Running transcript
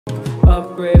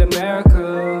Upgrade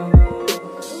America.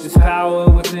 There's power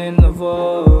within the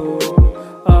vote.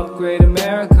 Upgrade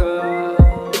America.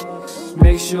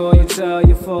 Make sure you tell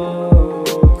your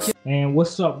folks. And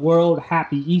what's up, world?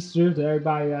 Happy Easter to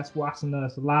everybody that's watching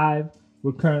us live.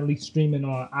 We're currently streaming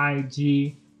on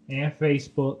IG and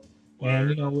Facebook. And,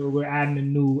 you know, we're adding a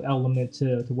new element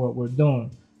to what we're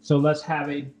doing. So let's have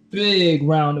a big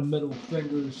round of middle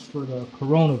fingers for the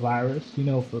coronavirus, you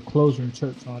know, for closing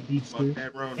church on Easter.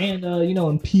 And, you know,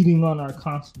 impeding on our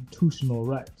constitutional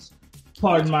rights.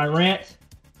 Pardon my rant.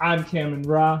 I'm Cameron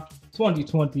Ra,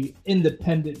 2020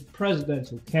 independent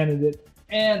presidential candidate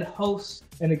and host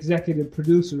and executive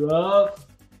producer of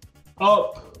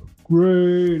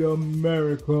Upgrade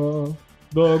America,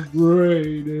 the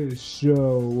greatest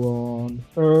show on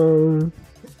earth.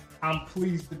 I'm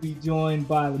pleased to be joined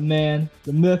by the man,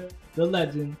 the myth, the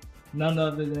legend, none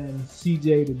other than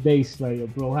CJ the Day Slayer,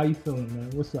 bro. How you feeling,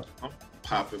 man? What's up? I'm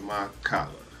popping my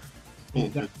collar.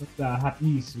 Happy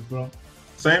Easter, bro.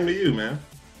 Same to you, man.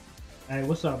 Hey,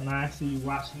 what's up, man? I see you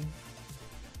watching.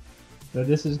 So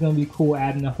this is going to be cool,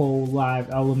 adding a whole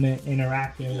live element,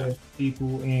 interacting with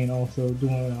people, and also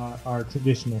doing our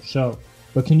traditional show.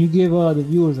 But can you give the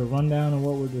viewers a rundown of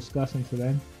what we're discussing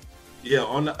today? Yeah,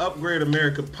 on the Upgrade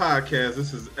America podcast,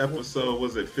 this is episode,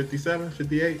 was it 57,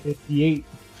 58? 58.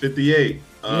 58.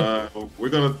 We're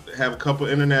going to have a couple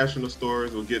international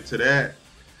stories. We'll get to that.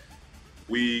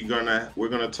 We're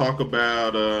gonna talk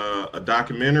about a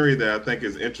documentary that I think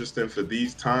is interesting for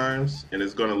these times, and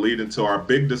it's going to lead into our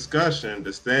big discussion,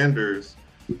 the Sanders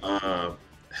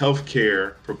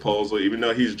healthcare proposal. Even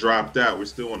though he's dropped out, we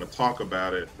still want to talk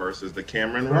about it versus the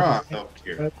Cameron Ra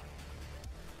healthcare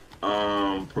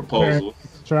proposal.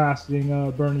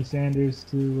 Trusting Bernie Sanders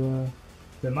to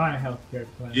my healthcare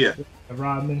plan. Yeah, the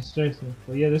Ra administration.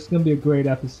 But yeah, this is gonna be a great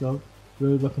episode.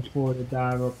 Really looking forward to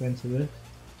dive up into this.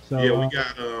 So, yeah, we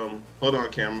got, hold on,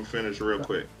 Cam, I'm gonna finish real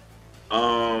quick.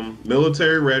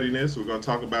 Military readiness, we're gonna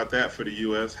talk about that for the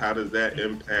U.S. How does that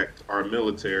impact our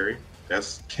military?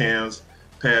 That's Cam's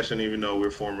passion, even though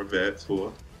we're former vets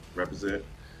who represent.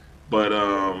 But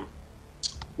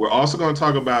we're also gonna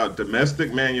talk about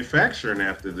domestic manufacturing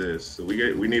after this. So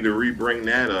we need to re-bring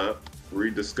that up,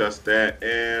 rediscuss that,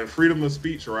 and freedom of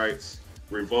speech rights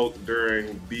revoked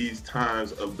during these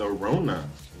times of the Rona.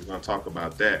 We're going to talk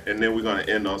about that. And then we're going to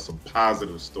end on some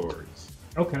positive stories.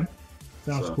 Okay.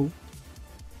 Sounds cool.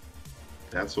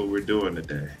 That's what we're doing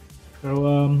today.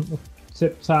 So,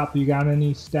 tip top, you got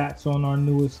any stats on our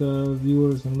newest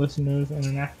viewers and listeners,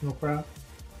 international crowd?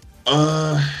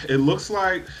 It looks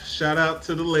like, shout out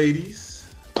to the ladies.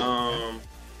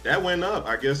 That went up,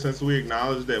 I guess, since we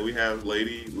acknowledged that we have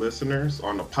lady listeners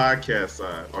on the podcast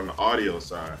side, on the audio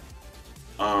side.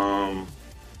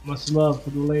 Much love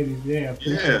for the ladies, yeah.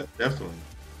 Yeah, definitely.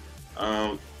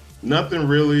 Nothing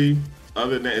really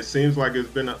other than it seems like it's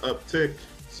been an uptick.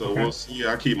 So We'll see.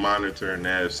 I keep monitoring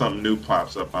that. If something new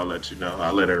pops up, I'll let you know.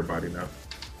 I'll let everybody know.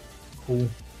 Cool.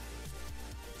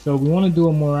 So we want to do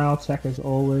a morale check as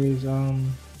always.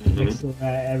 Make sure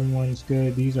that everyone's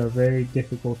good. These are very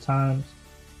difficult times.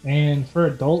 And for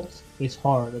adults, it's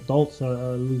hard. Adults are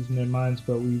losing their minds,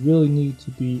 but we really need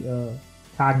to be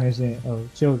cognizant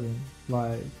of children.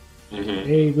 Like,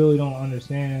 they really don't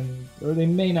understand, or they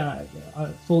may not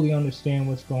fully understand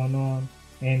what's going on,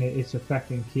 and it's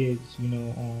affecting kids, you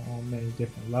know, on many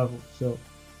different levels. So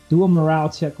do a morale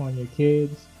check on your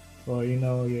kids, or, you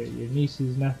know, your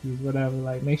nieces, nephews, whatever.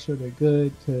 Like, make sure they're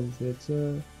good, because this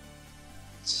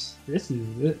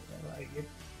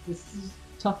is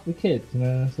tough for kids, you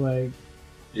know. It's like,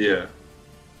 yeah,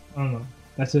 I don't know.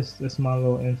 That's my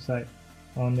little insight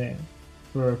on that.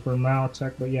 For morale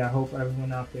check. But yeah, I hope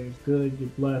everyone out there is good. You're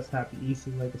blessed. Happy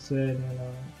Easter, like I said, and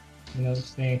you know,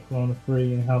 staying corona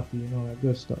free and healthy and all that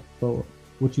good stuff. So,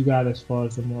 what you got as far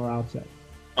as the morale check?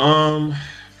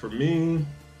 For me,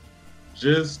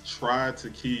 just try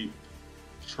to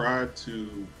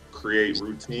create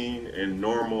routine and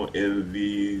normal in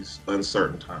these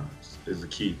uncertain times is the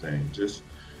key thing. Just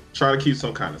try to keep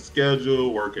some kind of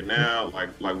schedule, working out,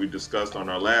 like we discussed on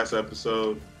our last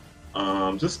episode.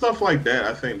 Just stuff like that.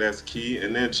 I think that's key.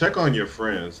 And then check on your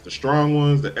friends, the strong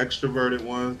ones, the extroverted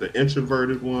ones, the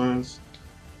introverted ones.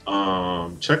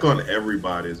 Check on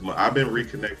everybody. I've been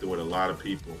reconnected with a lot of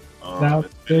people. Now,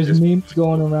 there's memes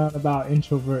going around about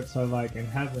introverts are like in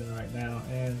heaven right now.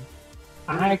 And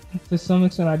I, to some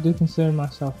extent, I do consider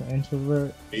myself an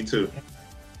introvert. Me too.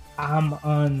 I don't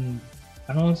want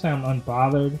to say I'm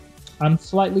unbothered. I'm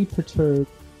slightly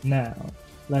perturbed now.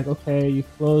 Like, okay, you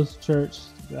close church,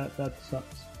 that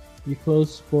sucks. You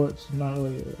close sports, I'm not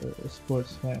really a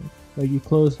sports fan. Like, you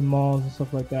close malls and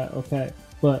stuff like that, okay.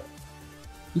 But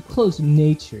you close to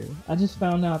nature. I just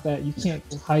found out that you can't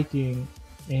go hiking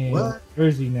in What?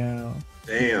 Jersey now.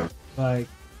 Damn. Like,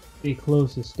 they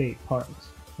close the state parks,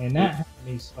 and that had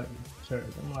me slightly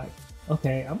perturbed. I'm like,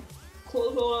 okay, I'm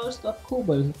close to all that stuff, cool,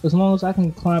 but as long as I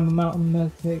can climb a mountain and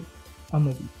meditate, I'm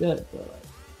gonna be good. But like,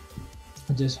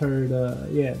 I just heard,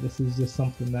 yeah, this is just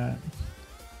something that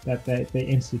they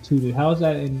instituted. How's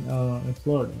that in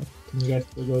Florida? Can you guys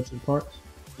still go to the parks?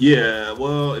 Yeah,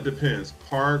 well, it depends.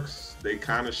 Parks, they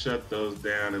kind of shut those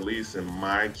down, at least in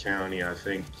my county, I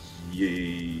think,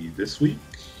 this week.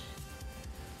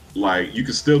 Like, you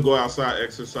can still go outside,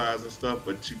 exercise and stuff,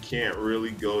 but you can't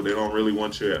really go. They don't really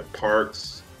want you at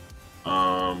parks.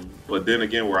 But then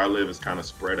again, where I live is kind of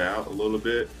spread out a little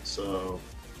bit. So,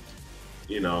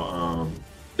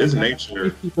 it's nature.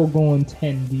 People going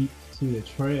 10 deep to the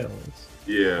trails.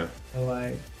 Yeah.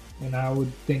 And I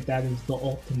would think that is the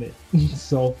ultimate.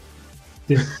 So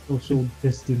this social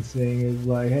distancing is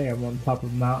like, hey, I'm on top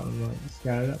of a mountain, like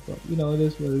sky it up. But it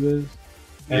is what it is.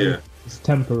 And Yeah. it's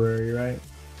temporary, right?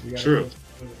 True.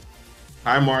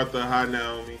 Hi, Martha. Hi,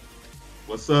 Naomi.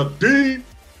 What's up, Dean?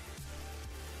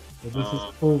 But this is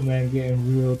cool, man.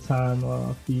 Getting real time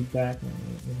feedback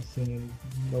and seeing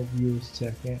no viewers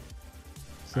check in.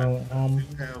 So,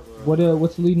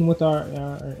 what's leading with our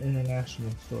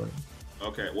international story?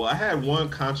 Okay, well, I had one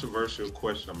controversial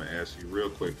question I'm gonna ask you real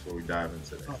quick before we dive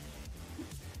into that.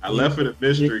 I left it a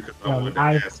mystery because I wanted to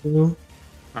ask. Too?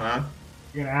 Huh?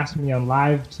 You're gonna ask me on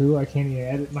live too? I can't even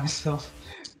edit myself.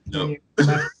 Nope.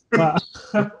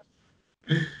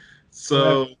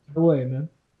 So, away, man.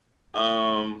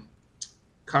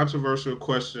 Controversial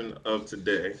question of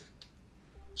today: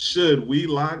 should we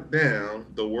lock down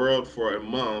the world for a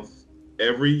month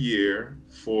every year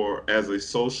as a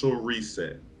social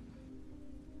reset?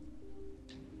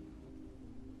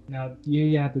 Now,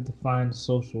 you have to define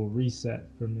social reset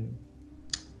for me.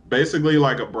 Basically,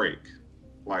 like a break.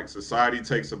 Like society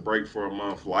takes a break for a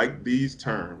month, like these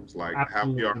terms, like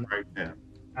Absolutely how we are right now.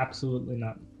 Absolutely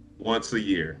not. Once a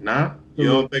year, nah? You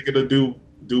don't think it'll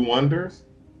do wonders?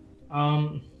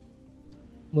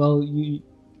 Well,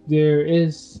 there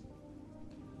is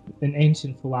an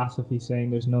ancient philosophy saying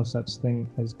there's no such thing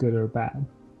as good or bad.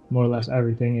 More or less,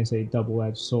 everything is a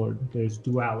double-edged sword. There's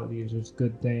duality. There's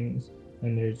good things,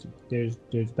 and there's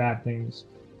bad things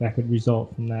that could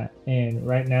result from that. And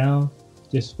right now,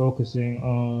 just focusing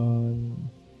on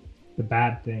the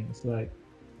bad things. Like,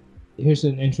 here's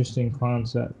an interesting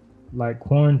concept. Like,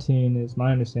 quarantine is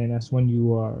my understanding. That's when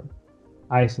you are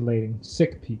isolating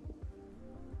sick people.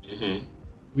 Mm-hmm.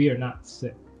 We are not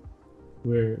sick.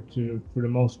 For the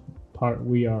most part,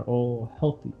 we are all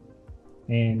healthy,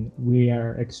 and we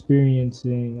are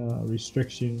experiencing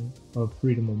restriction of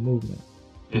freedom of movement.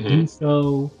 To do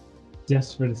so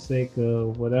just for the sake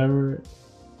of whatever,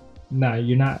 nah,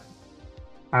 you're not.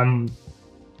 I'm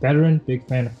veteran, big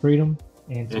fan of freedom,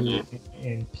 and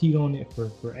impede on it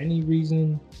for any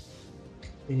reason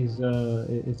is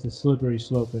it's a slippery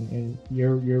slope, and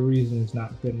your reason is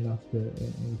not good enough to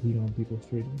impede on people's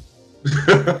freedoms.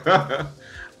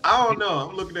 I don't know.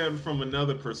 I'm looking at it from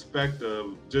another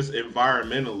perspective, just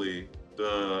environmentally,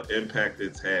 the impact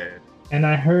it's had. And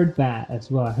I heard that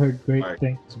as well. I heard great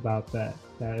things about that.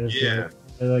 That is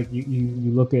like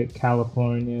you look at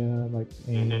California, like,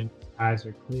 and eyes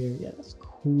are clear. Yeah, that's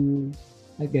cool.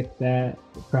 I get that.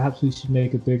 Perhaps we should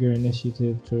make a bigger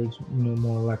initiative towards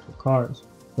more electric cars.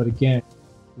 But again,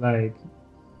 like,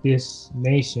 this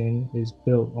nation is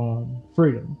built on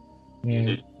freedom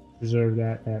and preserve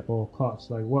that at all costs.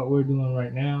 Like what we're doing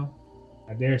right now,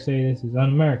 I dare say this is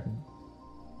un-American.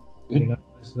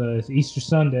 It's Easter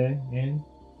Sunday, and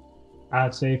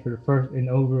I'd say for the first in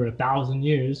over 1,000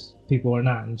 years, people are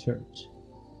not in church.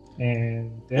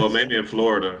 And well, maybe in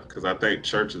Florida, because I think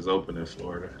church is open in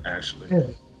Florida.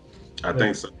 Actually, I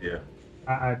think so. Yeah.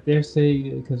 I dare say,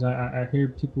 because I hear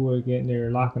people are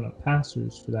they're locking up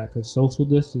pastors for that, because social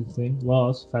distancing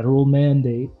laws, federal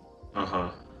mandate.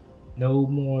 No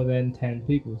more than 10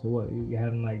 people. So what? You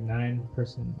having like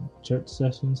 9-person church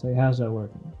sessions? Like, how's that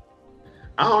working?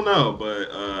 I don't know, but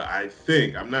I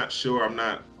think, I'm not sure. I'm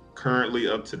not currently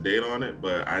up to date on it,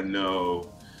 but I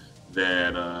know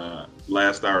that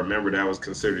last I remember that was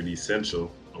considered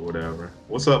essential or whatever.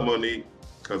 What's up, Monique?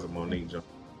 Cousin Monique.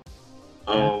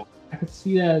 I could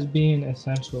see that as being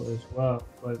essential as well,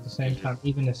 but at the same time,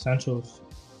 even essentials,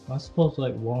 I suppose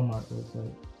like Walmart was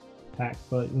like packed,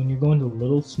 but when you're going to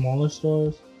little smaller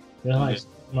stores, they're like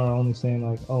some are only saying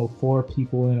like 4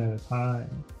 people in at a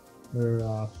time.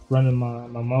 Or running my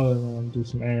mother around do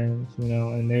some errands,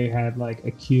 and they had like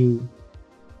a queue,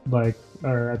 like,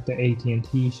 or at the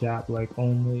AT&T shop, like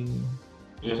only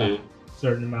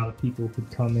certain amount of people could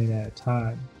come in at a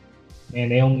time.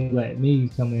 And they only let me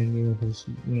come in, because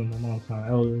my mom's kind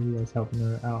of elderly, I was helping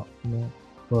her out,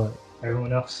 But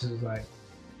everyone else is like,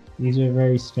 these are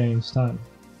very strange times.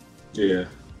 Yeah.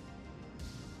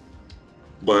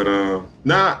 But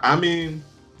nah, I mean,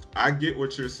 I get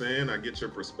what you're saying. I get your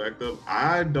perspective.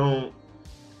 I don't.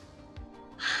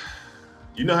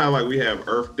 You know how like we have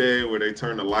Earth Day where they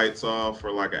turn the lights off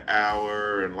for like an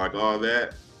hour and like all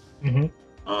that. Mm-hmm.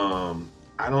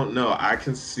 I don't know. I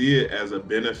can see it as a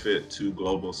benefit to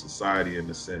global society in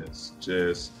a sense,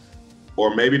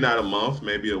 or maybe not a month,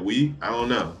 maybe a week. I don't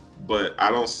know, but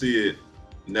I don't see it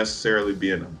necessarily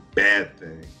being a bad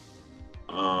thing.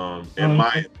 In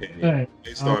my opinion,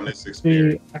 based on this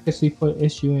experience, I could see for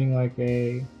issuing like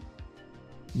a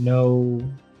no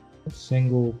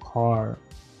single car.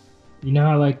 You know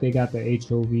how like they got the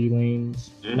HOV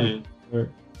lanes? Mm-hmm. Like,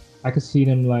 I could see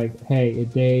them like, hey, a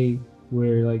day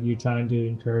where like you're trying to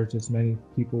encourage as many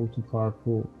people to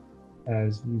carpool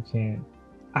as you can.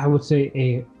 I would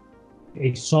say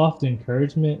a soft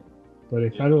encouragement, but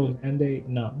a federal mandate,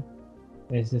 no.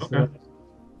 It's just like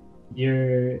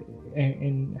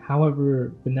and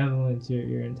however benevolent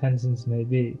your intentions may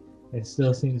be, it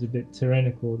still seems a bit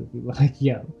tyrannical to be like,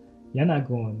 yo, you're not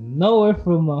going nowhere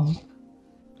for a month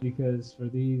because for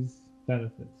these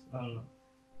benefits. I don't know.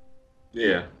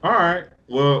 Yeah. All right.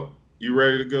 Well, you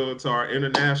ready to go to our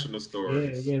international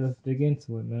stories? Yeah, let's dig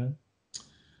into it, man.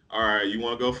 All right. You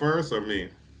want to go first or me?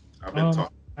 I've been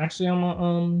talking. Actually,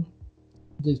 I'm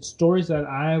the stories that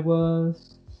I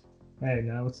was. Hey,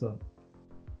 now what's up?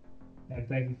 And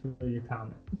thank you for your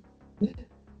comment.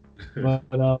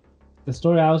 but the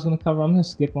story I was gonna cover, I'm gonna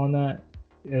skip on that.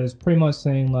 It was pretty much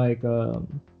saying like the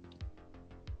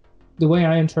way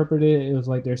I interpret it, it was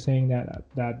like they're saying that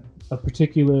a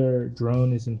particular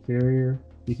drone is inferior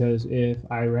because if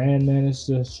Iran managed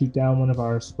to shoot down one of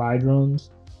our spy drones,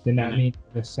 then that means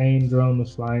the same drone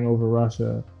was flying over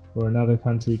Russia or another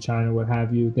country, China, what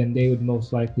have you, then they would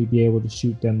most likely be able to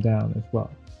shoot them down as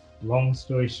well. Long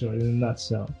story short, in a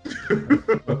nutshell.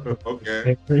 Okay.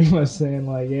 They're pretty much saying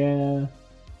like, yeah,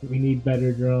 we need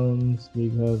better drones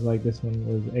because like this one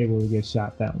was able to get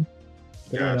shot down.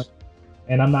 Gotcha.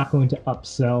 And I'm not going to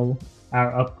upsell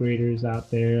our upgraders out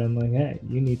there. I'm like, hey,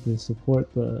 you need to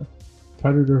support the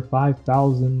Predator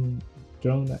 5000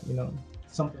 drone that,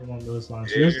 something along those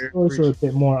lines. Yeah, so this also a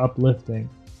bit more uplifting.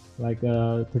 Like,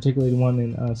 particularly the one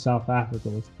in South Africa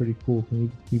was pretty cool.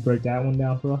 Can you break that one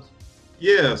down for us?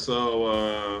 Yeah,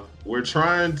 so we're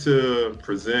trying to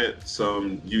present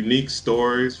some unique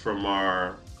stories from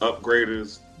our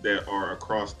upgraders that are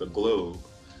across the globe.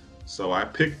 So I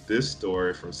picked this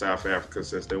story from South Africa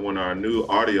since they're one of our new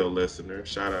audio listeners.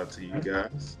 Shout out to you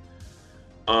guys.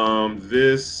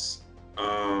 This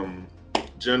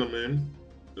gentleman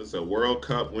is a World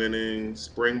Cup winning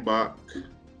Springbok,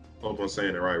 hope I'm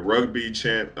saying it right, rugby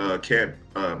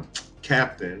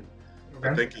captain.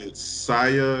 I think it's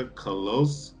Saya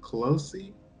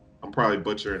Kolosi. I'm probably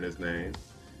butchering his name.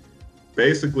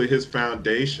 Basically, his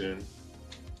foundation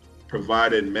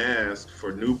provided masks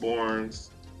for newborns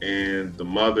and the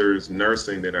mothers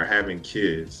nursing that are having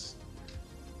kids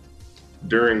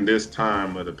during this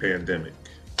time of the pandemic,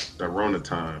 the Rona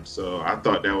time. So I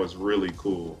thought that was really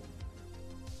cool.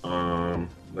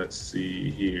 Let's see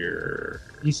here.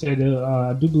 You said,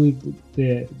 I do believe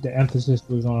the emphasis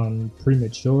was on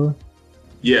premature.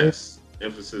 Yes,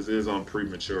 emphasis is on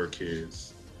premature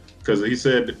kids. Because he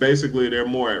said that basically they're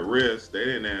more at risk. They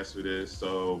didn't ask for this.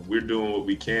 So we're doing what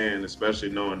we can, especially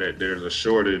knowing that there's a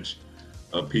shortage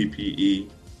of PPE,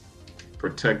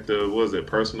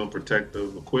 personal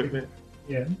protective equipment.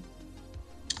 Yeah.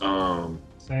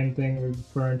 Same thing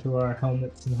referring to our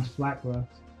helmets and our flat gloves.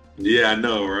 Yeah, I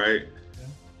know, right? Yeah.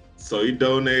 So he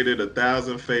donated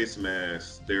 1,000 face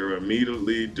masks. They were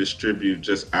immediately distributed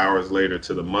just hours later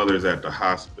to the mothers at the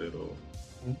hospital.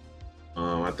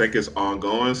 I think it's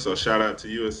ongoing, so shout out to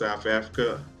you in South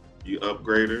Africa, you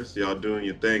upgraders. Y'all doing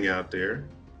your thing out there.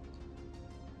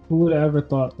 Who would have ever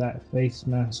thought that face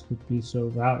mask would be so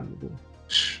valuable?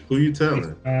 Who you telling?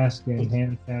 Face mask and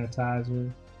hand sanitizer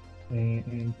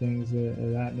and things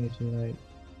of that nature. Like,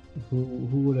 who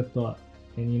would have thought?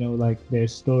 And like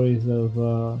there's stories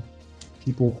of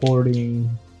people hoarding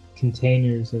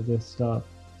containers of this stuff.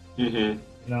 Mm-hmm.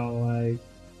 Like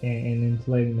and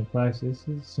inflating the prices.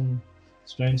 This is some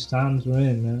strange times we're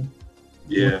in, man.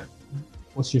 Yeah.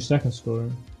 What's your second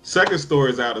story? Second story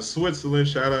is out of Switzerland.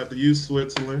 Shout out to you,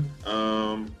 Switzerland.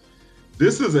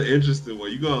 This is an interesting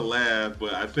one. You're gonna laugh,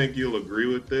 but I think you'll agree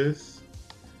with this.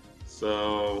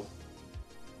 So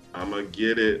I'm gonna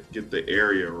get the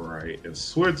area right. In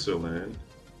Switzerland,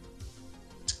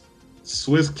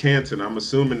 Swiss Canton. I'm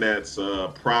assuming that's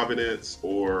Providence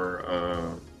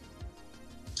or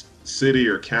city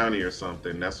or county or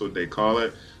something. That's what they call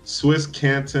it. Swiss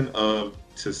Canton of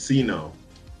Ticino.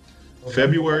 Okay.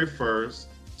 February 1st,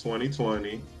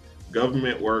 2020,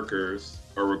 government workers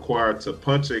are required to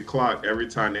punch a clock every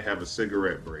time they have a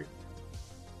cigarette break.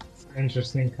 It's an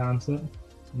interesting concept.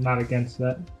 I'm not against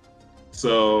that.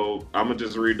 So I'm gonna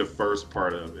just read the first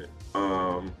part of it.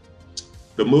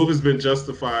 The move has been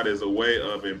justified as a way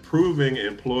of improving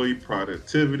employee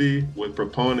productivity, with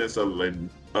proponents of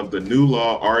the new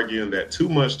law arguing that too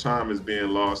much time is being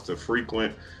lost to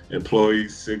frequent employee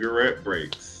cigarette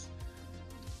breaks.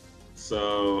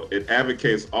 So it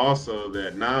advocates also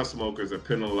that non-smokers are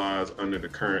penalized under the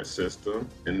current system.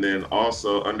 And then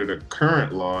also under the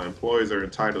current law, employees are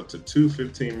entitled to two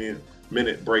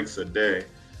 15-minute breaks a day,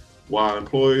 while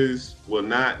employees will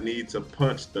not need to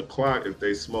punch the clock if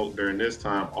they smoke during this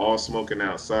time. All smoking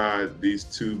outside these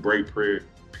two break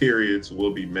periods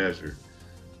will be measured.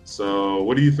 So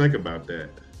what do you think about that?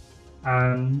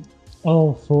 I'm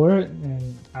all for it,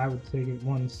 and I would take it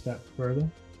one step further.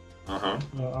 I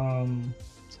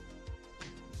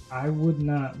wouldn't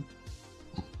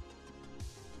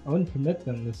permit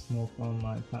them to smoke on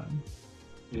my time.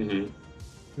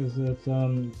 Because it's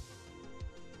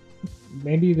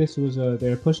maybe this was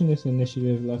they're pushing this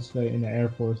initiative, let's say, in the Air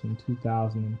Force in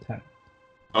 2010.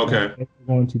 Okay. They're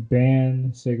going to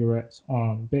ban cigarettes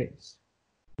on base.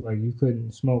 Like, you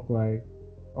couldn't smoke like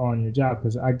on your job,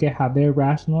 because I get how they're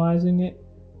rationalizing it.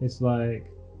 It's like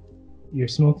you're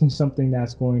smoking something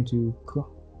that's going to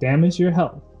damage your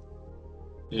health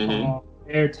on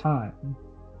their time.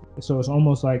 So it's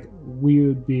almost like we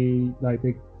would be like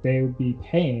they would be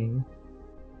paying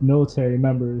military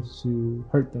members to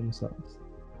hurt themselves.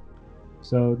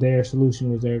 So their solution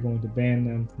was they're going to ban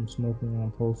them from smoking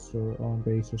on posts or on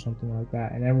base or something like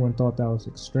that, and everyone thought that was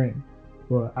extreme.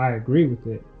 But I agree with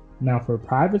it. Now for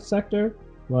private sector,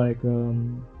 like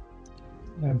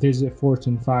I visit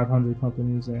Fortune 500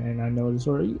 companies, and I notice,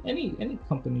 or any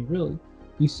company really,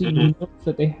 you see you notice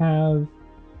that they have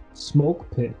smoke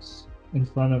pits in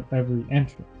front of every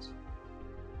entrance.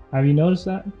 Have you noticed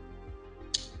that?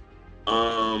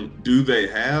 Do they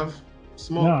have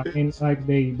smoke pits? No, and like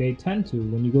they tend to.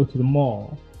 When you go to the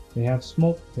mall, they have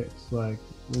smoke pits, like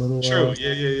little. True.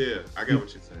 Yeah. I got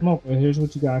what you're saying. Smoke. Here's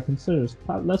what you gotta consider.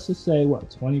 Let's just say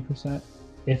 20%,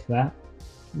 if that.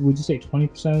 Would you say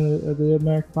 20% of the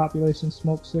American population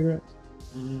smokes cigarettes?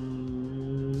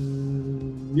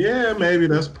 Yeah, maybe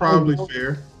that's probably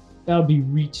fair. That would be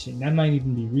reaching. That might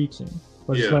even be reaching.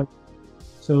 But Yeah. it's like,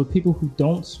 so people who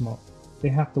don't smoke, they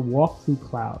have to walk through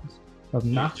clouds of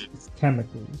noxious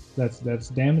chemicals that's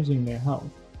damaging their health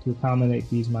to accommodate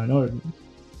these minorities.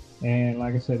 And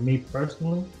like I said, me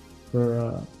personally,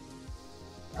 I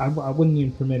wouldn't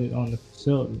even permit it on the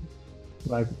facility.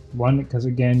 Like, one, because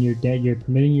again, you're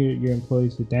permitting your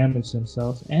employees to damage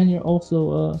themselves, and you're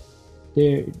also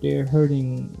they're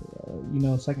hurting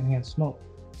secondhand smoke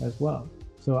as well.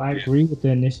 So I agree with the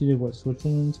initiative what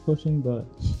Switzerland's pushing, but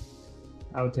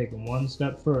I would take it one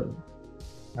step further.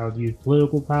 I would use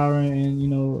political power, and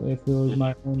if it was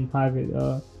my own private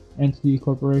entity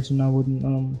corporation, I wouldn't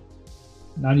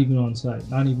not even on site,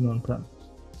 not even on premise.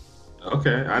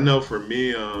 Okay, I know for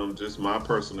me, just my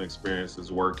personal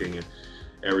experiences working and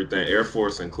everything, Air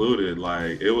Force included,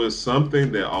 like, it was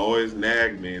something that always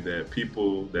nagged me that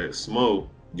people that smoke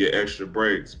get extra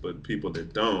breaks, but people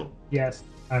that don't, yes,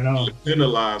 I know, get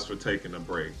penalized for taking a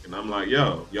break. And I'm like,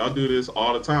 yo, y'all do this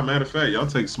all the time. Matter of fact, y'all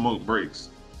take smoke breaks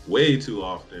way too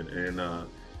often. And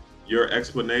your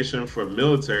explanation for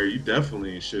military, you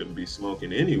definitely shouldn't be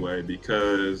smoking anyway,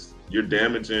 because you're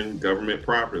damaging government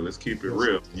property. Let's keep it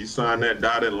real. You sign that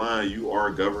dotted line, you are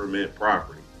government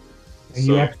property. and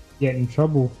you actually get in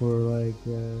trouble for like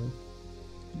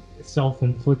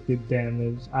self-inflicted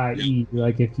damage, i.e.,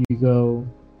 like if you go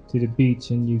to the beach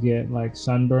and you get like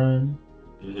sunburn,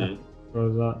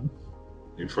 froze up.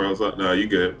 You froze up? No, you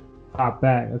good. Pop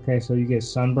back. Okay, so you get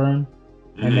sunburn,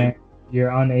 and then you're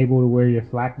unable to wear your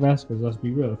flak vest, because let's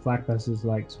be real, the flak vest is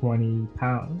like 20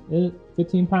 pounds. Is it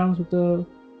 15 pounds with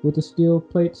the steel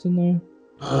plates in there?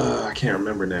 I can't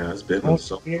remember now. It's been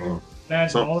so long.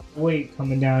 Imagine all the weight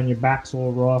coming down, your back's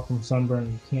all raw from sunburn,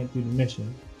 you can't do the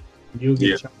mission. You'll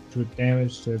get charged with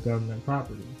damage to government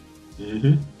property.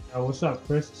 What's up,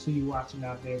 Chris? I see you watching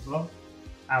out there, bro.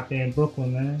 Out there in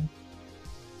Brooklyn, man.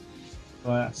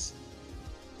 But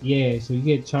yeah, so you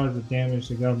get charged with damage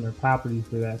to government property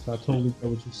for that. So I totally get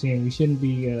what you're saying. We shouldn't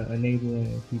be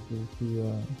enabling people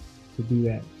to do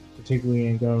that, particularly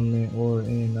in government or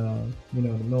in the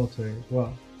military as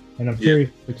well. And I'm curious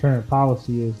what the current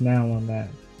policy is now on that.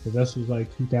 because this was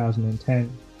like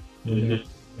 2010.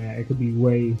 It could be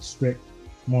way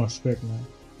more strict now.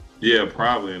 Yeah,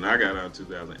 probably. And I got out in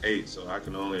 2008, so I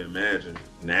can only imagine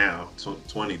now,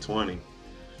 2020.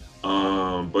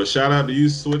 But shout out to you,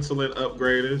 Switzerland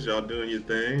upgraders. Y'all doing your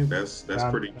thing. That's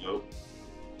pretty dope.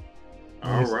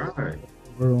 All right.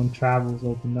 Everyone travels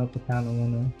opened up. I kind of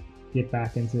want to get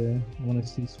back into. I want to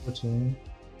see Switzerland.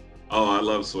 Oh, I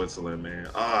love Switzerland, man.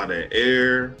 The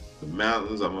air, the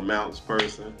mountains. I'm a mountains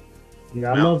person.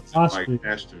 Yeah, I love Austria.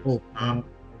 Like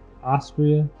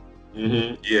Austria.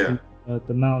 Yeah.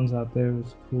 The mountains out there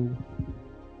was cool.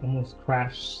 Almost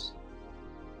crashed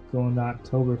going to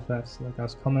Oktoberfest. Like I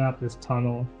was coming out this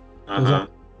tunnel. Like,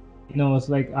 it's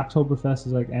like Oktoberfest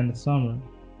is like end of summer.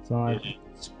 So I'm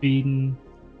speeding,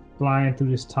 flying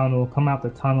through this tunnel, come out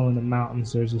the tunnel in the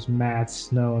mountains, there's just mad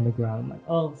snow on the ground. I'm like,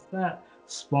 oh snap.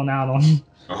 Spun out on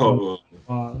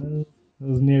it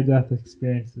was near-death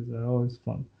experiences are always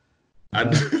fun.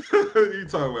 You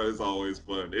talk about it's always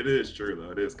fun. It is true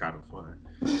though. It is kind of fun.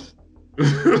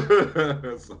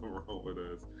 There's something wrong with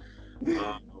us.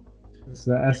 It's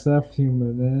the SF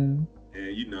humor, man.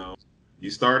 And you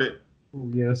started? Ooh,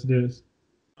 yeah, let's do this.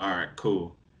 All right,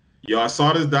 cool. Yo, I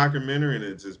saw this documentary and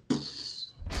it's just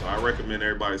so I recommend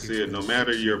everybody see it. No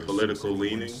matter your political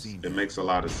leanings, it makes a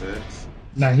lot of sense.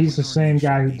 Now he's the same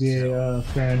guy who did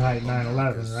Fahrenheit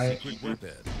 9/11, right?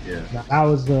 Yeah. Now, that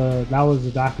was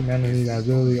the documentary that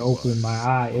really opened my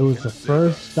eye. It was the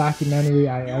first documentary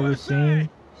I ever seen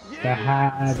that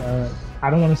had I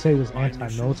don't want to say it was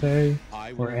anti-military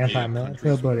or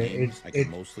anti-America, but it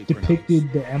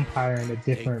depicted the empire in a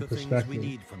different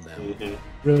perspective.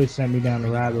 Really sent me down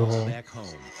the rabbit hole.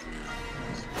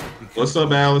 What's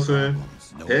up, Allison?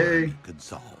 Hey.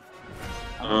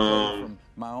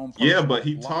 Yeah, but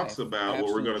he talks about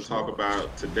what we're going to talk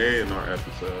about today in our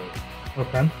episode.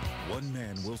 Okay. One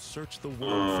man will search the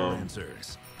world for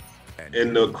answers.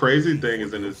 And the crazy thing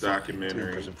is in this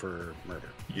documentary,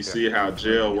 you see how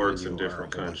jail works in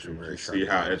different countries. You see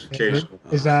how education.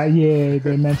 Is that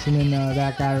they're mentioning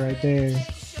that guy right there.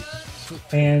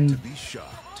 And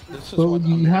but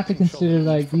you have to consider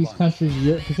like these countries,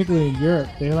 particularly in Europe,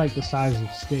 they're like the size of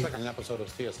states.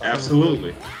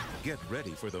 Absolutely. Get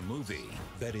ready for the movie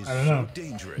that is I don't know. so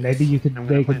dangerous. Maybe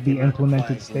they could be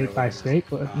implemented state by state,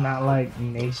 but not like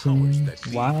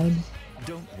nationwide.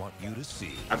 Don't want you to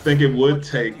see. I think it would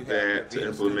take that to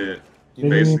implement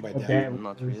basically.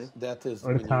 That is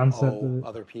or the concept you of it.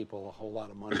 other people a whole lot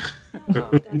of money.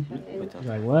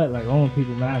 Like what? Like owing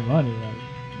people mad money? Like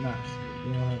nah.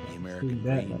 The American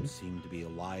dream seemed to be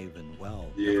alive and well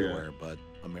everywhere but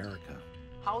America.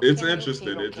 It's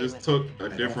interesting. It just took a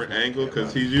different angle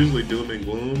because he's usually doom and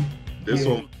gloom. This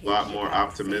one a lot more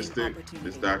optimistic.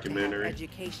 This documentary.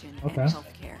 Okay.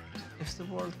 If the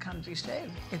world can't be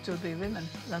saved, it will be women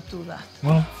that do that.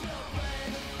 Well,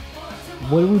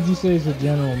 what would you say is the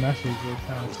general message you're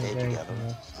trying to convey?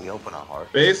 We open our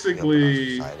heart.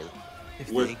 Basically,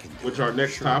 which our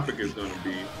next topic is going to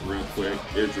be real quick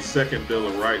is the second Bill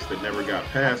of Rights that never got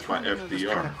passed by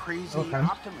FDR. Okay.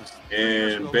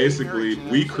 And basically,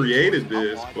 we created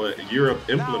this, but Europe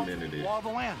implemented it.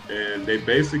 And they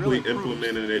basically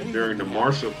implemented it during the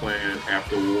Marshall Plan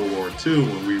after World War II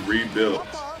when we rebuilt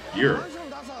Europe.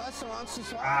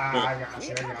 I got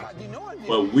you.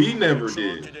 But we never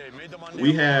did.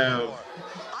 We have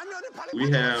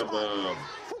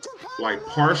like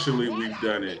partially we've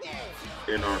done it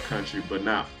in our country, but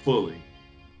not fully.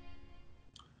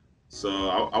 So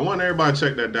I want everybody to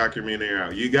check that documentary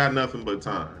out. You got nothing but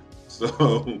time.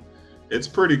 So it's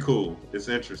pretty cool. It's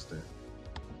interesting.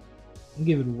 I'll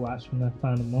give it a watch when I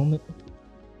find a moment.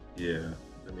 Yeah.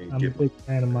 I'm a big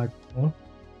fan of Michael Moore.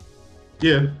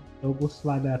 Yeah. So we'll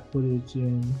slide that footage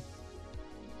in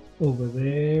over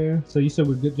there. So you said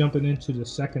we're jumping into the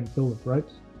second Bill of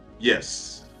Rights?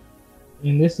 Yes.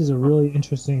 And this is a really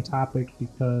interesting topic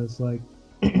because, like,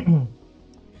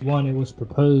 one, it was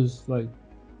proposed, like,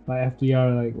 by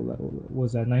FDR, like,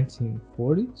 was that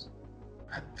 1940s?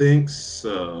 I think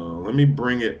so. Let me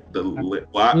bring it.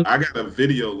 I got a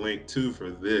video link, too,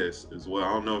 for this as well.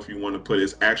 I don't know if you want to put it.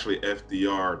 It's actually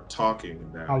FDR talking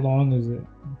about How long is it?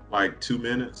 Like 2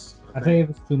 minutes? I think if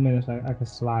it's 2 minutes, I can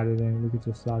slide it in. We could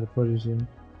just slide the footage in.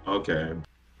 Okay.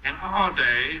 In our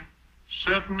day,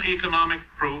 certain economic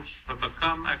proofs have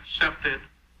become accepted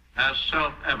as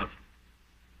self-evident.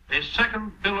 A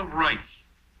second Bill of Rights,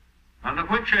 under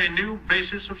which a new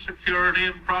basis of security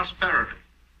and prosperity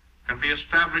can be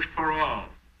established for all,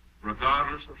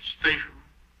 regardless of station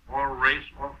or race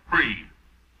or creed.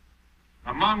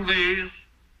 Among these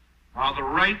are the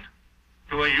right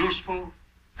to a useful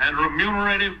and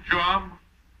remunerative job,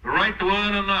 the right to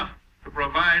earn enough to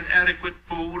provide adequate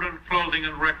food and clothing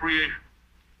and recreation.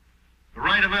 The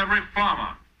right of every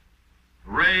farmer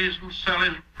to raise and sell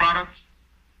his products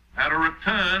at a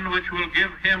return which will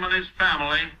give him and his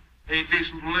family a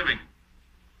decent living.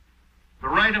 The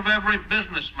right of every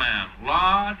businessman,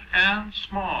 large and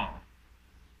small,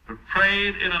 to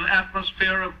trade in an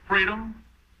atmosphere of freedom,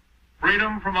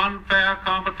 freedom from unfair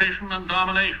competition and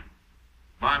domination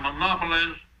by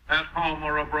monopolies at home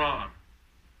or abroad.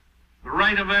 The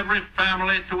right of every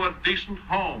family to a decent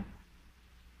home,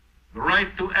 the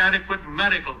right to adequate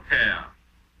medical care,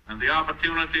 and the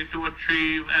opportunity to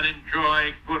achieve and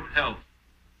enjoy good health.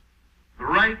 The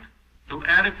right to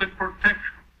adequate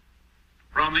protection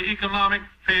from the economic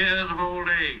fears of old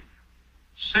age,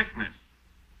 sickness,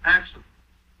 accident,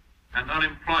 and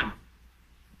unemployment.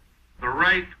 The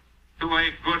right to a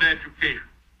good education.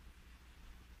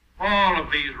 All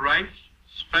of these rights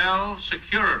spell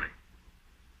security.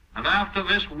 And after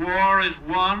this war is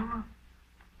won,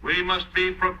 we must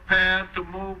be prepared to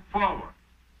move forward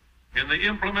in the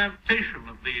implementation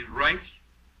of these rights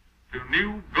to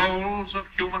new goals of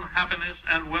human happiness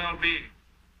and well-being.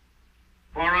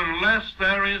 For unless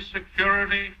there is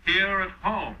security here at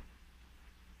home,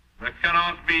 there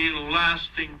cannot be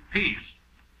lasting peace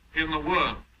in the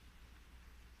world.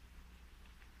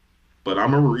 But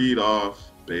I'm going to read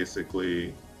off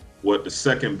basically what the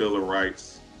second Bill of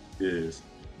Rights is.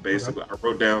 Basically, I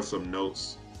wrote down some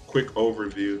notes, quick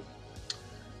overview.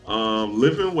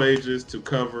 Living wages to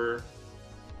cover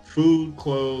food,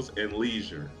 clothes, and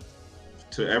leisure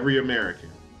to every American.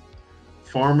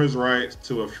 Farmers' rights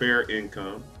to a fair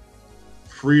income.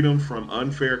 Freedom from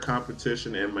unfair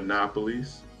competition and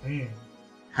monopolies.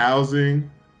 Housing,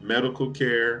 medical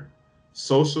care,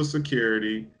 Social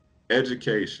Security,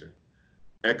 education.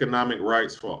 Economic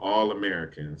rights for all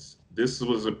Americans. This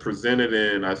was presented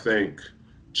in, I think,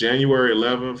 January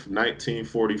 11th,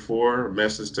 1944, a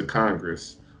message to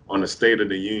Congress on the State of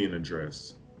the Union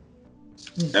address.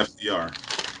 FDR.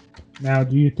 Now,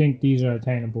 do you think these are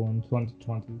attainable in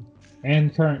 2020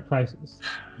 and current crisis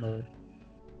mode?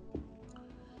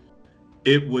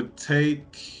 It would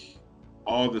take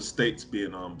all the states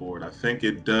being on board. I think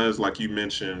it does, like you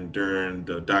mentioned during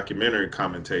the documentary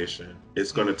commentation,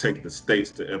 it's going to take the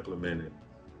states to implement it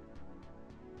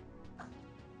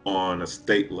on a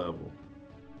state level.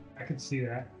 I could see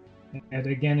that. And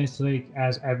again, it's like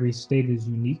as every state is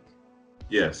unique.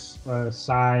 Yes.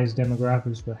 Size,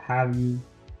 demographics, what have you.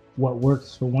 What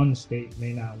works for one state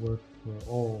may not work for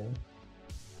all.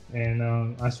 And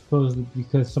I suppose that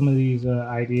because some of these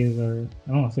ideas are,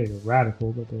 I don't want to say they're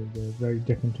radical, but they're very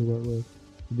different to what we're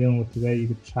dealing with today. You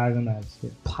could try them as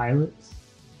pilots.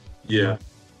 Yeah.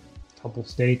 A couple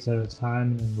states at a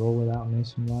time and then roll it out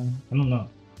nationwide. I don't know.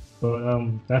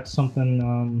 But that's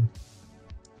something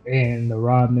in the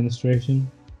Raw administration,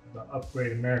 the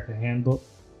Upgrade America Handbook,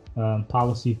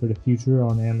 Policy for the Future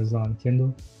on Amazon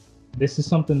Kindle. This is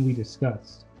something we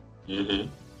discussed. Mm-hmm.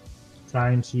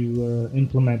 Trying to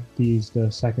implement the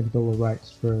second Bill of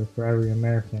Rights for every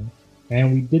American.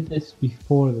 And we did this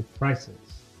before the crisis.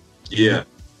 Yeah.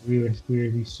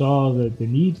 We saw the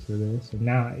need for this, and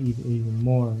now even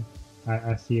more,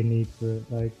 I see a need for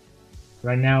it. Like,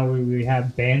 right now we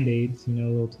have Band-Aids, a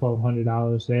little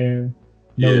 $1,200 there.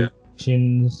 No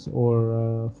evictions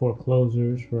or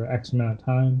foreclosures for X amount of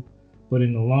time. But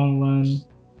in the long run,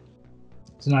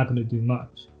 it's not going to do much.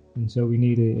 And so we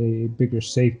need a bigger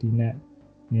safety net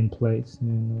in place.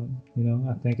 And,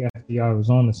 I think FDR was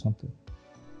on to something.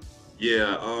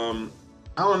 Yeah,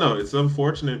 I don't know. It's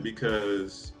unfortunate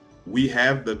because we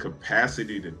have the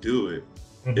capacity to do it.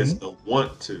 Mm-hmm. It's the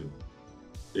want to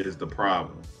is the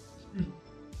problem.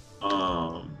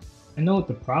 I know what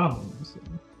the problem is.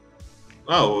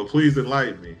 Oh, well, please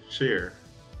enlighten me. Share.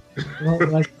 Well,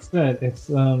 like I said, it's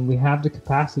we have the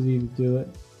capacity to do it.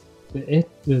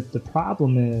 The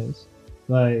problem is,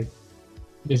 like,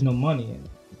 there's no money in it.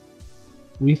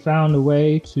 We found a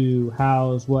way to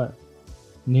house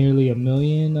nearly 1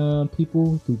 million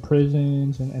people through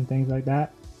prisons and things like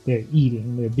that. They're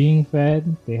eating, they're being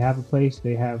fed, they have a place,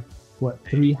 they have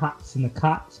 3 hots in the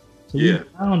cots. So we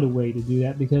found a way to do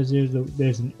that because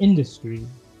there's an industry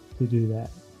to do that.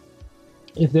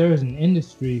 If there is an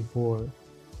industry for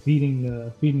feeding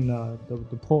the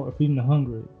poor, feeding the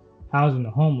hungry, housing the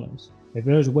homeless, if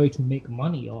there's a way to make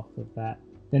money off of that,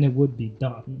 then it would be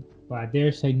done. But I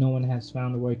dare say no one has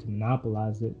found a way to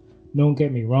monopolize it. Don't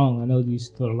get me wrong, I know these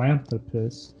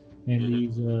philanthropists and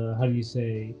these,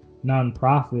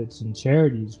 non-profits and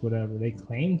charities, whatever, they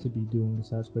claim to be doing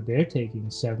such, but they're taking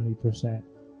 70%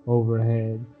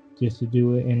 overhead just to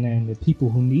do it, and then the people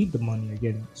who need the money are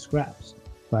getting scraps.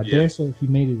 But I dare say if you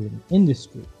made it an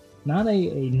industry not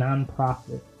a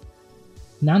non-profit,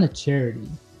 not a charity,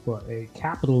 but a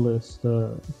capitalist,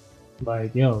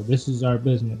 like, yo, this is our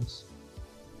business.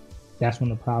 That's when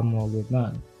the problem will get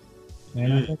done.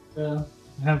 And I think I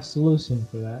have a solution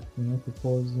for that,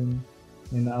 proposed in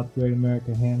the Upgrade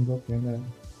America Handbook and the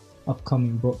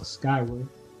upcoming book Skyward.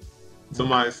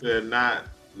 Somebody said not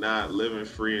living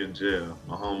free in jail.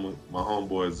 My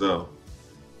homeboy Zoe.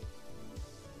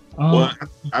 Well,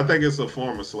 I think it's a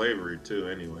form of slavery too.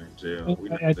 Anyway, jail.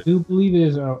 I do believe it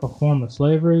is a form of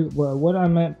slavery. What I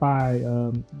meant by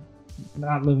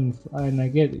not living, and I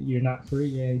get it, you're not free.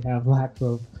 Yeah, you have lack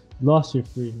of, lost your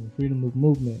freedom of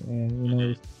movement,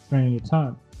 and spending your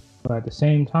time. But at the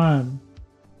same time,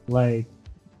 like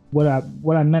what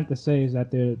I meant to say is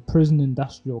that the prison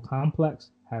industrial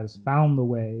complex has found a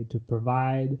way to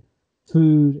provide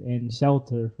food and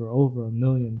shelter for over 1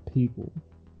 million people.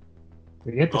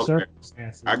 Forget the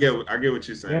circumstances. I get what you're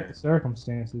saying. Forget the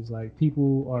circumstances. Like,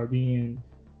 people are being,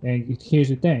 and here's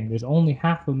the thing: there's only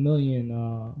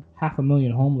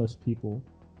 500,000 homeless people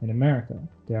in America.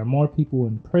 There are more people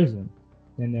in prison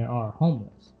than there are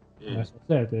homeless. As I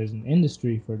said, there's an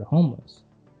industry for the homeless.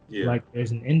 Yeah. Like,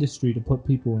 there's an industry to put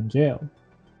people in jail.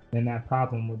 Then that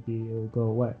problem would go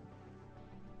away.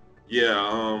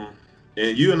 Yeah.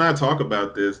 And you and I talk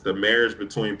about this, the marriage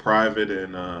between private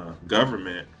and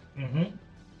government. Mm-hmm.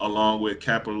 Along with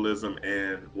capitalism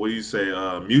and what do you say,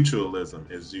 mutualism,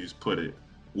 as you put it,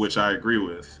 which I agree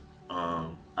with.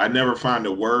 I never find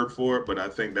a word for it, but I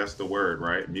think that's the word,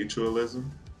 right?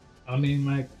 Mutualism. I mean,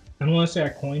 like, I don't want to say I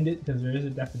coined it because there is a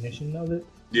definition of it.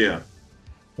 Yeah.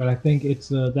 But I think it's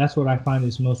that's what I find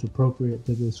is most appropriate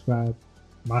to describe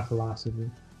my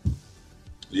philosophy.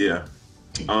 Yeah.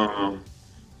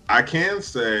 I can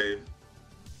say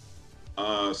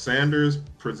Sanders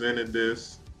presented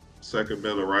this Second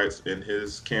Bill of Rights in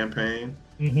his campaign.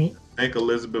 Mm-hmm. I think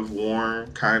Elizabeth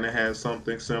Warren kind of has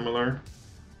something similar.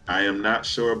 I am not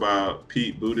sure about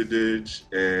Pete Buttigieg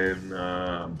and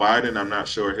Biden. I'm not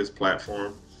sure his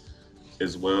platform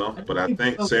as well, but I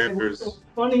think Sanders. What's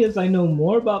funny is I know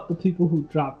more about the people who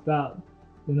dropped out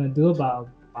than I do about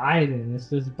Biden. It's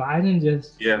just Biden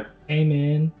just came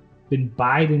in, been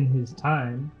biding his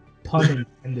time, pun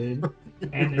intended,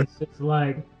 and it's just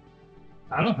like,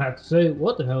 I don't have to say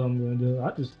what the hell I'm going to do.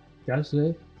 I just got to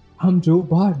say, I'm Joe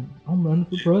Biden. I'm running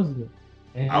for president.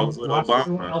 And I was with watch Obama.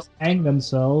 everyone else hang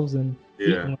themselves and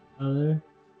beat one another.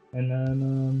 And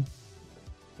then,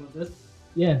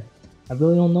 I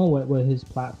really don't know what his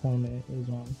platform is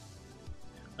on.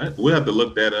 We'll have to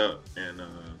look that up and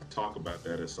talk about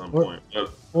that at some point.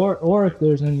 Or if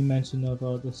there's any mention of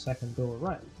the Second Bill of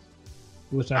Rights,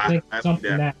 which I think is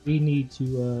something that we need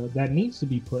to that needs to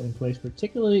be put in place,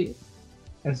 particularly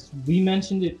as we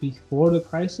mentioned it before the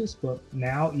crisis, but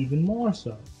now even more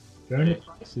so during the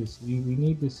crisis. We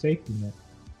need the safety net.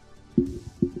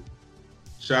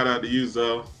 Shout out to you,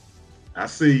 Zoe. I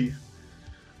see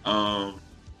you.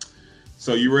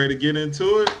 So you ready to get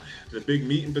into it? The big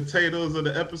meat and potatoes of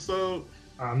the episode?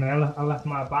 Man, I left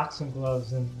my boxing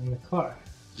gloves in the car.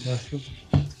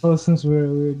 So since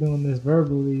we're doing this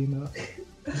verbally,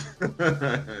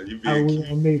 I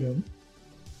will need them.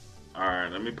 All right,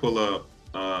 let me pull up.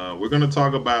 We're going to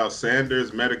talk about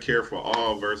Sanders' Medicare for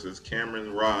All versus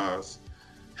Cameron Ross'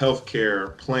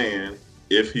 healthcare plan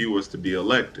if he was to be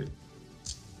elected.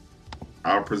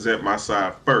 I'll present my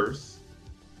side first.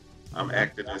 I'm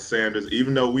acting as Sanders,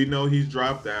 even though we know he's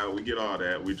dropped out. We get all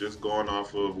that. We're just going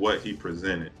off of what he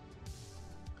presented.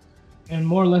 And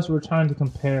more or less, we're trying to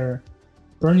compare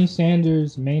Bernie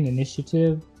Sanders' main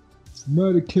initiative,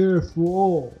 Medicare for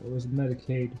all. It was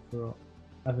Medicaid for all.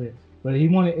 I mean, but he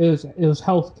wanted it was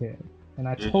healthcare, and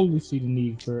I totally see the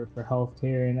need for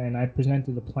healthcare, and I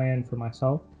presented a plan for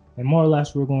myself. And more or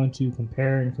less, we're going to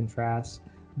compare and contrast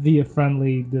via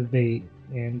friendly debate,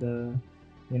 and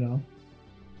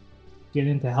get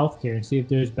into healthcare and see if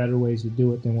there's better ways to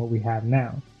do it than what we have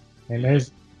now. And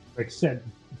there's, like I said,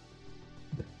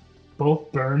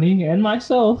 both Bernie and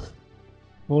myself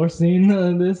foreseen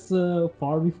this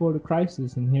far before the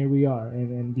crisis, and here we are.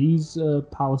 And these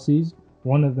policies,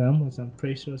 one of them, which I'm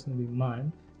pretty sure is going to be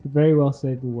mine, could very well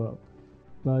save the world.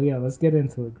 Well, yeah, let's get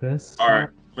into it, Chris. All right,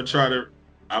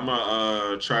 I'm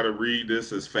gonna try to read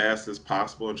this as fast as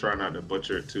possible and try not to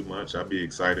butcher it too much. I'll be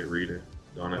excited reading.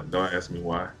 Don't ask me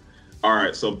why. All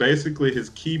right, so basically his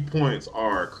key points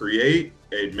are: create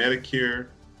a Medicare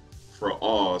for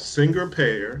all single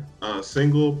payer,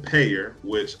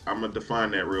 which I'm gonna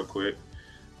define that real quick.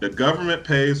 The government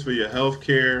pays for your health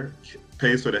care,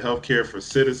 pays for the health care for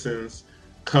citizens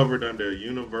covered under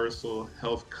universal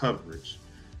health coverage.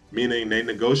 meaning they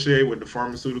negotiate with the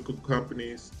pharmaceutical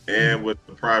companies and with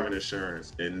the private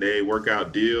insurance, and they work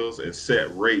out deals and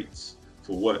set rates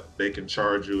for what they can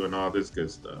charge you and all this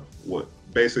good stuff. What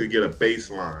basically get a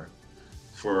baseline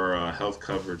for health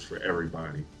coverage for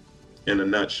everybody in a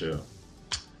nutshell.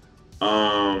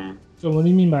 So what do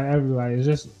you mean by everybody? Is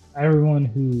this everyone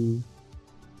who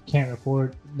can't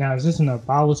afford? Now, is this an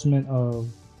abolishment of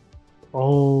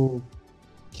all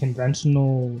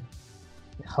conventional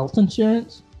health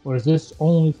insurance, or is this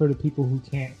only for the people who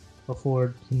can't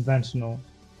afford conventional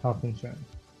health insurance?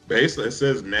 Basically, it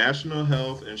says National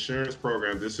Health Insurance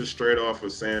Program. This is straight off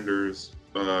of Sanders'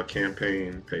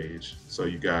 campaign page, so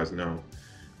you guys know.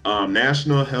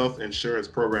 National Health Insurance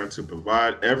Program to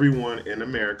provide everyone in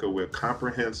America with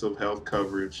comprehensive health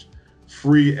coverage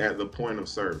free at the point of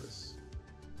service.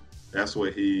 That's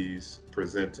what he's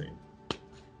presenting.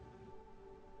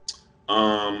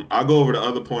 I'll go over the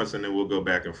other points and then we'll go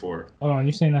back and forth. Hold on,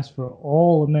 you're saying that's for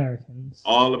all Americans?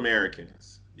 All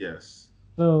Americans, yes.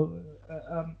 So,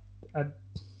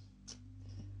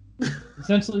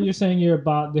 essentially, you're saying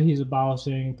that he's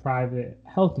abolishing private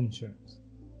health insurance.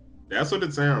 That's what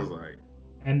it sounds like.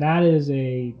 And that is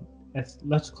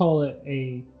let's call it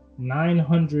a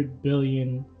 $900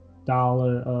 billion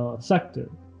sector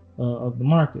of the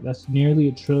market. That's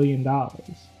nearly $1 trillion.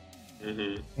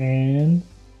 Mm-hmm. And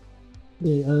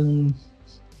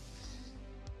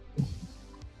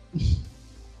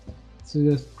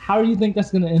so how do you think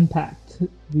that's going to impact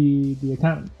the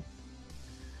economy?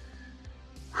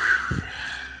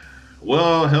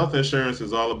 Well, health insurance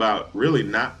is all about really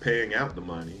not paying out the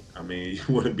money. I mean, you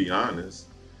wouldn't be honest.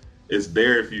 It's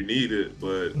there if you need it,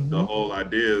 but the whole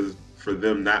idea is for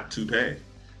them not to pay.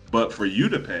 But for you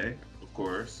to pay, of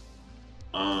course.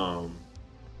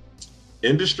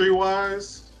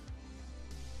 Industry-wise,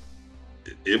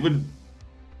 it would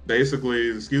basically,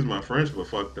 excuse my French, but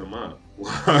fuck them up.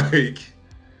 Like,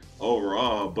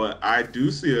 overall, but I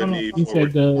do see a need you for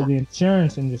said the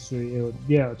insurance industry, it would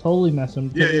totally mess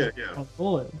them. Yeah.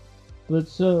 But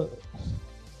so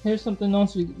here's something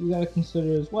else you got to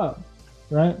consider as well,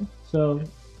 right? So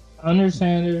under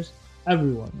Sanders,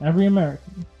 every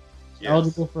American is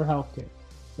eligible for healthcare.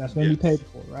 That's going to be paid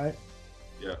for, right?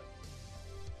 Yeah.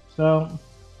 So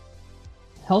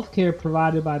healthcare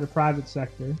provided by the private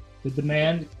sector, the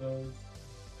demand goes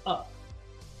up,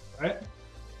 right?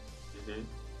 Mm-hmm.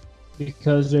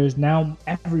 Because there's now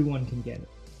everyone can get it.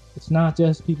 It's not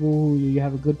just people who you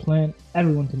have a good plan.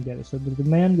 Everyone can get it. So the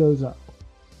demand goes up.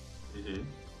 Mm-hmm.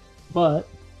 But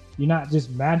you're not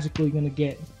just magically going to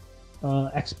get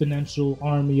exponential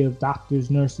army of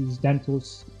doctors, nurses,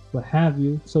 dentists, what have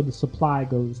you. So the supply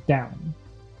goes down.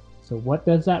 So what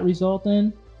does that result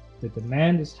in? The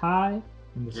demand is high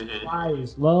and the supply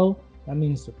is low. That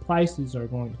means the prices are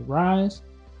going to rise.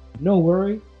 No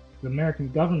worry. The American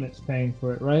government's paying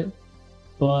for it, right?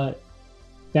 But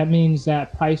that means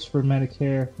that price for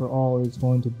Medicare for all is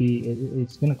going to be,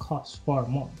 it's going to cost far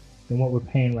more than what we're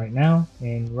paying right now.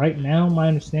 And right now, my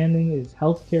understanding is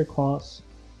healthcare costs,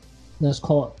 let's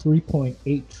call it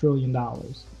 $3.8 trillion.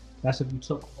 That's if you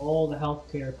took all the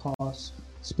healthcare costs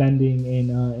spending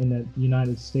in the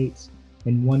United States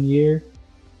in 1 year.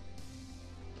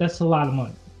 That's a lot of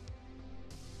money.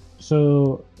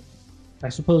 So I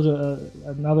suppose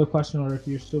another question, or if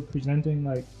you're still presenting,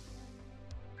 like,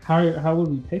 how would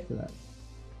we pay for that?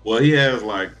 Well, he has,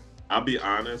 like, I'll be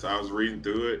honest, I was reading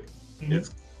through it. Mm-hmm.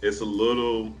 It's a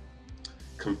little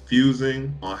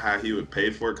confusing on how he would pay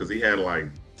for it because he had like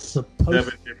 7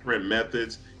 different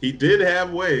methods. He did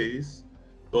have ways,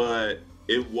 but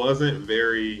it wasn't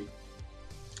very,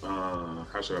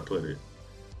 how should I put it,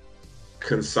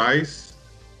 concise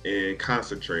and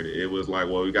concentrated. It was like,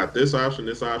 well, we got this option,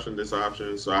 this option, this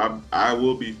option. So I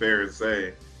will be fair and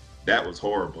say that was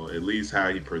horrible, at least how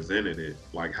he presented it,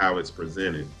 like how it's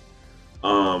presented.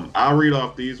 I'll read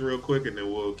off these real quick and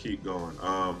then we'll keep going.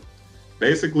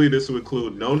 Basically, this would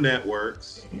include no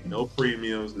networks, no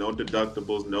premiums, no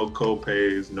deductibles, no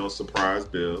co-pays, no surprise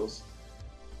bills.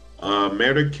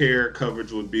 Medicare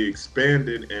coverage would be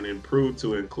expanded and improved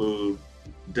to include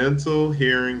dental,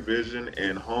 hearing, vision,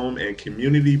 and home and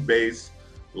community-based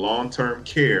long-term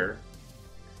care,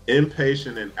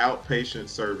 inpatient and outpatient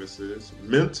services,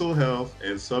 mental health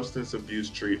and substance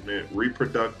abuse treatment,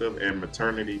 reproductive and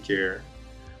maternity care,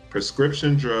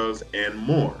 prescription drugs, and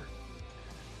more.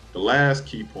 The last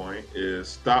key point is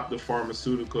stop the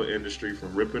pharmaceutical industry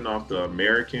from ripping off the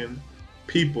American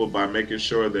people by making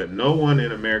sure that no one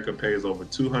in America pays over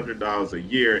 $200 a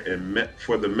year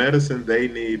for the medicine they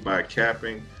need by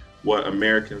capping what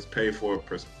Americans pay for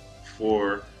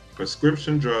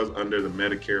prescription drugs under the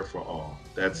Medicare for All.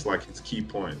 That's like his key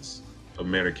points. of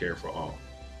Medicare for all.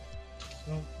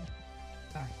 So,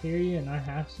 I hear you, and I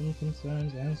have some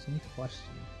concerns and some questions.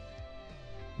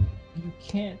 You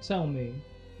can't tell me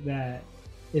that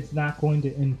it's not going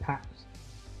to impact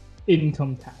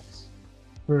income tax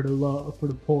for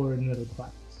the poor and middle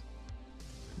class.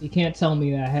 You can't tell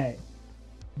me that, hey,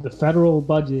 the federal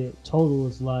budget total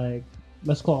is like,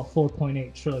 let's call it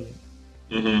 4.8 trillion.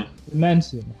 You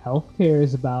mentioned healthcare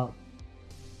is about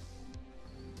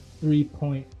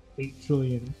 3.8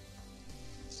 trillion.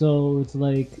 So it's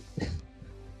like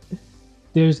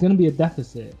there's going to be a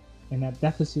deficit, and that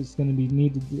deficit is going to be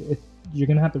needed. You're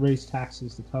going to have to raise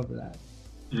taxes to cover that.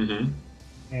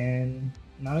 And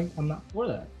I'm not for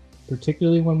that,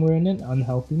 particularly when we're in an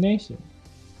unhealthy nation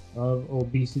of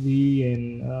obesity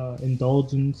and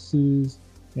indulgences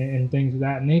and things of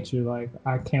that nature. Like,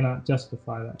 I cannot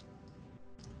justify that.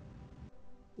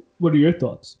 What are your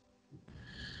thoughts?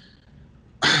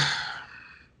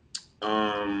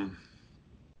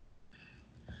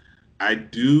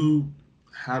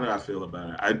 How do I feel about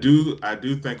it? I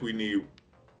do think we need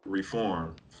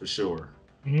reform for sure.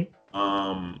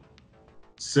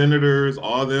 Senators,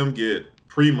 all of them get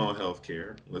primo health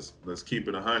care. Let's keep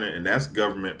it 100, and that's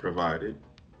government provided.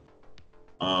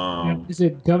 Is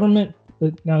it government?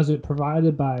 Now, is it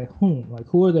provided by whom? Like,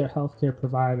 who are their healthcare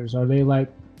providers? Are they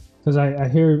like? Because I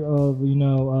hear of,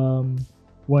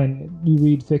 when you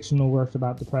read fictional works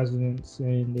about the presidents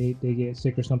and they get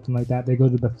sick or something like that, they go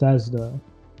to Bethesda,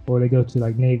 or they go to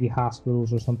like Navy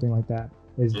hospitals or something like that.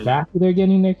 Is that who they're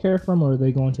getting their care from, or are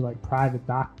they going to like private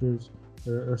doctors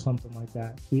or something like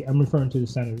that? I'm referring to the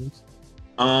senators.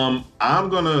 I'm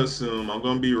gonna assume, I'm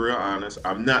gonna be real honest,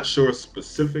 I'm not sure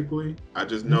specifically. I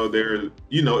just know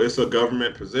it's a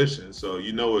government position, so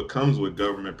it comes with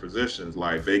government positions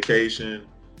like vacation,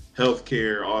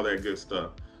 healthcare, all that good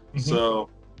stuff. So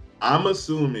I'm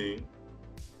assuming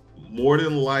more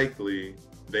than likely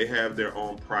they have their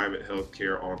own private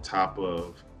healthcare on top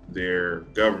of their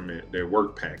government, their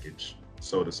work package,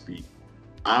 so to speak.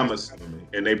 I'm assuming,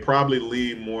 and they probably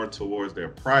lean more towards their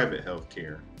private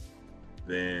healthcare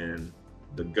than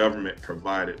the government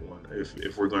provided one,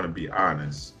 if we're going to be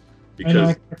honest. Because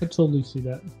I could totally see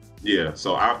that. Yeah,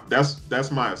 so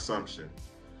that's my assumption.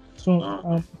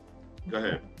 So go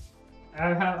ahead.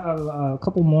 I have a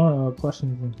couple more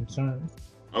questions and concerns.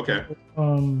 Okay.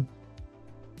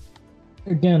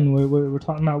 Again, we're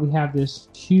talking about, we have this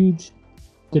huge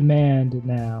demand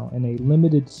now and a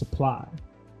limited supply.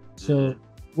 So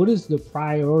what is the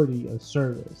priority of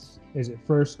service? Is it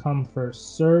first come,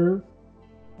 first serve?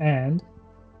 And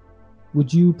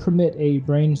would you permit a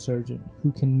brain surgeon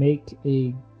who can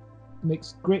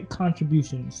makes great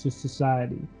contributions to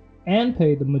society and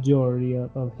pay the majority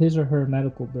of his or her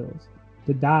medical bills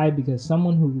to die because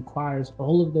someone who requires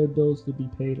all of their bills to be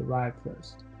paid arrived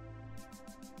first?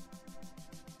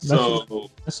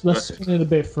 Let's spin it a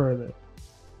bit further.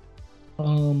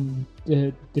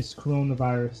 This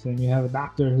coronavirus thing. You have a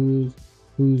doctor who's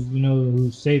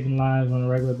saving lives on a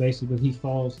regular basis, but he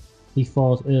falls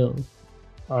ill.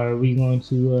 Are we going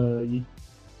to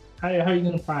how are you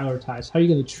going to prioritize? How are you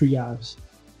going to triage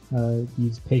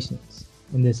these patients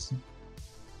in this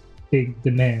big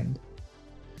demand?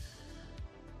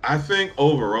 I think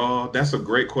overall, that's a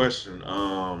great question.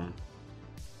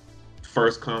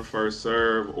 First come, first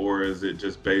serve, or is it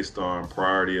just based on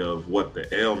priority of what the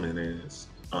ailment is?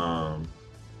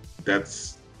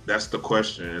 That's the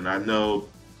question. And I know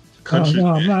countries.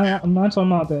 No, I'm not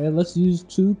talking about that. Let's use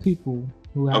two people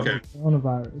who have the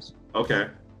coronavirus. Okay.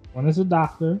 One is a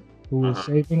doctor who is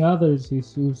saving others.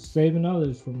 Who's saving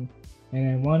others from, and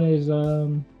then one is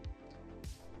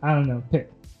I don't know.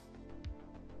 Pick.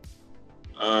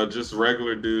 Just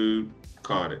regular dude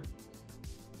caught it.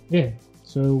 Yeah.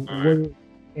 So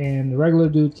and the regular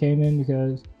dude came in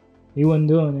because he wasn't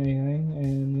doing anything,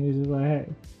 and he was just like, "Hey,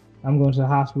 I'm going to the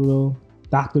hospital."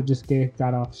 Doctor just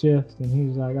got off shift, and he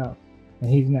was like, "Oh," and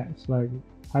he's next. Like,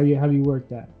 how do you work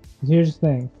that? Here's the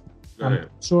thing. I'm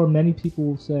sure many people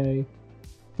will say,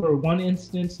 for one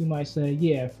instance, you might say,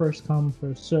 "Yeah, first come,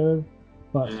 first serve,"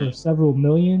 but for several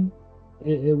million,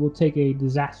 it will take a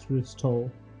disastrous toll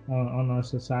on our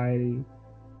society.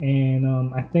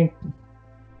 And I think,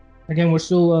 again, we're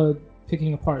still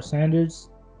picking apart Sanders,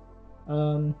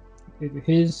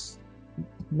 his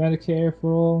Medicare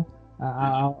for all.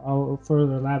 I'll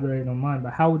further elaborate on mine,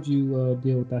 but how would you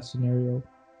deal with that scenario?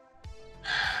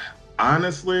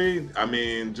 Honestly, I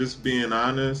mean, just being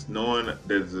honest, knowing that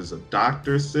there's a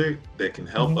doctor sick that can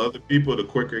help other people, the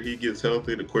quicker he gets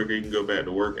healthy, the quicker he can go back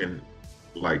to work and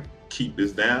like keep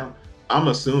this down. I'm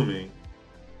assuming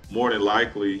more than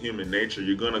likely human nature,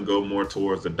 you're going to go more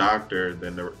towards the doctor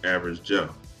than the average Joe.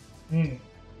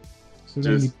 So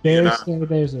then you dare say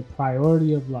there's a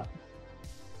priority of life.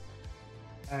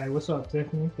 All right, what's up,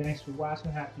 Tiffany? Thanks for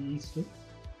watching. Happy Easter.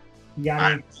 You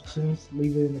got any questions?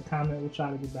 Leave it in the comment. We'll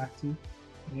try to get back to you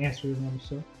and answer it on the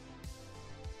show.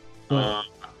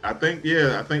 I think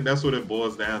that's what it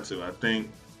boils down to. I think,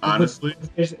 honestly,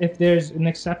 if there's an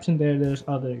exception there's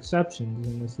other exceptions,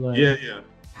 and it's like,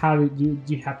 how do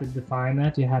you have to define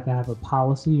that? Do you have to have a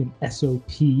policy, an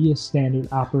SOP, a standard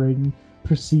operating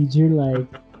procedure, like?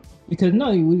 Because no,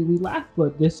 we laugh,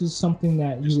 but this is something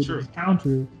that you would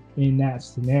encounter in that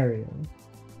scenario.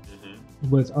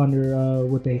 Was under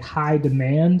with a high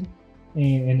demand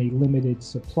and a limited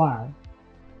supply.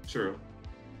 True.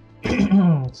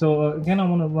 So again, I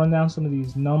want to run down some of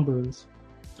these numbers.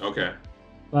 Okay.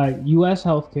 Like U.S.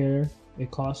 healthcare,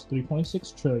 it costs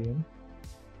 $3.6 trillion.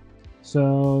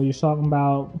 So you're talking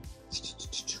about,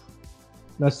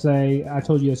 let's say I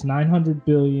told you it's $900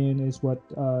 billion is what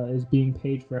is being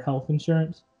paid for health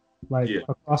insurance. Like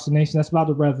across the nation, that's about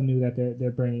the revenue that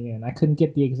they're bringing in. I couldn't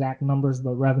get the exact numbers,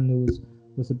 but revenue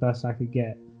was the best I could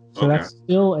get. So that's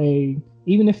still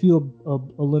even if you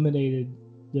eliminated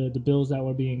the bills that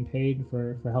were being paid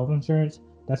for health insurance,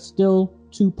 that's still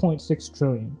 $2.6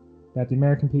 trillion that the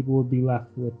American people would be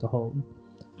left with to hold.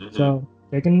 So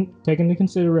taking into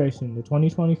consideration, the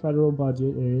 2020 federal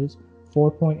budget is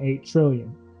 $4.8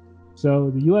 trillion.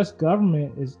 So the U.S.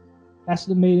 government is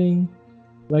estimating,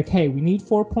 like, hey, we need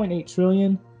 $4.8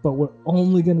 trillion, but we're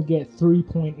only going to get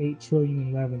 $3.8 trillion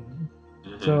in revenue.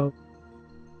 So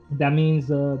that means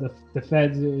the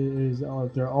feds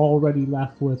they're already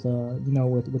left with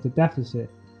with a deficit.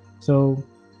 So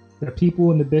the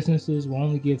people and the businesses will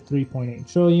only give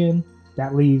 $3.8 trillion.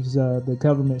 That leaves the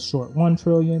government short $1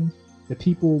 trillion. The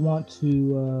people want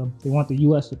the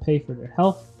U.S. to pay for their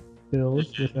health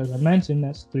bills, which, as I mentioned,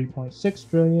 that's $3.6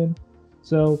 trillion.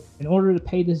 So in order to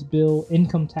pay this bill,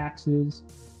 income taxes,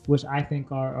 which I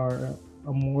think are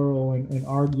immoral and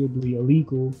arguably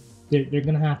illegal, they're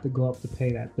going to have to go up to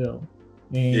pay that bill.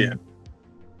 And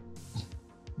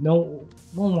no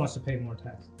one wants to pay more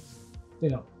taxes. They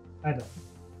don't. I don't.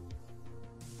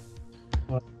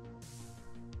 But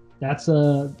that's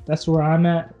where I'm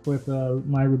at with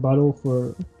my rebuttal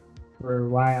for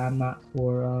why I'm not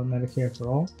for Medicare for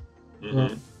all.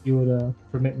 You would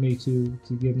permit me to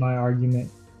give my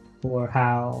argument for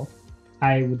how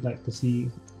I would like to see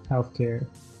healthcare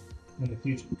in the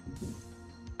future.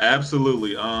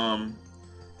 Absolutely.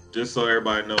 Just so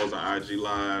everybody knows, on IG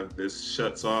Live, this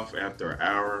shuts off after an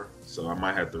hour, so I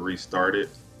might have to restart it,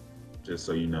 just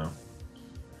so you know.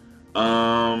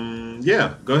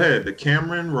 Go ahead. The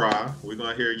Cameron Ra, we're going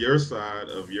to hear your side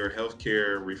of your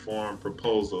healthcare reform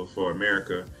proposal for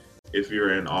America if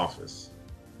you're in office.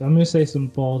 So I'm going to say some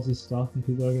ballsy stuff, and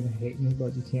people are going to hate me,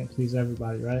 but you can't please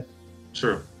everybody, right?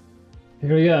 True.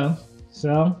 Here we go.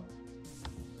 So,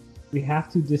 we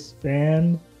have to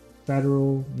disband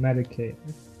federal Medicaid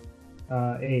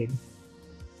aid,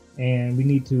 and we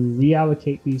need to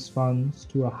reallocate these funds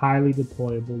to a highly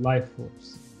deployable life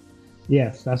force.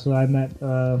 Yes, that's what I meant.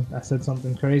 I said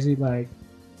something crazy like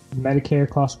Medicare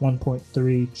costs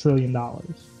 $1.3 trillion.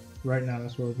 Right now,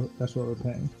 that's what we're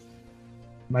paying.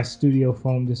 My studio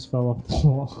phone just fell off the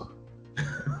wall.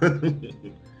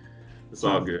 It's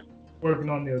all good. Working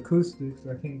on the acoustics,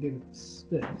 I can't get it to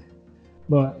stick.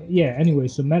 But yeah, anyway,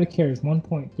 so Medicare is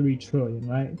 $1.3 trillion,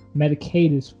 right?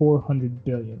 Medicaid is $400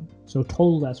 billion. So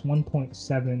total, that's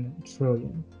 $1.7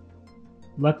 trillion.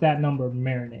 Let that number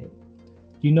marinate.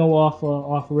 Do you know off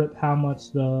rip how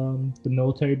much the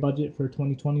military budget for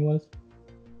 2020 was?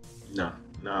 No,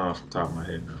 off the top of my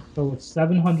head, no. So it's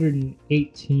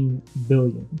 $718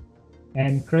 billion.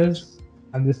 And Chris,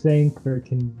 I'm just saying, for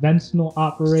conventional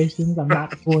operations, I'm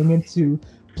not going into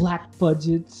black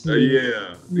budgets.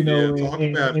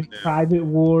 And private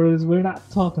wars. We're not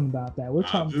talking about that. We're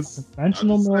talking about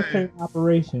conventional military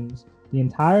operations. The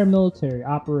entire military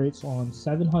operates on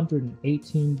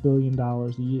 $718 billion a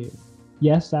year.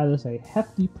 Yes, that is a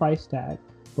hefty price tag,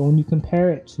 but when you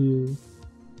compare it to,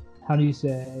 how do you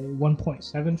say,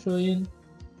 1.7 trillion,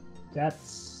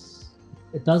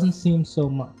 it doesn't seem so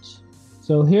much.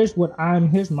 So here's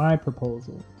my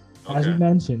proposal. Okay. As you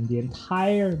mentioned, the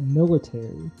entire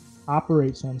military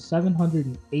operates on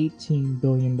 $718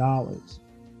 billion.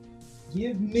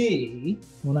 Give me,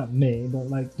 well, not me,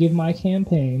 but give my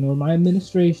campaign or my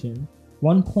administration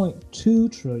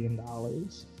 $1.2 trillion,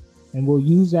 and we'll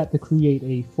use that to create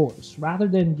a force rather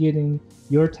than getting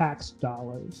your tax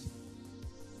dollars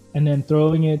and then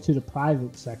throwing it to the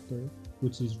private sector,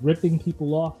 which is ripping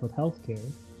people off with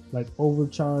healthcare.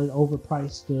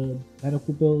 Overpriced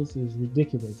medical bills is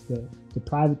ridiculous. The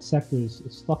private sector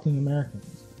is fucking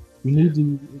Americans. We need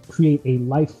to create a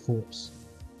life force.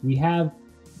 We have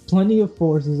plenty of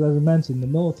forces, as I mentioned, the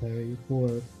military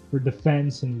for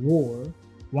defense and war.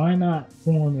 Why not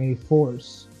form a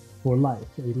force for life,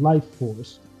 a life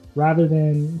force, rather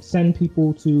than send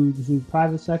people to the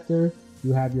private sector?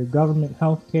 You have your government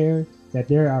healthcare that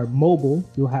there are mobile.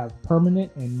 You'll have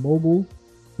permanent and mobile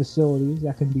facilities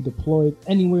that can be deployed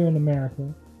anywhere in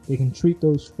America. They can treat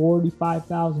those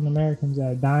 45,000 Americans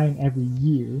that are dying every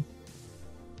year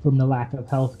from the lack of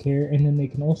healthcare, and then they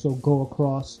can also go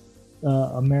across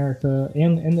America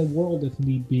and the world if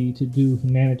need be to do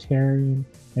humanitarian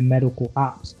and medical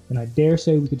ops. And I dare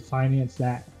say we could finance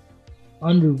that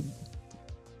under.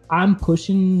 I'm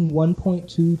pushing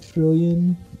 1.2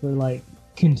 trillion for like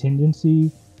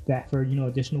contingency, that for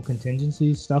additional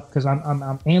contingency stuff, because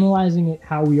I'm analyzing it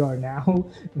how we are now,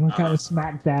 and we're kind of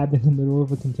smack dab in the middle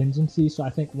of a contingency. So I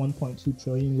think 1.2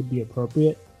 trillion would be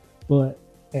appropriate, but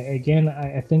again,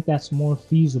 I think that's more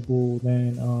feasible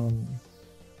than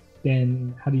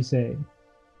how do you say,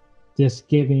 just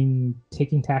taking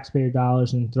taxpayer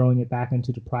dollars and throwing it back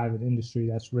into the private industry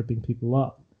that's ripping people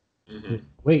up. Mm-hmm.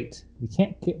 Wait, we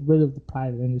can't get rid of the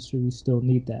private industry. We still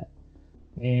need that.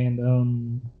 And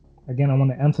again, I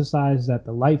want to emphasize that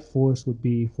the life force would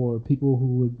be for people who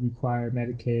would require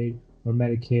Medicaid or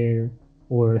Medicare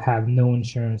or have no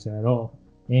insurance at all.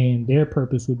 And their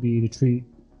purpose would be to treat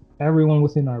everyone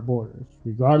within our borders,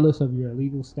 regardless of your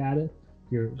illegal status,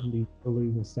 regardless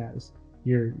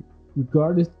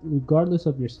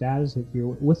of your status. If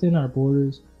you're within our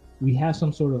borders, we have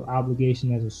some sort of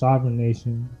obligation as a sovereign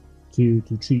nation to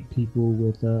treat people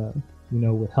with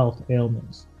with health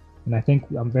ailments. And I think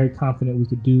I'm very confident we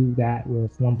could do that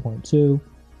with 1.2.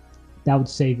 That would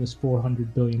save us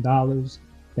 $400 billion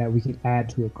that we could add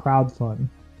to a crowd fund.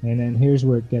 And then here's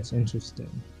where it gets interesting.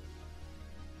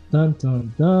 Dun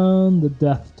dun dun, the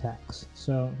death tax.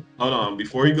 So hold on,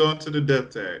 before you go into the death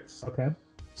tax. Okay.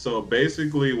 So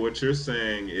basically what you're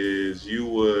saying is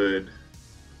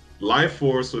Life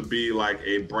Force would be like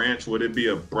a branch. Would it be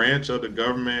a branch of the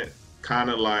government, kind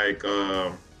of like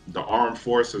the Armed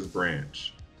Forces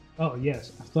branch? Oh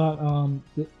yes, I thought.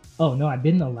 Oh no, I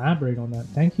didn't elaborate on that.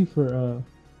 Thank you for.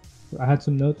 I had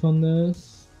some notes on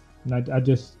this, and I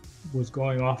just was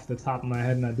going off the top of my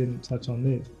head, and I didn't touch on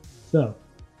this. So,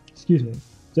 excuse me.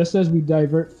 Just as we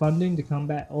divert funding to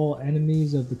combat all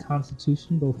enemies of the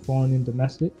Constitution, both foreign and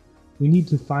domestic, we need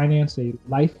to finance a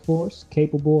life force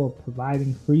capable of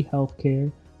providing free health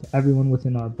care to everyone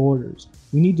within our borders.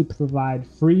 We need to provide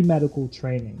free medical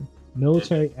training,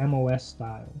 military MOS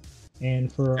style.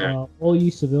 And for all you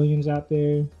civilians out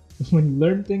there, when you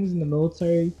learn things in the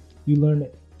military, you learn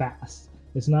it fast.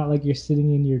 It's not like you're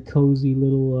sitting in your cozy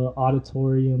little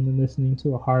auditorium and listening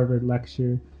to a Harvard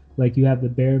lecture. Like, you have the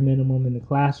bare minimum in the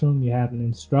classroom, you have an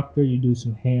instructor, you do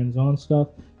some hands-on stuff,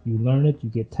 you learn it, you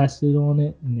get tested on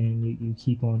it, and then you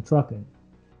keep on trucking.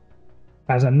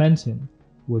 As I mentioned,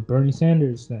 with Bernie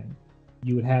Sanders' thing,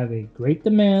 you would have a great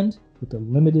demand with a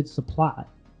limited supply.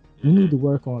 We need to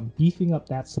work on beefing up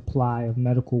that supply of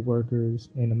medical workers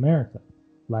in America.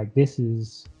 Like, we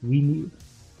need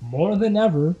more than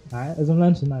ever. As I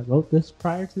mentioned, I wrote this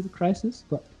prior to the crisis,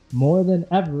 but more than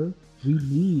ever, we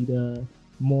need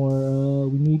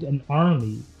we need an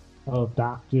army of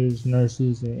doctors,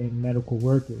 nurses, and medical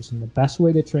workers. And the best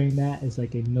way to train that is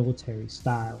like a military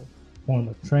style form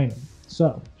of training.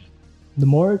 So the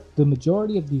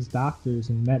majority of these doctors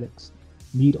and medics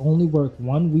need only work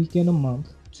 1 weekend a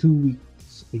month, 2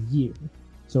 weeks a year.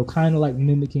 So kind of like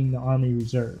mimicking the Army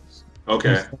Reserves.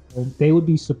 Okay. So they would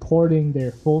be supporting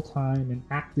their full-time and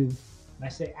active, and I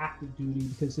say active duty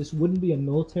because this wouldn't be a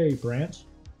military branch.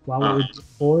 While it would be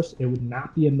force, it would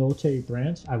not be a military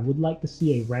branch. I would like to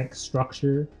see a rank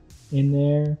structure in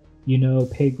there,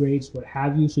 pay grades, what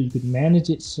have you, so you could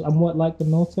manage it somewhat like the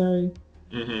military.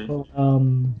 Mm-hmm. But,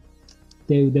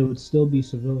 they would still be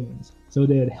civilians. So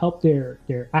they would help their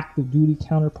active duty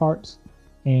counterparts,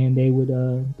 and they would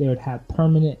have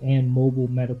permanent and mobile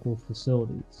medical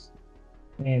facilities.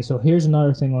 And so here's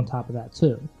another thing on top of that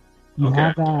too. You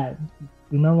have that.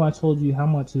 Remember I told you how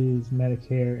much is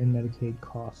Medicare and Medicaid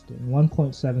costing?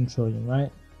 1.7 trillion, right?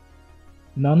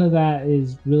 None of that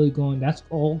is really that's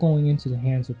all going into the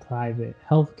hands of private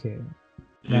healthcare.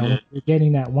 Now, when you're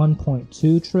getting that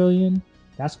 1.2 trillion,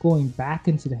 that's going back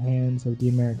into the hands of the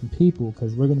American people,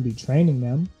 because we're going to be training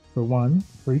them, for one,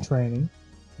 free training.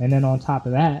 And then on top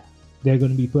of that, they're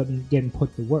going to be getting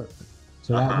put to work.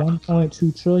 So that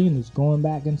 1.2 trillion is going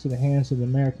back into the hands of the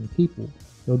American people.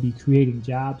 They'll be creating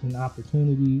jobs and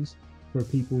opportunities for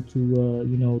people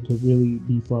to, to really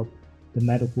beef up the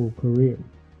medical career.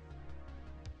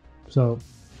 So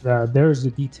there's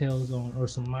the details on, or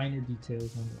some minor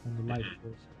details on the life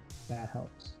force. That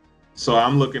helps. So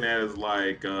I'm looking at it as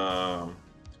like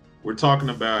we're talking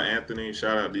about Anthony.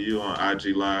 Shout out to you on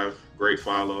IG Live. Great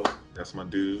follow. That's my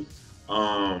dude.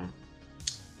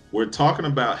 We're talking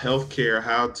about healthcare,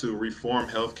 how to reform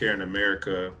healthcare in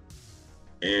America,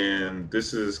 and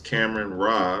this is Cameron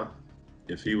Ra.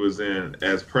 If he was in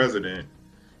as president,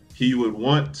 he would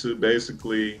want to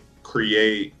basically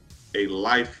create a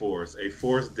life force, a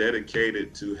force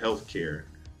dedicated to healthcare,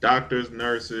 doctors,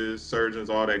 nurses, surgeons,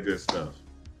 all that good stuff.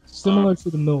 Similar to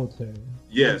the military.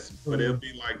 Yes, but it'll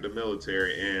be like the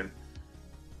military. And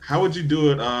how would you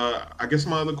do it? I guess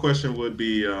my other question would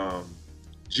be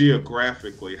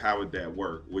geographically, how would that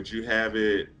work? Would you have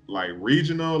it like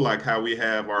regional, like how we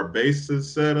have our bases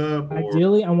set up? Or?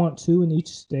 Ideally, I want 2 in each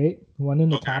state, one in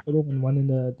the capital and one in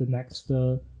the next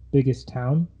biggest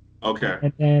town. Okay.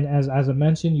 And then, as I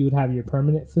mentioned, you would have your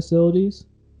permanent facilities,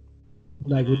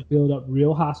 like would build up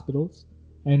real hospitals,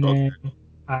 and then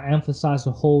I emphasize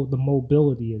the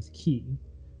mobility is key.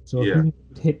 So if you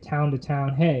hit town to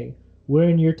town, hey, we're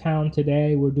in your town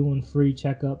today, we're doing free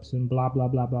checkups and blah blah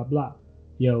blah blah blah.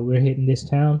 Yo, we're hitting this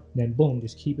town, then boom,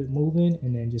 just keep it moving,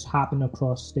 and then just hopping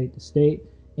across state to state,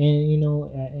 and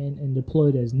and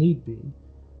deployed as need be.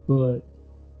 But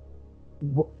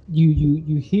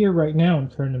you hear right now in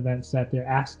current events that they're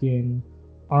asking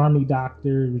army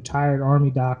doctors, retired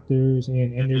army doctors,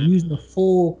 and they're using the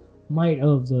full might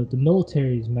of the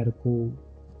military's medical,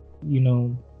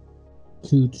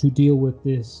 to deal with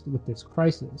this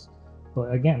crisis.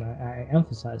 But again, I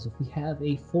emphasize, if we have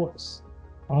a force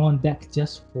on deck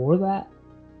just for that,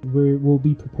 we'll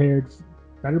be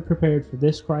better prepared for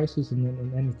this crisis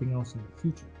and anything else in the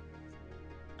future.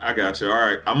 I got you. All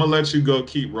right, I'm gonna let you go.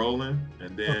 Keep rolling,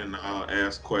 and then I'll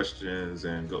ask questions,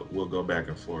 and we'll go back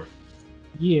and forth.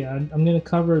 Yeah, I'm gonna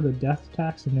cover the death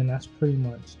tax, and then that's pretty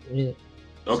much it.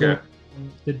 Okay. So,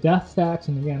 the death tax,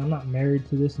 and again, I'm not married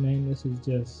to this name. This is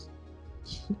just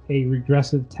a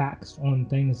regressive tax on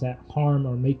things that harm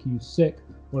or make you sick,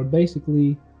 or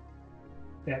basically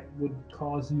that would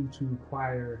cause you to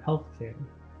require health care.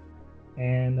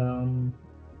 And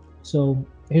so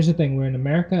here's the thing, we're in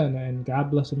America, and God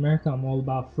bless America, I'm all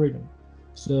about freedom.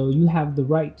 So you have the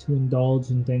right to indulge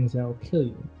in things that will kill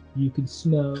you. You can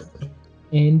smoke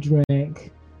and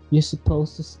drink. You're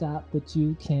supposed to stop, but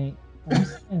you can't. I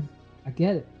understand. I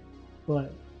get it.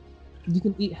 But you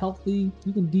can eat healthy,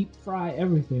 you can deep fry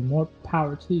everything, more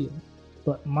power to you.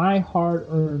 But my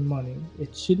hard-earned money,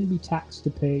 it shouldn't be taxed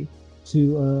to pay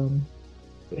for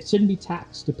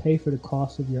the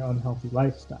cost of your unhealthy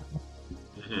lifestyle.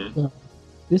 So,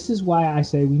 this is why I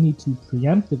say we need to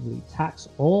preemptively tax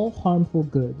all harmful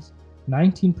goods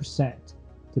 19%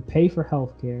 to pay for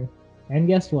healthcare, and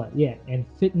guess what? Yeah, and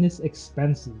fitness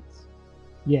expenses.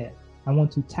 Yeah, I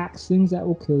want to tax things that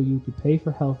will kill you to pay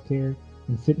for healthcare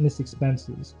and fitness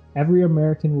expenses. Every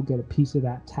American will get a piece of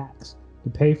that tax to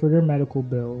pay for their medical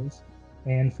bills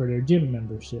and for their gym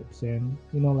memberships and,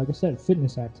 like I said,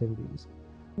 fitness activities.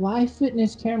 Why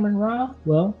fitness, Cameron Ra?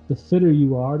 Well, the fitter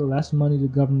you are, the less money the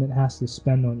government has to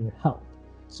spend on your health.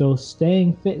 So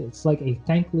staying fit, it's like a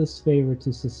thankless favor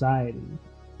to society,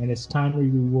 and it's time to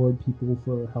reward people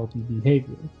for healthy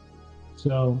behavior.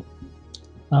 So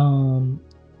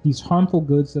these harmful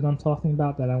goods that I'm talking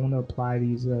about that I want to apply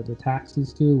the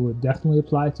taxes to would definitely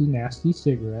apply to nasty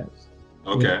cigarettes.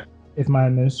 Okay. If my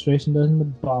administration doesn't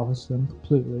abolish them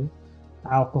completely,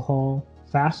 alcohol,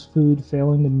 fast food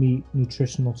failing to meet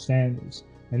nutritional standards.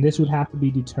 And this would have to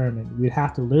be determined. We'd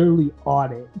have to literally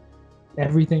audit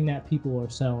everything that people are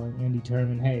selling and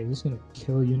determine, hey, is this going to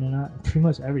kill you or not? Pretty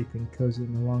much everything kills you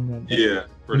in the long run. Yeah,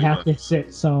 pretty much. We have to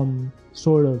set some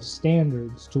sort of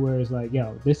standards to where it's like,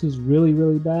 yo, this is really,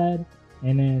 really bad.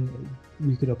 And then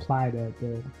we could apply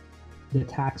the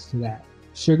tax to that.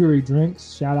 Sugary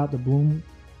drinks, shout out to Bloomberg.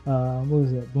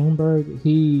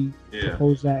 He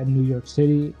proposed that in New York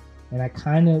City. And I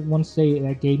kind of want to say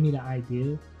that gave me the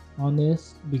idea on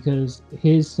this, because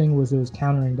his thing was it was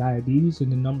countering diabetes,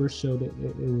 and the numbers showed it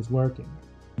was working.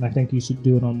 And I think you should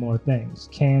do it on more things.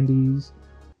 Candies,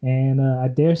 and I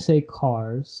dare say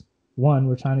cars. One,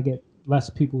 we're trying to get less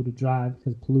people to drive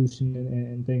because pollution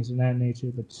and things of that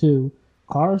nature. But two,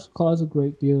 cars cause a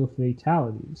great deal of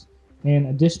fatalities. And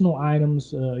additional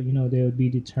items, they would be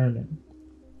determined.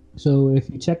 So if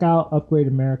you check out Upgrade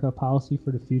America Policy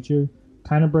for the Future,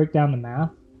 kind of break down the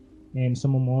math and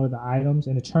some more of the items,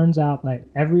 and it turns out that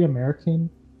every American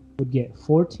would get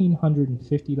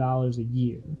 $1,450 a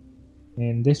year,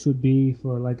 and this would be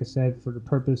for, like I said, for the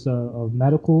purpose of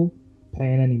medical,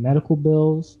 paying any medical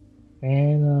bills,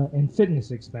 and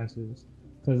fitness expenses.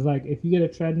 Because like if you get a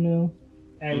treadmill,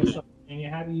 Hey, what's up, man? Yeah,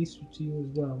 happy Easter to you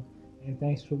as well, and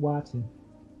thanks for watching.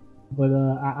 But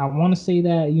I want to say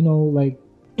that, you know, like,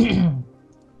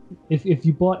 if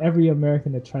you bought every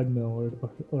American a treadmill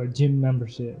or a gym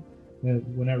membership,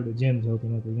 whenever the gyms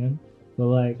open up again, but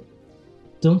like,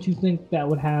 don't you think that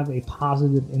would have a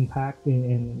positive impact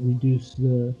and reduce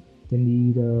the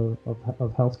need of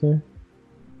healthcare?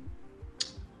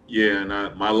 Yeah,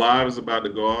 and my live is about to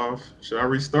go off. Should I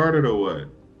restart it or what?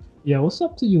 Yeah, what's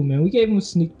up to you, man? We gave them a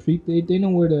sneak peek. They know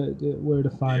where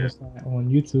to find us on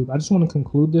YouTube. I just want to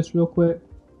conclude this real quick.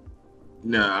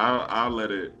 No, I'll let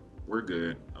it. We're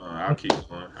good. I'll keep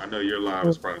going. I know your live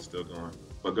is probably still going,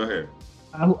 but go ahead.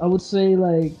 I would say,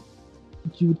 like,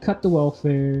 you would cut the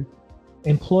welfare,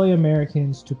 employ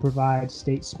Americans to provide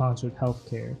state-sponsored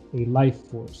healthcare, a life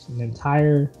force, an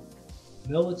entire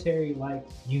military-like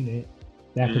unit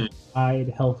that can provide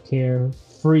healthcare,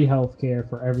 free healthcare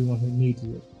for everyone who needs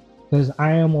it. Because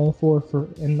I am all for,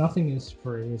 and nothing is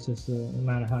free. It's just a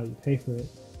matter of how you pay for it.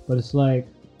 But it's like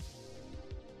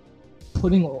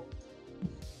putting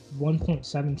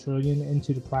 1.7 trillion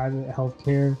into the private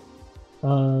healthcare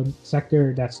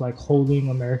sector that's like holding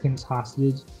Americans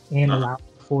hostage and allowing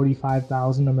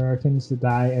 45,000 Americans to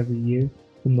die every year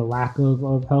from the lack of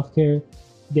healthcare.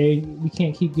 We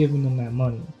can't keep giving them that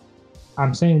money.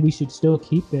 I'm saying we should still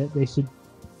keep it. They should,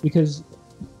 because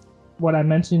what I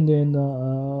mentioned in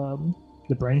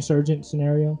the brain surgeon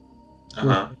scenario,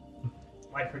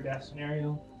 life or death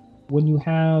scenario, when you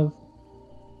have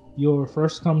your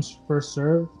first comes first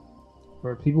serve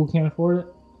for people who can't afford it,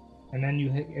 and then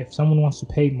if someone wants to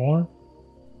pay more,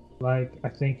 like, I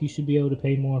think you should be able to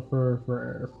pay more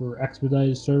for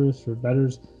expedited service, for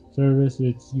better service.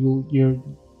 It's you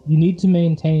need to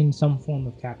maintain some form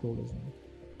of capitalism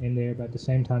in there, but at the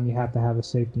same time you have to have a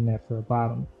safety net for a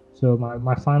bottom. So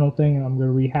my final thing, and I'm going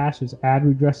to rehash, is add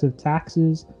regressive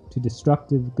taxes to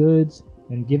destructive goods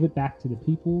and give it back to the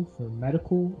people for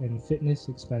medical and fitness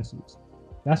expenses.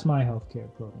 That's my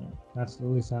healthcare program. That's at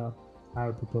least how I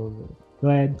would propose it. Go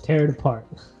ahead, tear it apart.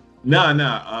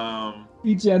 No.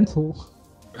 Be gentle.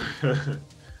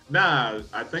 Nah,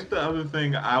 I think the other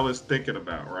thing I was thinking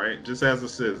about, right, just as a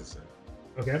citizen.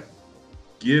 Okay.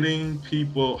 Getting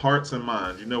people hearts and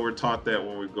minds. You know, we're taught that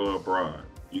when we go abroad.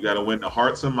 You got to win the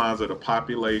hearts and minds of the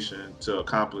population to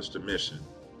accomplish the mission,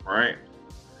 right?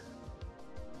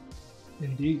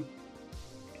 Indeed.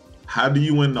 How do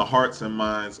you win the hearts and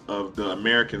minds of the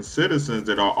American citizens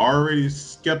that are already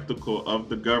skeptical of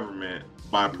the government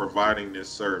by providing this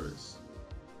service?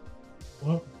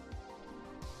 Well,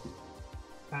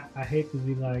 I hate to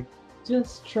be like,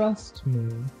 just trust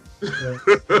me.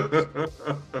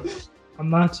 I'm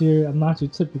not your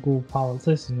typical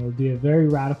politician. It would be a very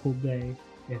radical day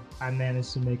if I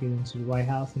managed to make it into the White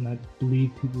House, and I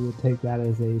believe people would take that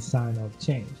as a sign of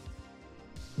change.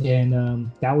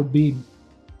 And that would be,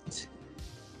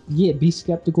 be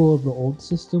skeptical of the old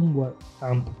system. What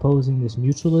I'm proposing, this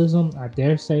mutualism, I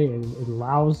dare say it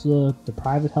allows the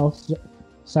private health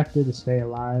sector to stay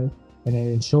alive, and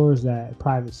it ensures that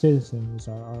private citizens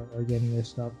are getting their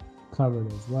stuff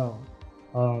covered as well.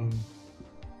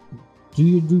 Do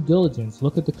your due diligence.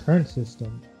 Look at the current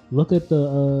system. Look at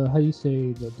the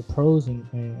the pros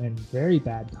and very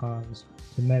bad cons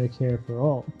to Medicare for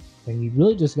all. And you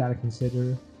really just got to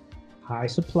consider high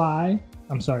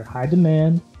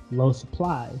demand, low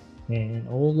supply, and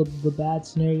all of the bad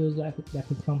scenarios that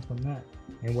could come from that.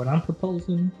 And what I'm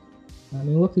proposing, I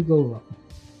mean, what could go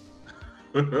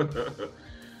wrong?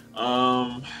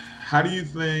 How do you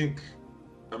think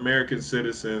American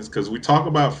citizens, because we talk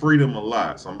about freedom a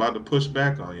lot, so I'm about to push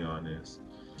back on you on this.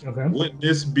 Okay. Wouldn't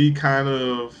this be kind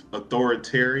of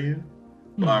authoritarian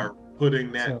by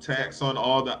putting that tax on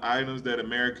all the items that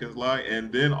Americans like,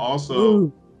 and then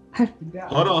also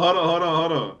hold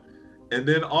on, and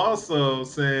then also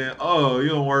saying, oh, you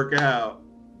don't work out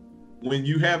when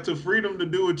you have the freedom to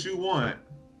do what you want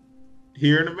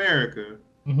here in America.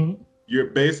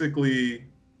 You're basically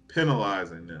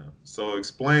penalizing them. So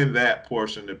explain that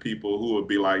portion to people who would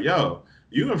be like, yo,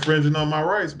 you infringing on my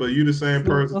rights, but you the same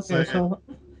person. Okay, so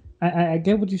I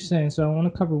get what you're saying. So I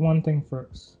want to cover one thing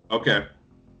first. Okay.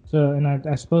 So, and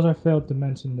I suppose I failed to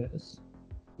mention this,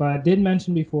 but I did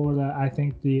mention before that I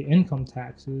think the income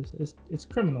taxes, it's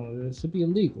criminal. It should be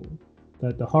illegal.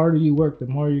 That the harder you work, the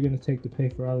more you're going to take to pay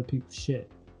for other people's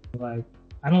shit. Like,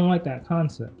 I don't like that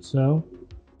concept. So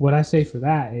what I say for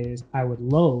that is I would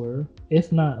lower,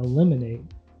 if not eliminate,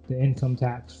 the income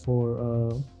tax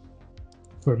for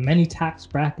many tax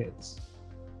brackets.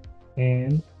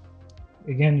 And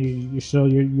again,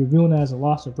 you're viewing it as a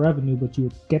loss of revenue, but you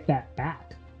would get that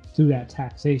back through that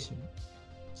taxation.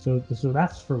 So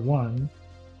that's for one.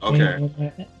 Okay.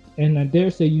 And I dare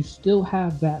say you still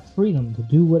have that freedom to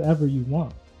do whatever you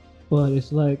want. But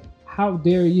it's like, how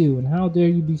dare you, and how dare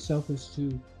you be selfish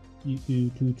to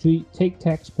take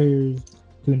taxpayers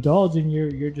to indulge in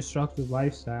your destructive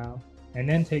lifestyle, and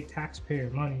then take taxpayer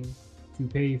money to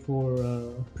pay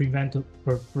for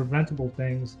preventable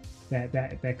things that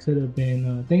could have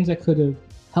been things that could have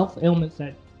health ailments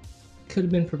that could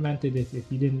have been prevented if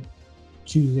you didn't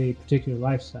choose a particular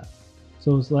lifestyle.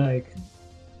 So it's like,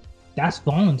 that's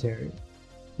voluntary.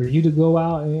 For you to go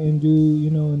out and do,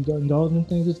 indulge in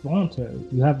things, it's voluntary.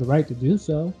 You have the right to do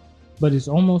so, but it's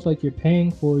almost like you're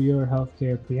paying for your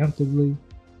healthcare preemptively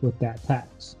with that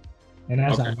tax. And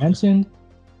as I mentioned,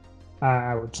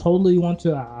 I would totally want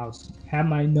to. I'll have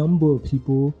my number of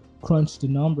people crunch the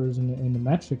numbers and the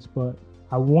metrics, but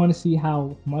I want to see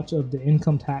how much of the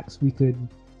income tax we could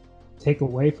take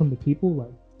away from the people.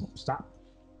 Like, stop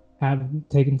having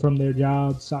taken from their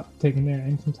jobs, stop taking their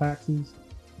income taxes.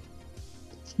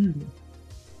 Excuse me.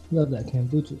 Love that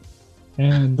kombucha.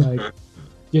 And like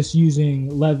just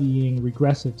levying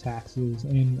regressive taxes.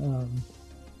 And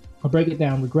I'll break it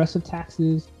down. Regressive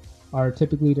taxes are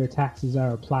typically their taxes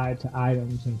are applied to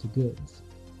items and to goods.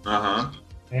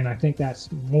 And I think that's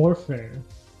more fair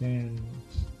than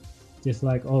just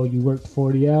like, oh, you worked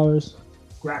 40 hours,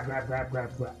 grab.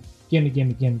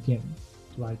 Gimme.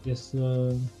 Like, just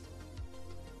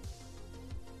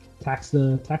tax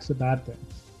the bad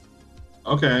things.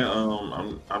 Okay,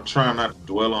 I'm trying not to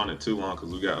dwell on it too long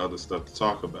because we got other stuff to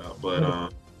talk about.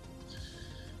 But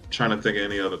trying to think of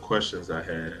any other questions I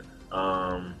had.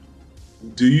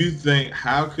 Do you think,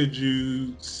 how could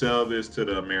you sell this to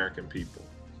the American people?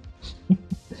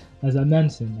 As I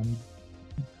mentioned, I'm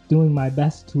doing my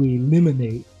best to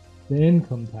eliminate the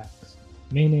income tax.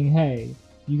 Meaning, hey,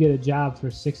 you get a job for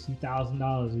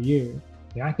 $60,000 a year.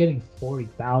 You're not getting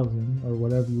 $40,000 or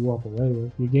whatever you walk away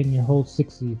with. You're getting your whole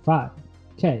 $65K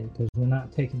because we're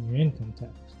not taking your income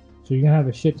tax. So you're gonna have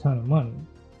a shit ton of money.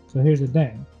 So here's the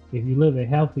thing: if you live a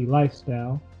healthy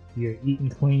lifestyle, you're eating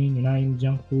clean, you're not eating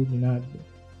junk food, you're not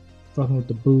fucking with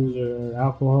the booze or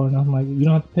alcohol or nothing like that, you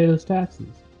don't have to pay those taxes.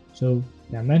 So,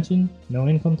 I mentioned no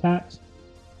income tax.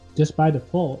 Just by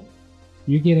default,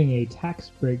 you're getting a tax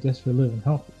break just for living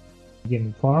healthy. You're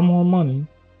getting far more money,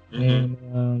 and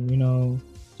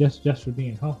just for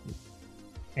being healthy.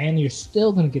 And you're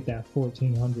still gonna get that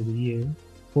 $1,400 a year,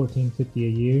 $1,450 a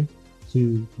year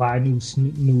to buy new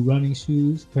running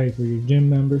shoes, pay for your gym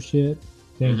membership,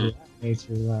 things of that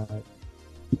nature. Like,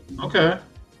 okay,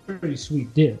 pretty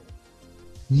sweet deal.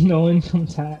 No income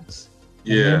tax.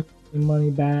 Yeah. Money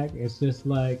back. It's just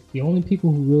like the only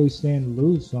people who really stand to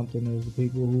lose something is the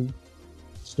people who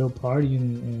still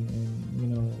partying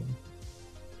and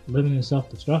living in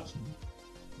self-destruction.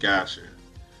 Gotcha.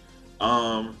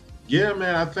 Yeah,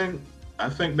 man, I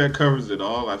think that covers it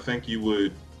all. I think you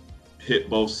would hit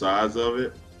both sides of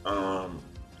it.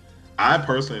 I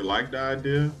personally like the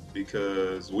idea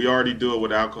because we already do it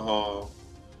with alcohol.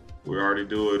 We already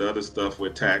do it other stuff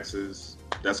with taxes.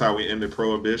 That's how we ended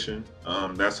prohibition.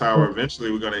 That's how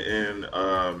eventually we're going to end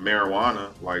marijuana,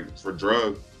 like for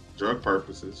drug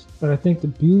purposes. But I think the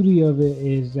beauty of it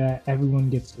is that everyone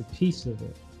gets a piece of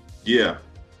it. Yeah.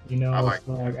 Like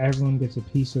everyone gets a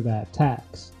piece of that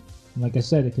tax. And like I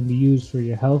said, it can be used for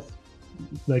your health.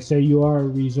 Like, say you are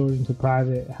resorting to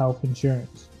private health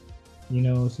insurance.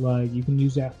 It's like you can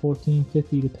use that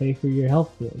 $1,450 to pay for your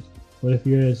health bills. But if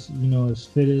you're as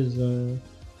fit as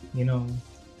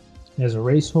as a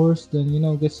racehorse, then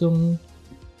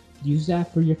use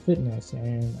that for your fitness.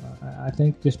 And I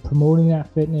think just promoting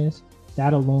that fitness,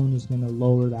 that alone is going to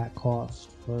lower that cost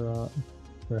for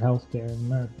healthcare in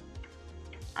America.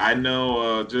 I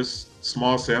know, just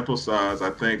small sample size, I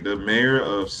think the mayor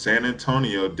of San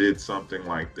Antonio did something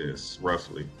like this,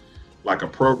 roughly, like a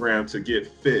program to get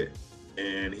fit,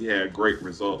 and he had great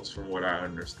results from what I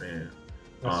understand.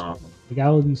 We got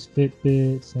all these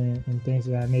Fitbits and things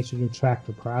of that nature to track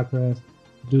the progress,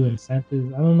 do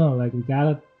incentives. I don't know, like we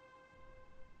gotta.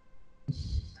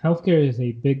 Healthcare is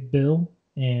a big bill,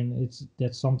 and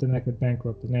that's something that could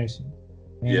bankrupt the nation.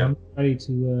 And I'm ready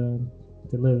to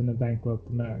live in a bankrupt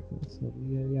America. So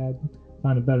we gotta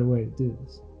find a better way to do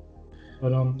this.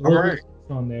 But all right,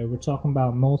 on there, we're talking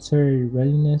about military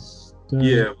readiness.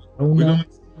 Yeah. Oh,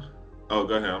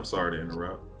 go ahead. I'm sorry to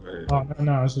interrupt. Oh,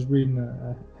 no, I was just reading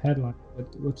a headline.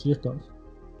 What's your thoughts?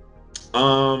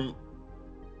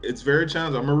 It's very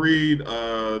challenging. I'm gonna read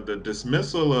the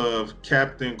dismissal of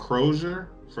Captain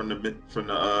Crozier from the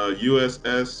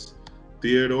USS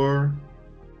Theodore.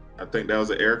 I think that was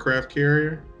an aircraft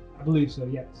carrier. I believe so.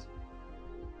 Yes.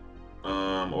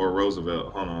 Or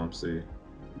Roosevelt. Hold on, let's see.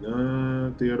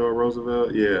 Theodore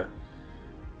Roosevelt. Yeah.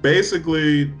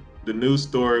 Basically, the news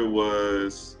story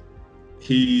was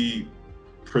he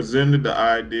presented the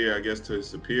idea, I guess, to his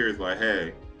superiors, like,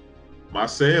 hey, my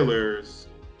sailors,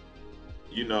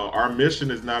 our mission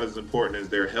is not as important as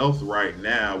their health right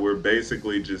now. We're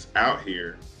basically just out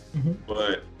here. Mm-hmm.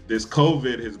 But this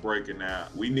COVID is breaking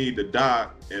out. We need to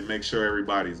dock and make sure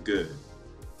everybody's good.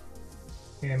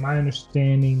 And my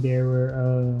understanding, there were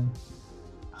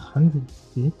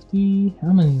 150.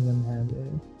 How many of them had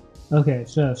there? Okay,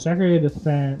 so Secretary of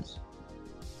Defense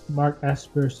Mark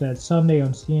Esper said Sunday on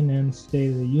CNN's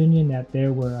State of the Union that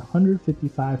there were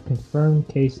 155 confirmed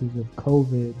cases of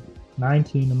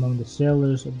COVID-19 among the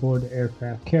sailors aboard the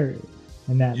aircraft carrier,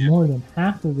 and that more than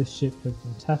half of the ship has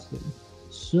been tested.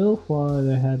 So far,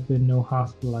 there have been no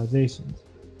hospitalizations.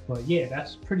 But yeah,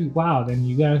 that's pretty wild, and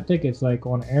you gotta think it's like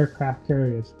on an aircraft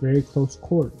carrier, it's very close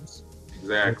quarters.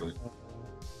 Exactly.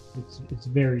 It's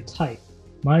very tight.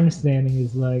 My understanding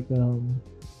is like,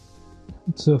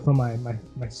 so for my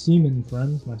seaman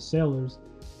friends, my sailors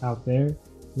out there,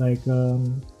 like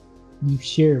you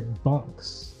share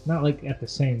bunks, not like at the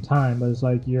same time, but it's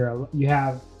like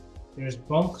there's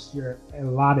bunks. You're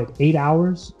allotted 8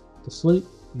 hours to sleep.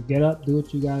 You get up, do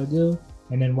what you gotta do,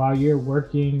 and then while you're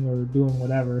working or doing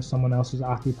whatever, someone else is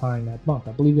occupying that bunk.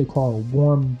 I believe they call it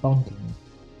warm bunking.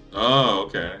 Oh,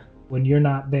 okay. When you're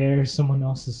not there, someone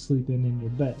else is sleeping in your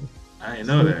bed. I didn't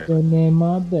know that. Sleeping in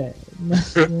my bed.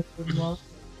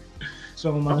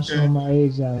 Showing my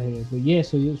age out here. But yeah,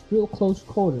 so it was real close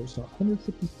quarters. So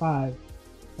 155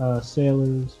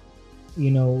 sailors,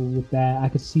 with that, I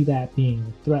could see that being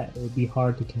a threat. It would be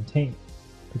hard to contain,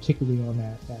 particularly on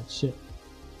that ship.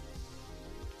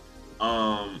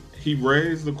 He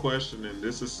raised the question, and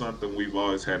this is something we've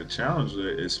always had a challenge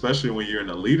with, especially when you're in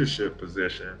a leadership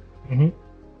position. Mm-hmm.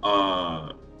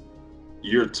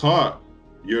 You're taught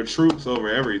your troops over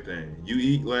everything. You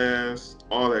eat last,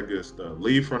 all that good stuff.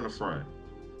 Lead from the front.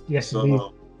 Yes, so indeed.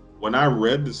 When I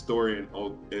read the story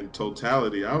in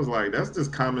totality, I was like, that's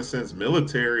just common sense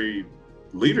military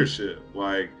leadership.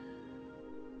 Like,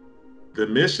 the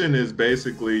mission is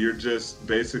you're just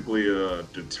basically a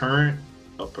deterrent,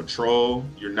 a patrol.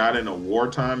 You're not in a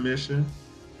wartime mission.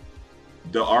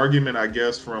 The argument, I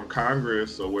guess, from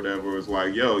Congress or whatever was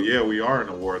like, yeah, we are in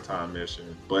a wartime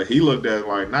mission. But he looked at it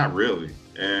like, not really.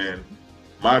 And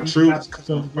my troops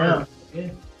come first.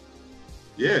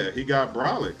 Yeah, he got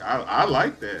brolic. I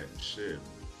like that shit.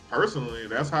 Personally,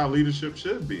 that's how leadership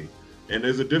should be. And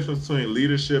there's a difference between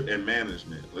leadership and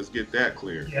management. Let's get that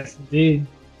clear. Yes, indeed.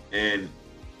 And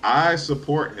I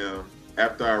support him.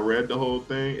 After I read the whole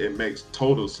thing, it makes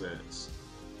total sense.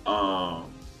 I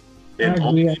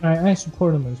agree. I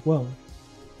support him as well.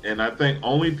 And I think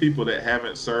only people that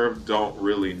haven't served don't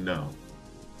really know.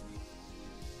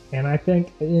 And I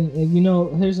think, and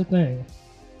here's the thing.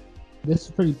 This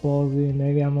is pretty ballsy, and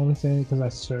maybe I'm only saying it because I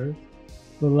served.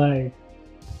 But, like,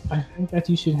 I think that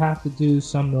you should have to do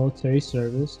some military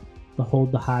service to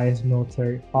hold the highest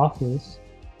military office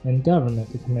in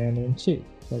government, the commander-in-chief.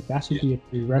 Like, that should be a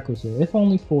prerequisite, if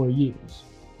only 4 years.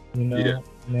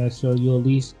 So you'll at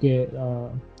least get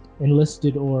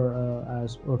enlisted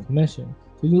or commissioned.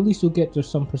 So you at least will get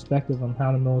just some perspective on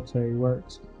how the military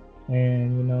works,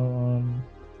 and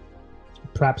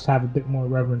perhaps have a bit more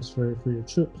reverence for your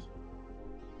troops.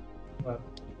 But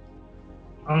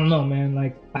I don't know, man.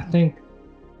 Like, I think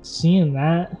seeing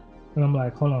that, and I'm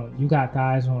like, hold on, you got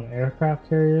guys on aircraft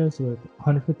carriers with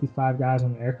 155 guys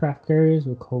on aircraft carriers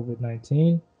with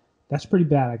COVID-19. That's pretty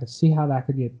bad. I can see how that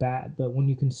could get bad. But when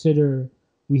you consider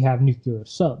we have nuclear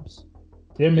subs,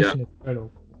 their mission is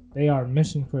critical. They are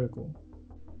mission critical.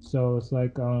 So it's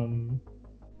like,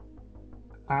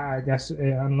 I guess,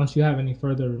 unless you have any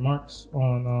further remarks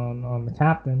on the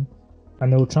captain, I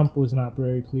know Trump was not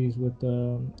very pleased with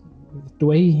the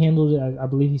way he handled it. I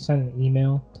believe he sent an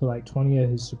email to like 20 of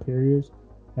his superiors,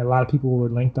 and a lot of people were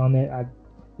linked on it.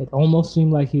 It almost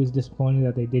seemed like he was disappointed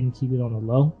that they didn't keep it on the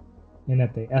low and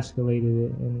that they escalated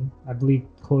it. And I believe,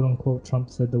 quote unquote, Trump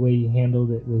said the way he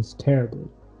handled it was terrible.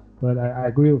 But I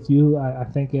agree with you. I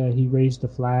think he raised the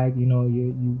flag.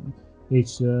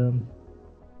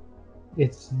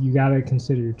 It's you gotta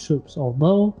consider your troops.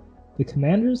 Although the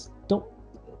commanders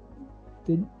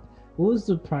what was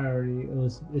the priority?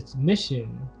 It's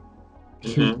mission,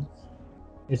 troops.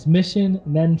 Mm-hmm. It's mission,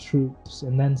 and then troops,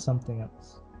 and then something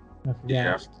else. I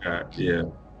forgot. Yeah.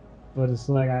 But it's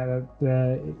like,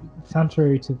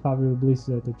 contrary to popular beliefs,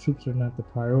 that the troops are not the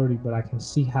priority. But I can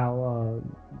see how,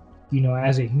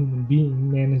 as a human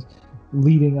being, man, is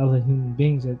leading other human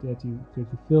beings that you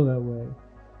feel that way.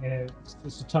 And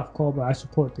it's a tough call, but I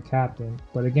support the captain.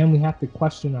 But again, we have to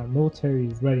question our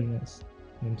military's readiness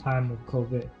in time of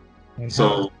COVID. And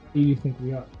how do you think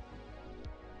we are?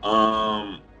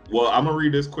 Well, I'm gonna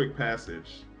read this quick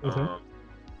passage. Okay.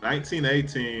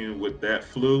 1918, with that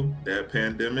flu, that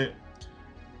pandemic,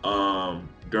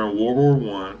 during World War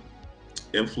One,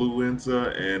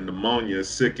 influenza and pneumonia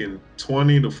sickened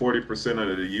 20 to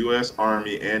 40% of the U.S.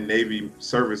 Army and Navy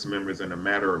service members in a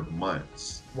matter of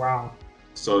months. Wow.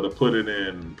 So to put it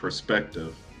in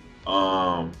perspective,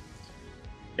 and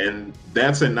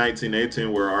that's in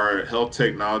 1918, where our health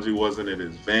technology wasn't as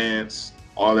advanced,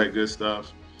 all that good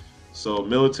stuff. So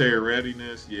military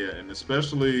readiness, yeah, and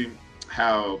especially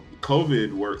how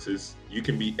COVID works is you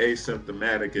can be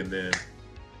asymptomatic and then,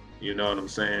 you know what I'm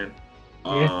saying?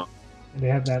 Yeah. They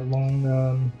have that long,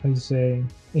 how do you say,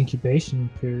 incubation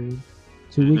period,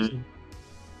 2 weeks.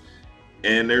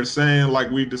 And they're saying,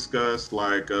 like we discussed,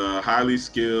 like highly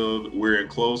skilled, we're in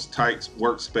close, tight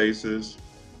workspaces.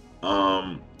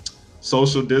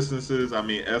 Social distances, I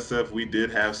mean, SF, we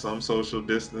did have some social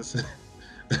distancing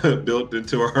built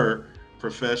into our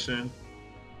profession.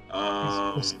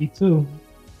 Me too.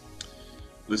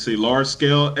 Let's see, large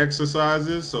scale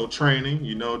exercises. So training,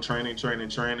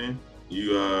 training.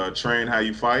 You train how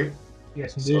you fight.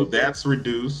 Yes, indeed. So that's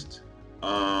reduced.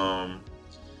 Yeah,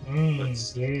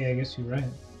 I guess you're right.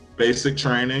 Basic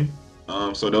training.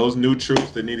 So those new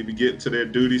troops that need to be getting to their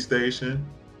duty station.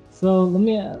 So let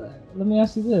me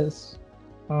ask you this: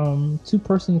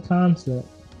 two-person concept,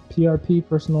 PRP,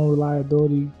 personal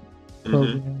reliability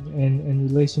program, in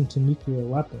relation to nuclear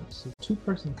weapons. So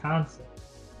two-person concept.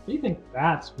 Do you think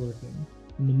that's working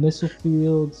in the missile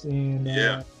fields and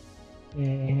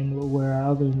where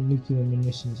other nuclear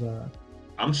munitions are?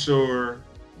 I'm sure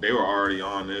they were already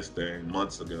on this thing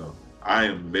months ago. I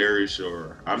am very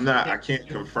sure. I can't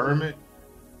confirm it,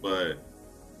 but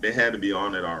they had to be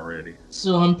on it already.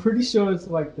 So I'm pretty sure it's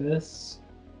like this.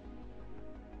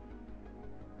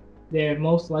 They're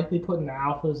most likely putting the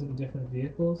alphas in different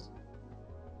vehicles.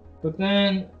 But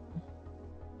then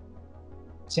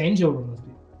changeover must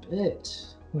be a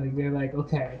bitch. Like they're like,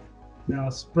 okay, now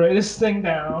spray this thing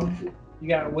down. You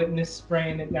got witness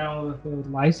spraying it down with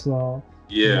Lysol.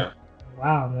 Yeah.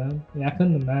 Wow, man. Yeah, I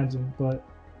couldn't imagine. But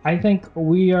I think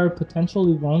we are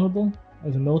potentially vulnerable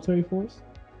as a military force.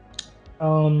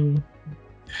 One,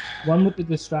 with the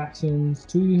distractions.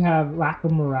 Two, you have lack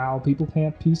of morale. People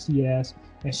can't PCS.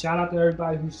 And shout out to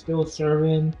everybody who's still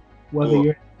serving, whether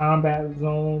you're in a combat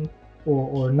zone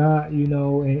or not,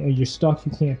 and you're stuck,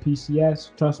 you can't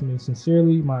PCS. Trust me,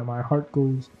 sincerely, my heart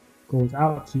goes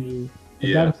out to you.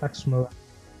 That affects morale.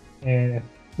 And if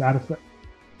that affects,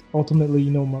 ultimately,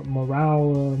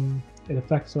 morale, it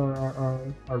affects our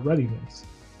readiness.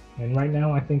 And right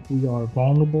now, I think we are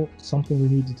vulnerable. Something we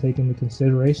need to take into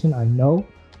consideration. I know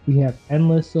we have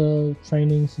endless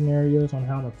training scenarios on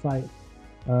how to fight.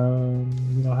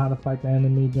 How to fight the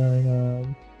enemy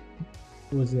during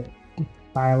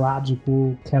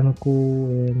biological, chemical,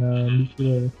 and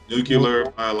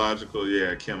nuclear, biological,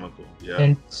 chemical,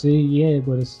 And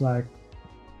but it's like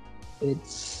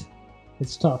it's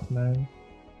tough, man.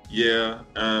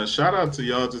 Shout out to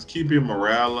y'all. Just keep your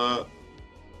morale up.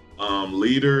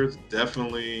 Leaders,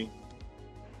 definitely,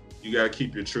 you gotta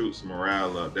keep your troops'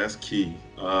 morale up. That's key.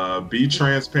 Be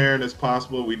transparent as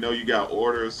possible. We know you got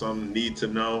orders, some need to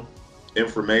know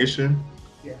information.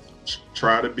 Yes.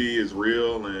 Try to be as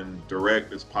real and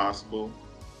direct as possible.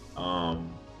 I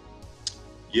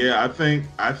think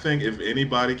if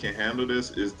anybody can handle this,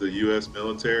 is the U.S.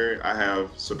 military. I have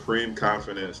supreme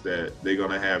confidence that they're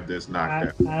gonna have this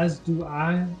knocked out. As do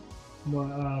I.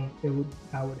 But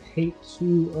I would hate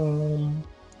to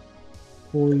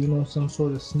for some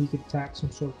sort of sneak attack,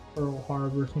 some sort of Pearl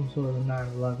Harbor, some sort of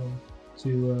 9/11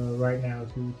 to right now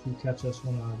to catch us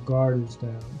when our guard is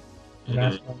down. And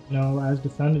that's why, as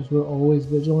defenders, we're always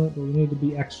vigilant, but we need to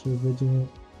be extra vigilant.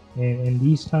 And in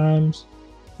these times,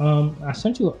 I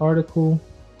sent you an article.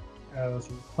 It was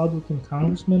a Republican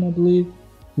congressman, I believe,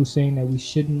 who's saying that we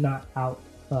shouldn't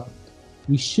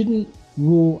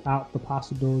rule out the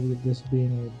possibility of this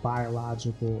being a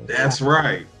biological. That's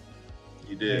right.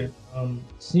 You did. And,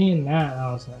 seeing that,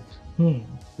 I was like,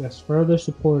 that's further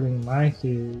supporting my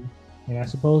theory. And I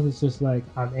suppose it's just like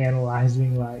I'm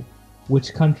analyzing like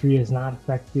which country is not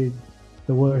affected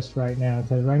the worst right now.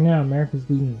 Because right now, America's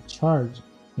leading the charge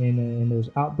in those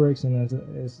outbreaks, and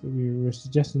as we were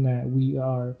suggesting that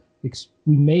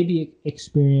we may be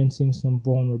experiencing some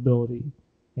vulnerability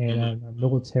in our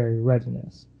military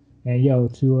readiness. And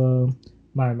to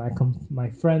my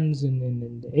friends in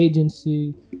the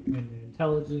agency and the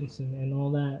intelligence and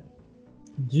all that,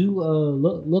 do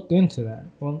look into that.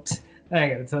 Well, I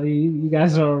gotta tell you, you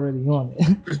guys are already on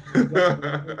it.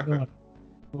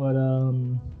 But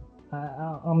I'm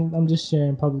just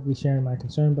publicly sharing my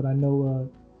concern. But I know,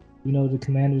 the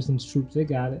commanders and troops, they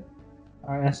got it.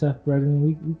 Our SF brethren,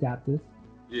 we got this.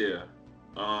 Yeah.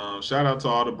 Shout out to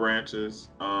all the branches.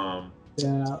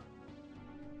 Yeah.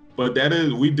 But that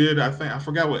is, we did. I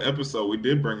forgot what episode we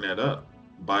did bring that up.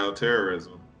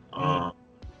 Bioterrorism.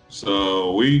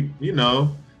 So we,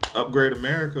 upgrade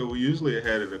America. We usually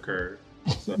ahead of the curve.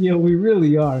 So. Yeah, we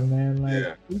really are,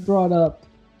 man. We brought up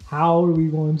how are we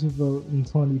going to vote in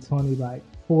 2020 like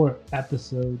 4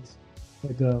 episodes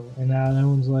ago, and now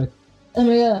everyone's like, oh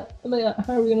my god,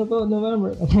 how are we gonna vote in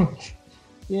November?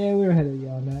 Yeah, we're ahead of you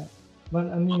on that. But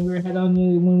I mean, we're ahead on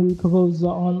you when we proposed the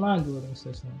online voting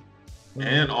system.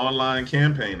 And online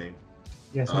campaigning.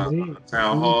 Yes, indeed.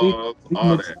 Town halls,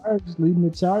 all that. Leading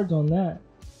the charge on that.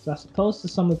 So I suppose to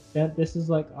some extent, this is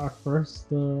like our first,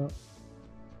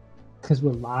 because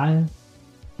we're live,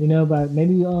 but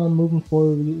maybe moving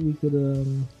forward, we could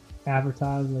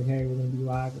advertise like, hey, we're going to be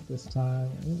live at this time.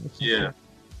 Yeah.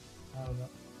 I don't know.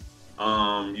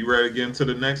 You ready to get into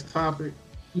the next topic?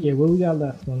 Yeah, what we got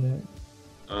left on that?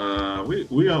 We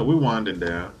winding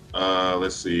down.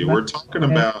 Let's see. We're talking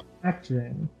about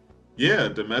manufacturing. Yeah,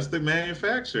 domestic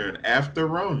manufacturing after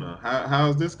Rona. How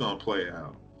is this gonna play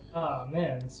out? Oh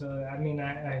man, so I mean,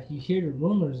 you hear the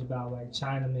rumors about like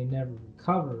China may never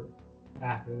recover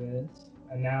after this,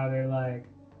 and now they're like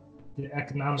the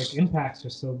economic impacts are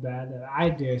so bad that I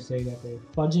dare say that they're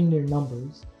fudging their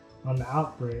numbers on the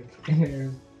outbreak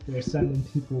and they're sending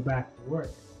people back to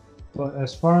work. But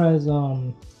as far as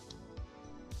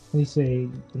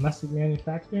domestic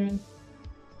manufacturing,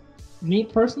 me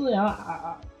personally,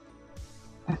 I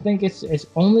think it's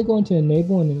only going to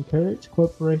enable and encourage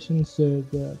corporations to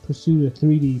pursue the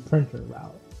 3D printer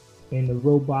route in the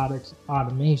robotics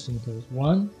automation. Because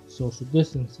 1, social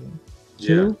distancing.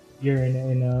 2, you're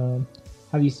in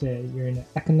an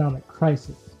economic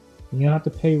crisis. You don't have to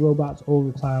pay robots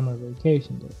overtime or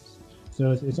vacation days.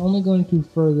 So it's only going to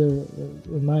further,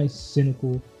 in my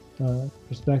cynical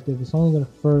perspective, it's only going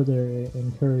to further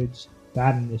encourage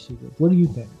that initiative. What do you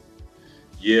think?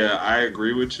 Yeah, I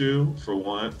agree with you for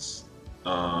once,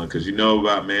 because you know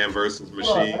about man versus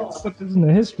machine. Put this in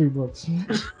the history books.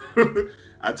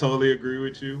 I totally agree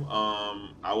with you.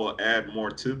 I will add more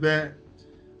to that.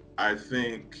 I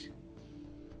think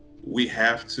we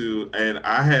have to, and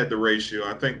I had the ratio.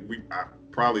 I think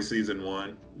probably season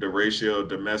 1, the ratio of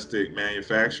domestic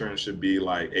manufacturing should be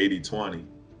like 80-20.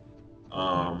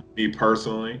 Me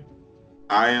personally,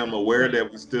 I am aware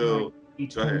that we still.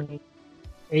 Go ahead.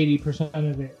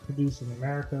 80% of it produced in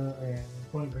America and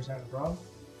 20% abroad.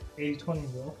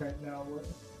 80-20. Okay, now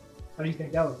how do you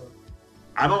think that would work?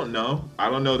 I don't know. I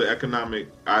don't know the economic.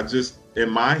 In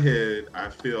my head, I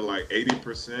feel like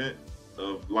 80%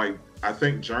 of I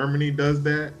think Germany does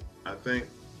that. I think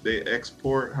they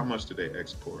export. How much do they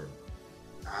export?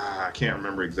 I can't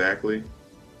remember exactly.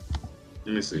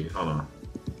 Let me see. Hold on.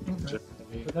 Okay.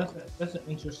 So that's an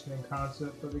interesting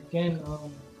concept. But again,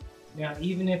 now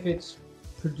even if it's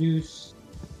produced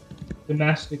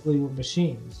domestically with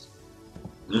machines,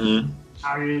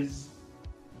 how do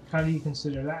you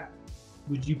consider that?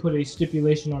 Would you put a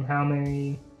stipulation on how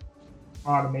many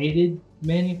automated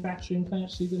manufacturing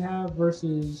plants you could have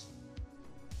versus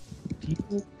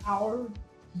people power,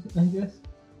 I guess?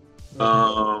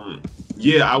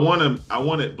 Yeah, I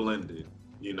want it blended.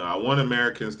 I want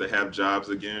Americans to have jobs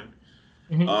again.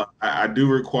 I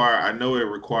know it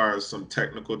requires some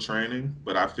technical training,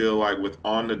 but I feel like with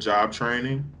on-the-job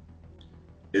training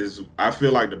I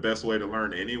feel like the best way to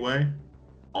learn anyway,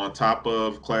 on top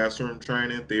of classroom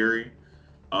training, theory.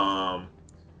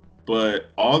 But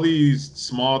all these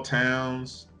small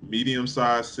towns,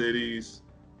 medium-sized cities,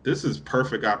 this is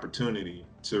perfect opportunity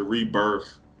to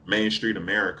rebirth Main Street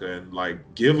America and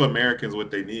give Americans what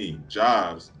they need: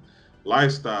 jobs,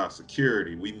 lifestyle,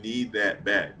 security. We need that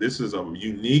back. This is a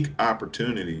unique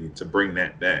opportunity to bring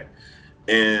that back.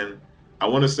 And I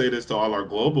want to say this to all our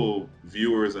global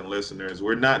viewers and listeners.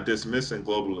 We're not dismissing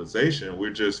globalization.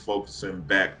 We're just focusing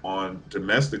back on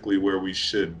domestically where we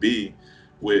should be,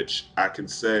 which I can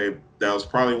say that was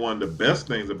probably one of the best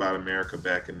things about America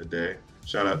back in the day.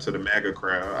 Shout out to the MAGA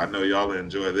crowd. I know y'all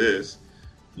enjoy this.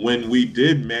 When we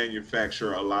did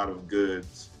manufacture a lot of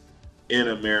goods in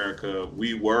America,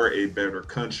 we were a better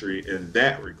country in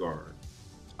that regard.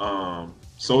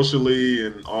 Socially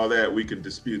and all that, we can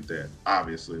dispute that.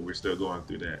 Obviously, we're still going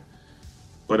through that.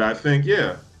 But I think,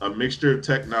 a mixture of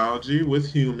technology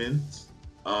with humans.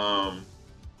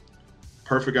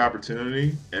 perfect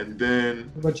opportunity, and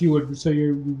then. But you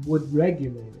would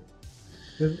regulate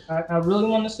it. I really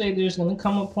want to say there's going to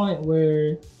come a point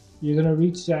where you're going to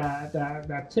reach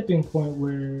that tipping point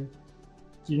where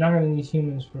you're not going to need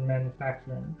humans for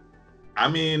manufacturing. I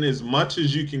mean, as much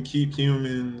as you can keep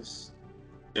humans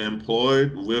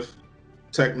employed with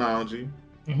technology,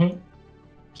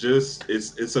 just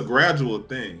it's a gradual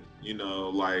thing, you know,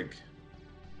 like,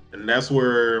 and that's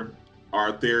where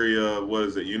our theory of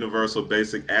universal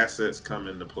basic assets come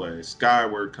into play.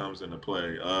 Skyward comes into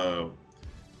play.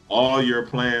 All your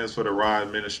plans for the Ra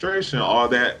administration, all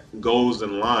that goes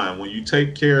in line. When you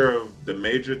take care of the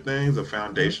major things, the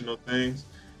foundational things,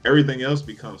 everything else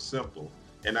becomes simple.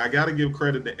 And I got to give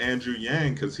credit to Andrew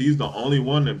Yang, because he's the only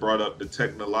one that brought up the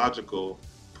technological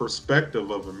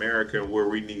perspective of America and where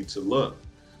we need to look.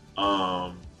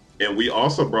 And we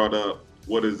also brought up,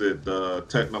 the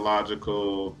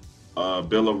technological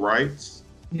Bill of Rights?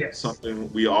 Yes.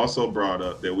 Something we also brought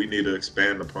up that we need to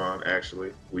expand upon,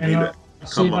 actually. We need to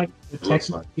come up with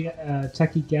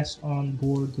techie guest on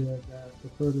board to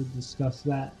further discuss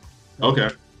that. Okay.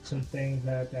 Some things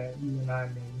that you and I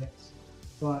may miss.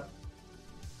 But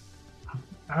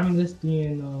I'm just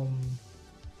being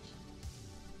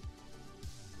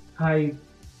I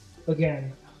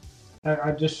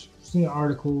just seen an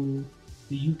article.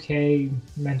 The UK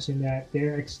mentioned that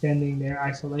they're extending their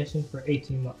isolation for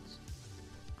 18 months.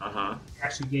 They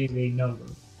actually gave a number,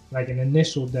 like an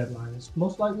initial deadline. It's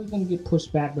most likely going to get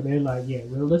pushed back, but they're like, yeah,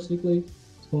 realistically,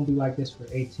 it's going to be like this for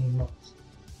 18 months.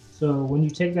 So when you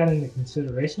take that into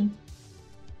consideration,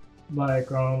 like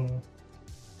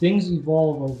things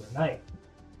evolve overnight.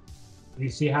 You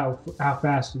see how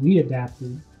fast we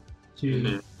adapted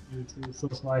to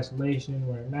social isolation,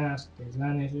 wearing masks, things of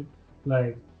that nature.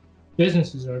 Like,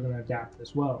 businesses are going to adapt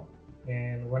as well.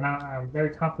 And I'm very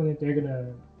confident they're going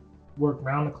to work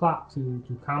round the clock to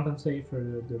compensate for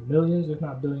the millions, if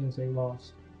not billions, they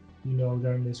lost, you know,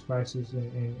 during this crisis,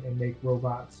 and make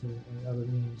robots and other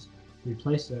means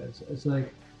replace that. It's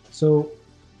like, so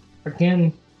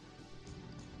again,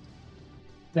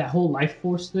 that whole life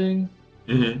force thing,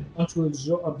 once we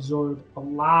absorb a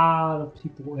lot of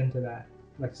people into that.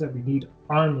 Like I said, we need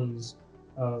armies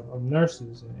of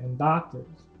nurses and doctors.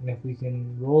 And if we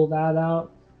can roll that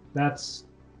out,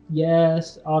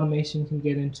 yes, automation can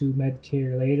get into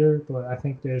Medicare later, but I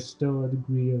think there's still a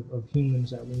degree of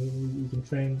humans that we can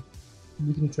train.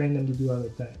 We can train them to do other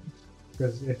things.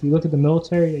 Because if you look at the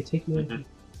military, they take you in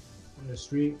from the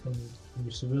street, from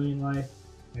your civilian life,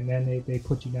 and then they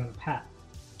put you down a path.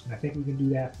 And I think we can do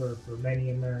that for many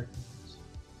Americans.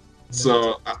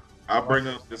 So I'll bring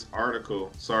up this article.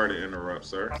 Sorry to interrupt,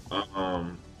 sir.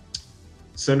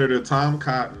 Senator Tom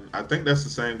Cotton, I think that's the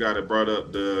same guy that brought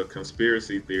up the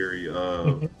conspiracy theory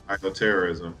of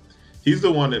psychoterrorism. He's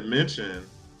the one that mentioned,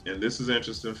 and this is an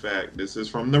interesting fact, this is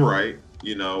from the right,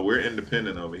 you know, we're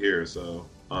independent over here, so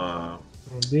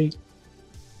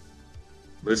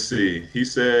let's see. He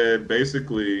said,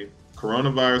 basically,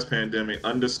 coronavirus pandemic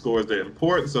underscores the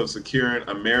importance of securing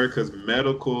America's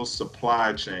medical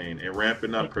supply chain and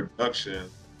ramping up production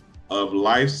of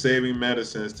life-saving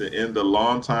medicines to end the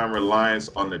long-time reliance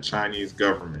on the Chinese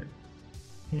government.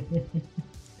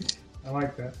 I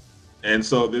like that. And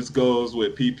so this goes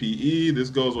with PPE. This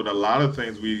goes with a lot of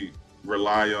things we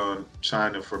rely on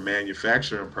China for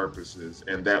manufacturing purposes.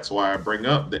 And that's why I bring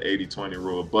up the 80-20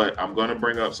 rule. But I'm going to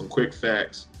bring up some quick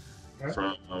facts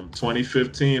from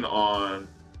 2015 on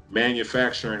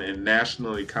manufacturing in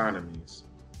national economies.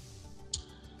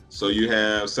 So you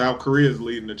have South Korea is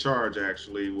leading the charge,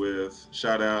 actually, with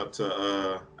shout out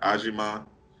to Ajima.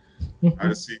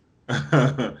 I see.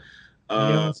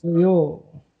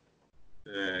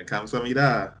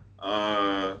 Kamsahamnida.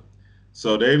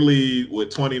 So they lead with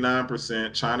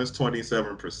 29%. China's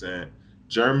 27%.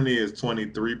 Germany is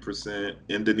 23%.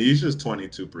 Indonesia is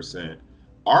 22%.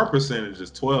 Our percentage is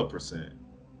 12%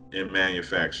 in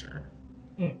manufacturing.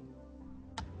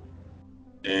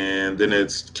 And then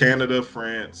it's Canada,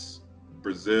 France,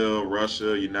 Brazil,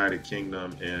 Russia, United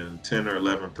Kingdom, and 10 or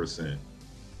 11%.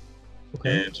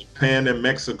 Okay. And Japan and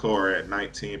Mexico are at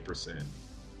 19%.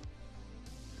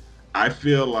 I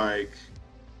feel like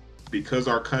because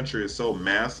our country is so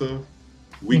massive,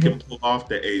 we can pull off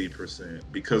the 80%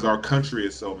 because our country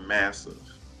is so massive.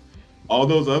 All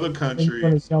those other countries. You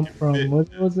want to jump from, what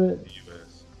was it? The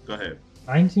US. Go ahead.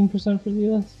 19% for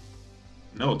the US?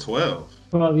 No, 12.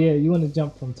 Well, yeah, you want to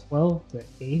jump from 12 to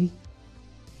 80?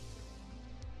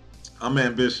 I'm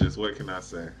ambitious. What can I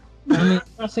say? I mean, I'm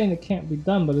not saying it can't be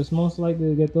done, but it's most likely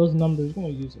to get those numbers. You're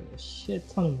going to use a shit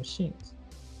ton of machines.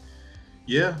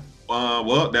 Yeah.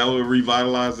 Well, that would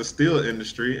revitalize the steel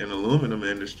industry and aluminum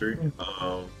industry,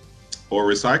 or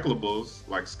recyclables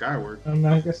like Skyward.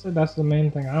 Like I said, that's the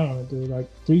main thing I want to do. Like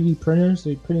 3D printers,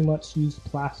 they pretty much use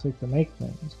plastic to make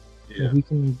things. Yeah. If we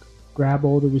can grab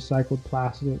all the recycled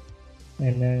plastic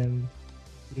and then,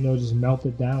 just melt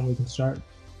it down, we can start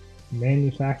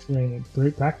manufacturing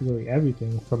practically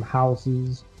everything from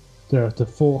houses to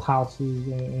full houses.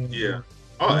 And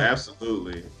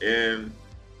absolutely. And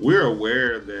we're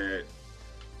aware that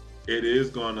it is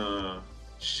going to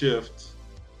shift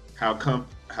how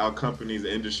companies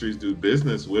and industries do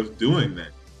business with doing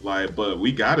that. But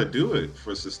we got to do it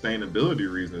for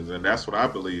sustainability reasons, and that's what I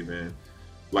believe in.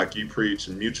 Like you preach,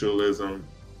 mutualism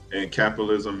and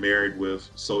capitalism married with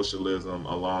socialism,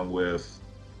 along with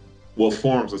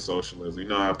forms of socialism. You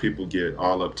know how people get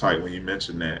all uptight when you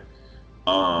mention that.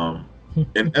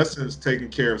 In essence, taking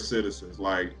care of citizens,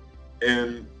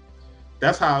 and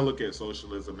that's how I look at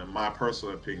socialism. In my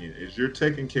personal opinion, is you're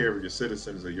taking care of your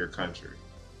citizens of your country.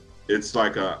 It's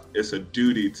it's a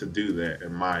duty to do that,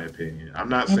 in my opinion. I'm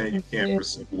not saying you can't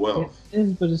pursue wealth. It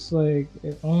is, but it's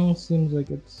it almost seems like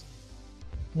it's.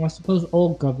 Well, I suppose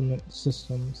all government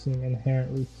systems seem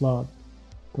inherently flawed,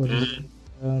 but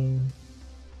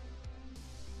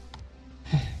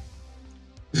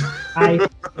I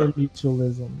prefer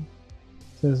mutualism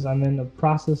because I'm in the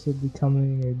process of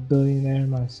becoming a billionaire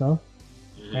myself,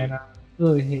 and I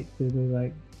really hate to be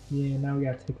now we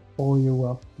gotta take all your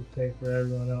wealth to pay for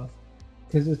everyone else,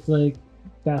 because it's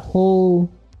that whole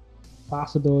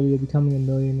possibility of becoming a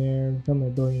millionaire, becoming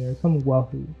a billionaire, becoming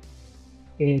wealthy.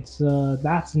 It's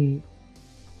that's an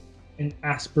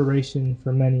aspiration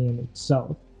for many in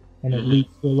itself, and it leads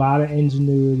to a lot of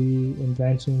ingenuity,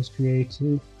 inventions,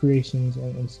 creations,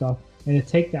 and stuff. And to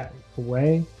take that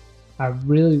away, I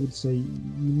really would say you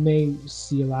may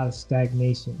see a lot of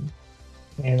stagnation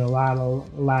and a lot of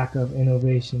lack of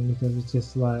innovation, because it's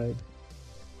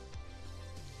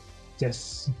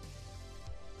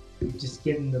just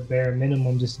getting the bare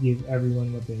minimum just to give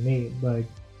everyone what they need.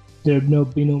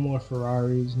 There'd be no more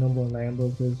Ferraris, no more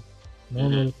Lambos, because no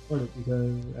one will afford it,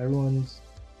 because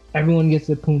everyone gets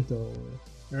a Punto,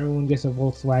 or everyone gets a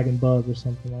Volkswagen Bug or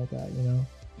something like that,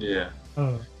 Yeah.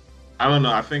 I don't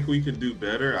know. I think we can do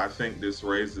better. I think this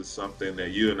raises something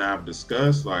that you and I have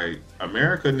discussed.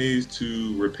 America needs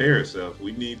to repair itself.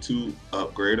 We need to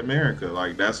upgrade America.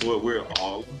 That's what we're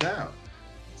all about.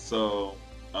 So,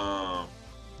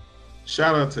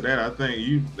 shout out to that. I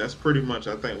think that's pretty much,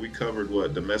 I think we covered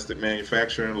domestic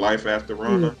manufacturing, life after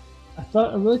Rona.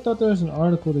 I really thought there was an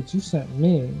article that you sent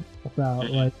me about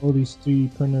all these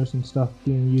 3D printers and stuff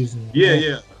being used in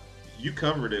Yeah. You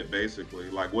covered it basically.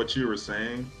 What you were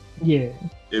saying. Yeah.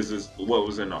 Is what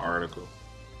was in the article?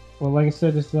 Well, like I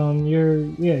said, it's there's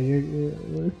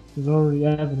already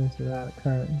evidence of that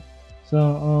occurring.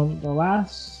 So the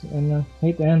last, and I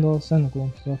hate to end all cynical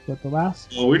and stuff, but the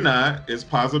last. Well, we're not. It's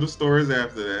positive stories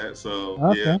after that. So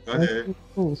okay, go ahead.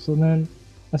 Cool. So then,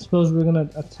 I suppose we're gonna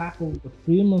tackle the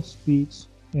freedom of speech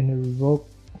and revoke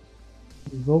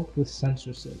with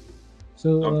censorship.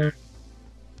 So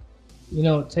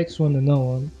it takes one to know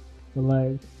one,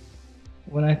 but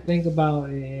when I think about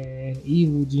an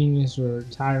evil genius or a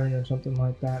tyrant or something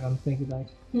like that, I'm thinking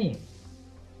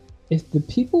if the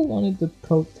people wanted to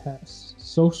protest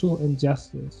social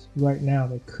injustice right now,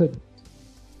 they couldn't.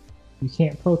 You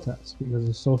can't protest because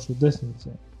of social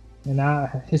distancing. And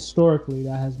historically,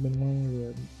 that has been one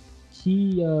of the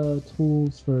key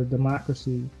tools for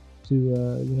democracy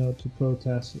to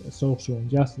protest social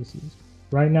injustices.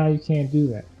 Right now, you can't do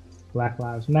that. Black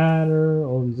Lives Matter,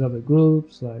 all these other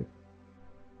groups, I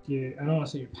don't want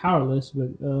to say you're powerless, but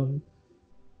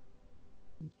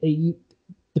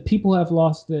the people have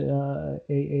lost a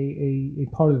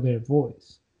part of their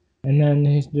voice. And then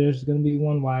there's going to be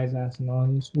one wise ass in the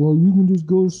audience. Well, you can just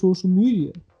go to social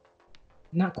media.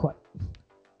 Not quite,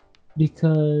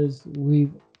 because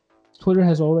Twitter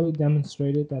has already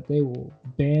demonstrated that they will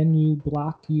ban you,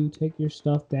 block you, take your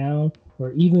stuff down,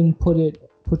 or even put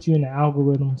you in an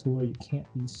algorithm to where you can't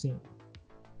be seen.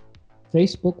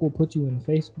 Facebook will put you in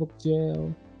Facebook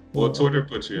jail. Well, Twitter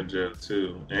puts you in jail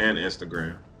too, and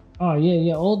Instagram. Oh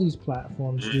yeah, all these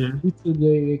platforms. YouTube,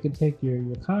 they can take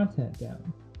your content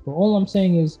down. But all I'm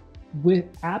saying is, with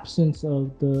absence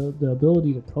of the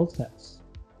ability to protest,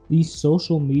 these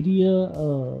social media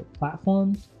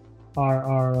platforms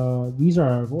these are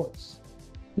our voice.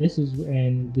 We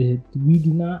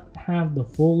do not have the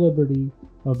full liberty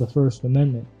of the First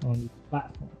Amendment on these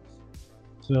platforms.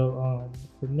 So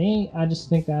for me, I just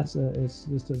think it's a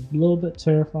little bit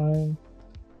terrifying.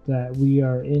 that we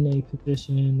are in a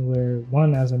position where,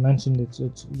 one, as I mentioned,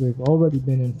 we've already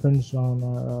been infringed on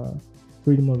our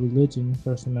freedom of religion,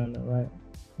 First Amendment, right?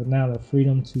 But now the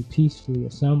freedom to peacefully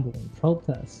assemble and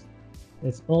protest,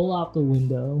 it's all out the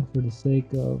window for the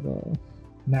sake of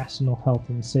national health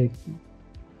and safety.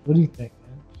 What do you think,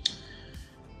 man?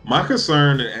 My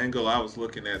concern, the angle I was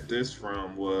looking at this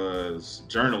from, was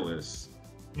journalists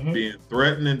being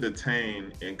threatened and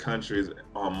detained in countries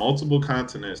on multiple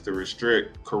continents to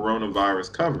restrict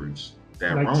coronavirus coverage.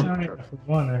 That like China, for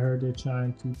one, I heard they're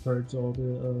trying to purge all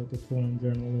the foreign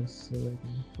journalists so they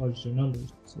can purge their numbers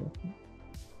and stuff.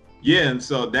 Yeah, and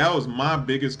so that was my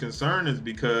biggest concern, is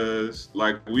because,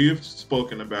 like we've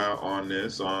spoken about on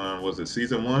this, on, was it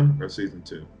season 1 or season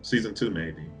 2? Season 2,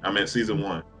 maybe. I meant season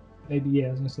 1. Maybe, yeah, I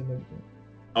was gonna say maybe.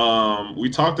 We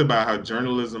talked about how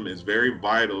journalism is very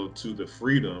vital to the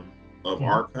freedom of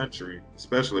our country,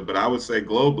 especially, but I would say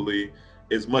globally,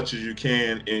 as much as you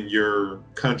can in your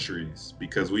countries,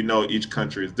 because we know each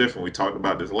country is different. We talked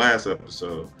about this last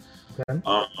episode.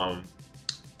 Okay.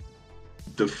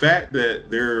 The fact that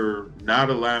they're not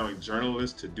allowing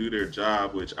journalists to do their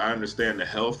job, which I understand the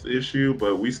health issue,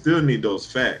 but we still need those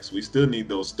facts. We still need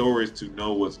those stories to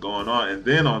know what's going on. And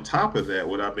then on top of that,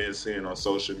 what I've been seeing on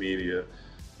social media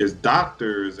is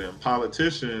doctors and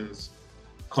politicians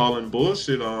calling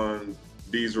bullshit on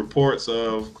these reports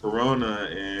of corona,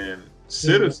 and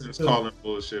citizens calling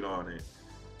bullshit on it.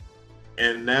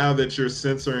 And now that you're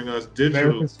censoring us digitally,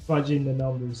 America's fudging the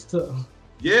numbers too.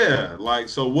 Yeah, like,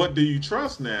 so what do you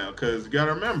trust now? Because you got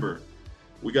to remember,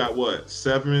 we got, what,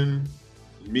 7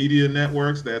 media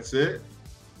networks, that's it?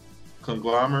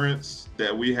 Conglomerates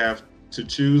that we have to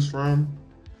choose from,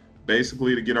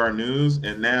 basically, to get our news.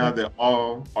 And now that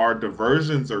all our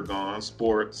diversions are gone,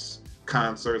 sports,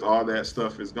 concerts, all that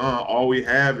stuff is gone, all we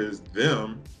have is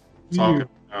them talking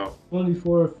about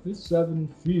 24/7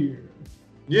 fear.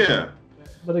 Yeah.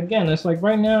 But again, it's like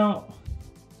right now,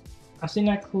 I seen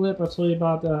that clip I told you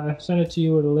about. I sent it to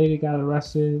you, where the lady got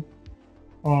arrested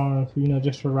on,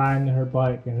 just for riding her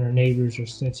bike, and her neighbors are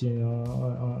snitching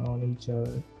on each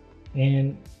other.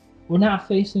 And we're not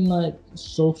facing like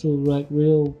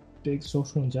real big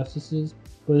social injustices,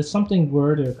 but if something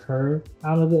were to occur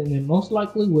out of it, and it most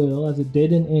likely will, as it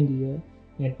did in India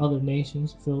and other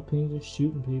nations, Philippines are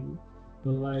shooting people.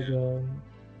 But like,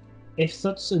 if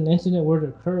such an incident were to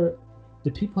occur, the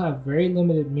people have very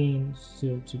limited means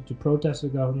to protest the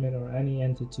government or any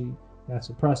entity that's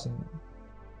oppressing them.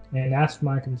 And that's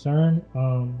my concern.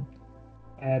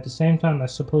 At the same time, I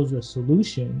suppose the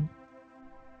solution,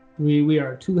 we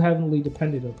are too heavily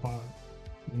dependent upon,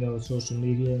 social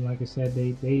media. And like I said,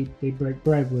 they break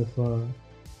bread with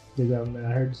the government.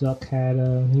 I heard Zuck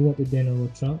he went to dinner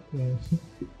with Trump, and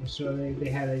I'm sure they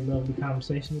had a lovely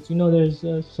conversation. But there's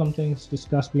some things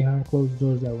discussed behind closed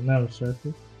doors that will never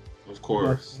surface. Of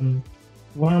course. But,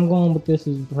 where I'm going with this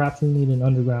is perhaps we need an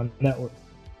underground network,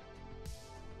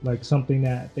 like something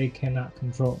that they cannot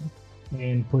control,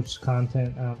 and push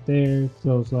content out there.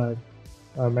 So it's like,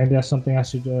 maybe that's something I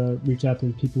should reach out to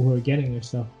the people who are getting their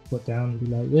stuff put down and be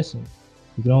like, listen,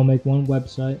 you can all make one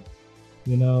website,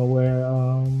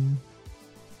 where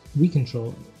we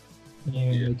control it,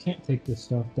 and they can't take this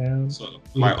stuff down. So,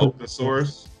 like open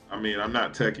source? I mean, I'm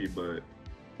not techie, but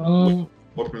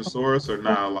open source or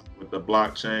not, like with the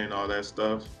blockchain, all that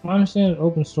stuff? I understand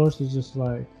open source is just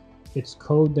like, it's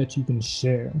code that you can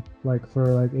share. Like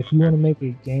if you want to make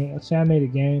a game, let's say I made a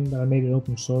game, but I made it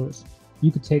open source,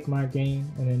 you could take my game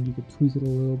and then you could tweak it a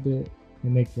little bit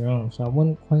and make your own. So I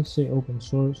wouldn't quite say open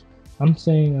source. I'm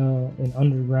saying an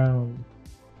underground,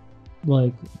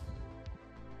 like,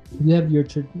 you have your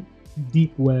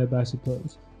deep web, I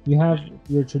suppose. You have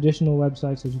your traditional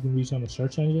websites that you can reach on the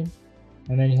search engine,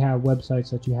 and then you have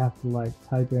websites that you have to like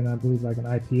type in, I believe, like an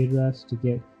IP address to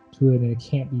get to it, and it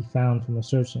can't be found from a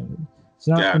search engine. It's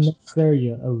not necessarily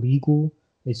illegal.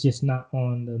 It's just not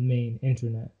on the main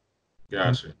internet.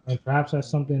 Gotcha. And perhaps that's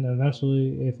something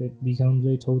eventually, if it becomes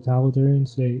a totalitarian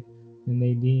state and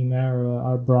they deem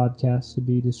our broadcasts to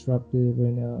be disruptive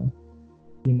and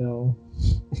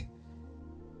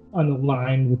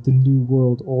unaligned with the new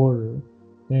world order,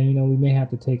 then we may have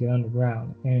to take it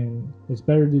underground. And it's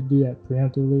better to do that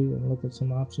preemptively and look at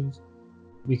some options,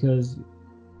 because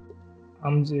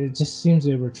it just seems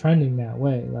that we're trending that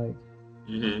way. Like,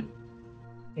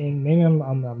 and maybe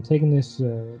I'm taking this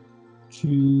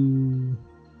too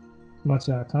much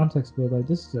out of context, but like,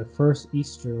 this is the first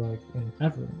Easter like in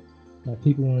ever that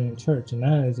people were in church, and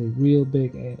that is a real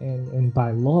big, and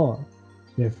by law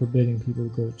they're forbidding people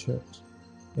to go to church,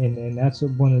 and that's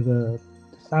one of the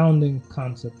founding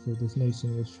concepts of this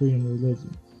nation was freedom of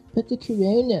religion. But the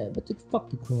corona, fuck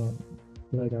the corona.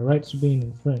 Like our rights are being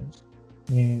infringed,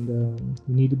 and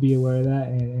we need to be aware of that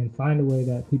and find a way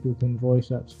that people can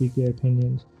voice up, speak their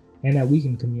opinions, and that we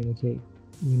can communicate.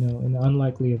 You know, in the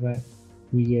unlikely event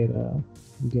we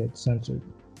get censored.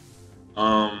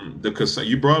 The concern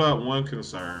you brought up, one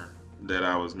concern that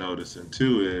I was noticing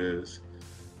too is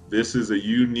this is a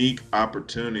unique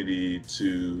opportunity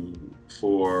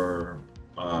for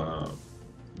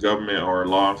government or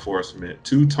law enforcement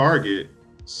to target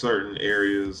certain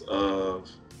areas of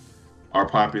our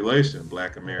population,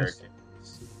 Black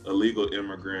Americans, illegal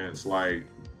immigrants, like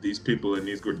these people in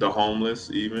these groups, the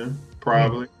homeless, even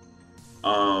probably.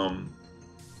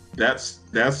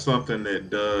 That's something that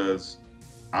does.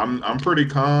 I'm pretty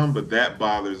calm, but that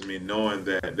bothers me knowing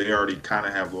that they already kind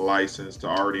of have license to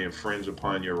already infringe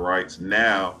upon your rights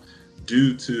now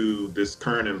due to this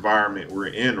current environment we're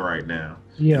in right now.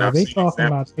 Yeah, they talking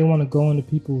about they want to go into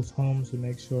people's homes to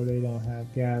make sure they don't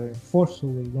have gatherings.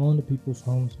 Forcefully go into people's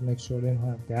homes to make sure they don't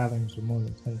have gatherings of more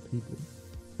than 10 people.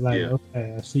 Like,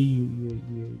 okay, I see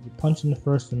you're punching the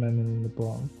First Amendment in the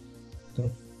balls.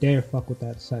 Don't dare fuck with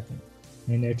that second.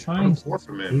 And they're trying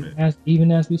to,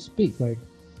 even as we speak, like,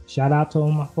 shout out to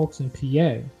all my folks in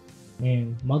PA,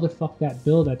 and motherfuck that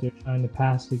bill that they're trying to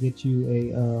pass to get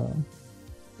you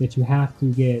that you have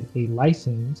to get a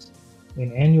license,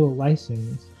 an annual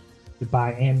license to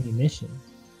buy ammunition,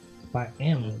 buy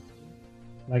ammo.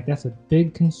 Like, that's a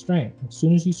big constraint. As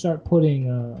soon as you start putting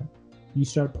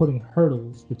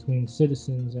hurdles between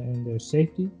citizens and their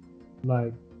safety,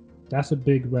 like, that's a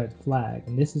big red flag.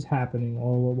 And this is happening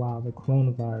all the while the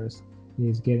coronavirus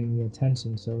is getting the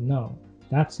attention. So no,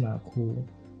 that's not cool.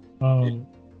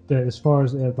 As far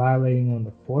as violating on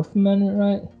the Fourth Amendment,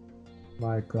 right?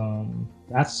 Like,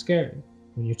 that's scary.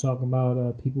 When you're talking about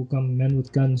men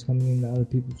with guns coming into other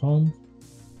people's homes,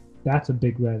 that's a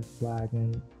big red flag.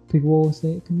 And people always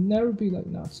say it could never be like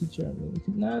Nazi Germany. It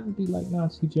could never be like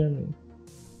Nazi Germany.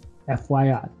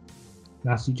 FYI,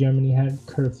 Nazi Germany had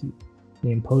curfew.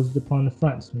 They imposed it upon the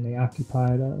French when they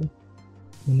occupied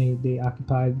when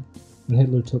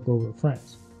Hitler took over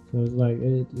France. So it's like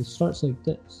it starts like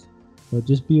this. But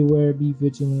just be aware, be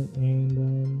vigilant,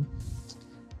 and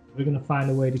we're gonna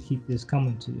find a way to keep this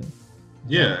coming to you.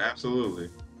 Yeah, absolutely.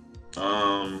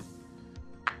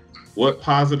 What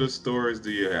positive stories do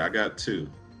you have? I got two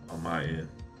on my end.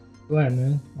 Go ahead,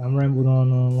 man. I'm rambled on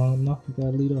long enough. You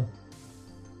gotta lead off.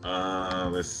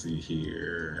 Let's see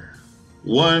here.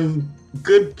 One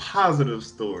good positive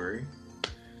story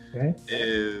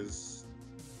is,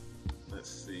 let's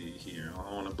see here. I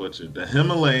don't want to butcher it. The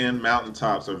Himalayan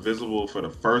mountaintops are visible for the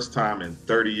first time in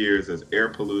 30 years as air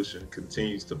pollution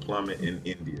continues to plummet in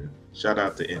India. Shout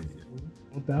out to India.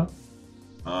 No doubt.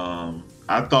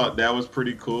 I thought that was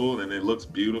pretty cool, and it looks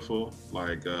beautiful.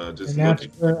 Like just and looking.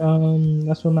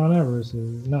 That's where Mount Everest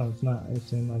is. No, it's not.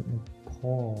 It's in like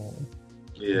Nepal.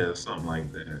 Yeah, something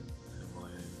like that.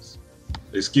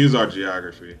 Excuse our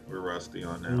geography. We're rusty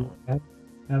on that one. I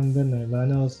haven't been there, but I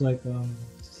know it's like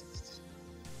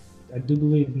I do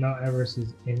believe Mount Everest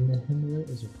is in the Himalayas.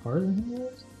 Is it part of the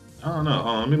Himalayas? I don't know. Hold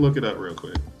on, let me look it up real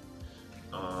quick.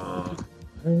 I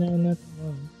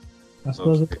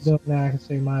suppose now I can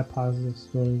say my positive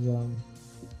stories. I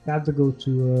have to go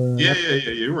to. Yeah.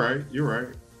 You're right.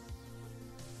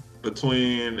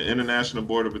 Between the international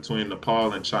border between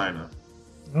Nepal and China.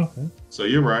 Okay. So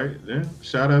you're right. Yeah.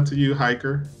 Shout out to you,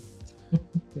 hiker.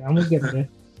 Yeah, I'm gonna get there.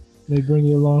 They bring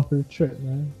you along for the trip,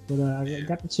 man. But I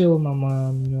got to chill with my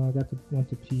mom. You know, I went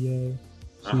to PA. See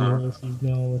how she's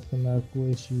dealing with some medical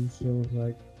issues. So it's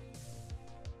like,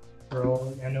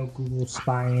 I know Google's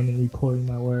spying and reporting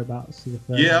my whereabouts.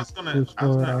 Yeah, I was gonna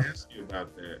ask you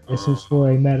about that. This is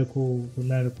for medical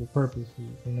purposes,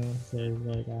 you know. So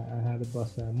like, I had to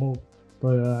bust that move.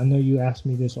 But I know you asked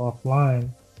me this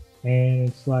offline. And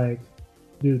it's like,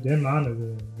 dude, they're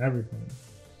monitoring everything.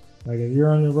 Like, if you're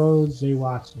on the roads, they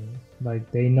watching. Like,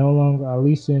 they no longer, at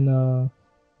least in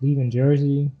leaving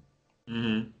Jersey,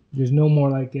 there's no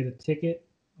more like get a ticket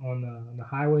on the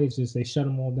highways. Just they shut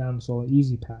them all down. It's all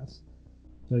easy pass.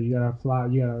 So you gotta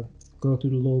go through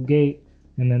the little gate,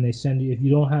 and then they send you. If you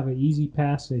don't have an easy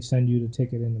pass, they send you the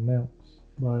ticket in the mail.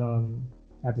 But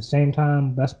at the same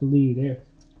time, best believe you're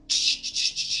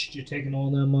taking all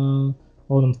them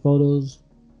photos.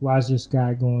 Why is this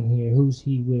guy going here? Who's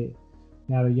he with?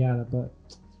 Yada yada. But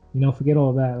you know, forget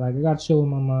all that. Like, I got to chill with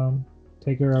my mom,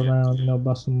 take her around, you know,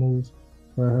 bust some moves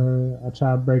for her. I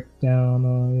try to break down,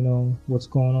 you know, what's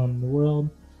going on in the world.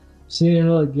 She didn't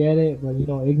really get it, but you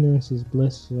know, ignorance is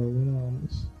bliss. So you know,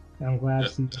 I'm glad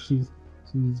she's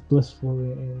blissful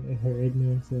in her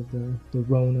ignorance of the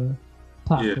Rona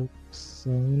apocalypse. So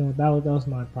you know, that was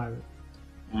my private.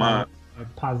 a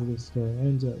positive story.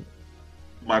 Enjoy.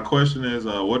 My question is,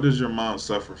 what does your mom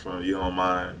suffer from? You don't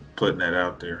mind putting that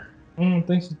out there? I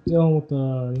think she's dealing with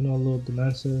a little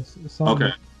dementia. Something,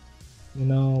 Okay.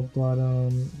 But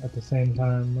at the same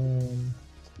time,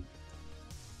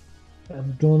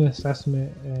 I'm doing an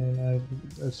assessment, and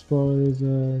as far as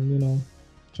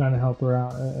trying to help her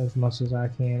out as much as I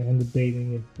can, and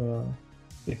debating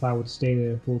if I would stay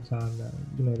there full time,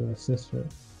 to assist her.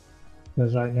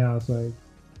 Because right now it's like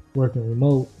working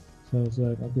remote, so it's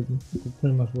like I could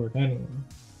pretty much work anywhere.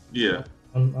 Yeah.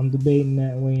 I'm debating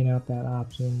that, weighing out that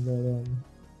option,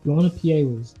 but going to PA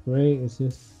was great. It's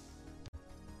just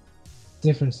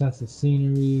different sense of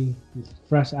scenery, it's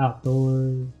fresh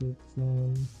outdoors. It's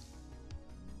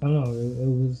I don't know.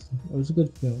 It was a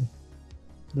good film,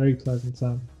 very pleasant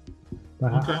time.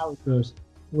 But Okay. how was yours?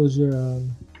 What was your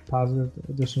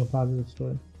additional positive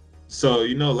story? So,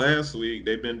 last week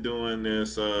they've been doing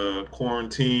this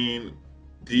quarantine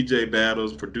DJ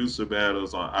battles, producer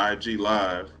battles on IG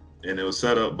Live, and it was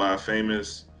set up by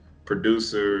famous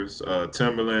producers,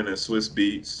 Timberland and Swiss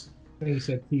Beats. I think you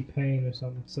said T-Pain or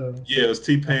something. So yeah, it was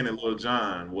T-Pain and Lil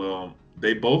Jon. Well,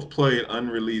 they both played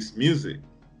unreleased music.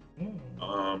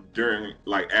 During,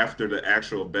 after the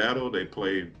actual battle, they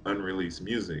played unreleased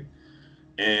music.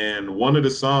 And one of the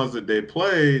songs that they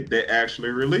played, they actually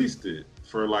released it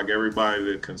for everybody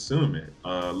to consume it.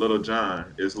 Lil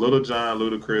Jon. It's Lil Jon,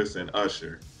 Ludacris, and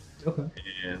Usher. Okay.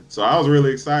 And so I was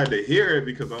really excited to hear it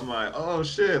because I'm like, oh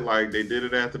shit, they did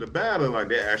it after the battle,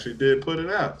 they actually did put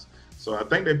it out. So I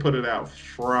think they put it out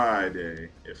Friday,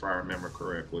 if I remember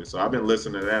correctly. So I've been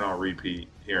listening to that on repeat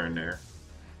here and there.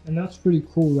 And that's pretty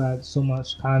cool that so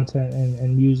much content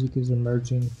and music is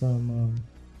emerging from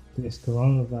this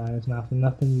coronavirus. Now, for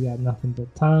nothing, you got nothing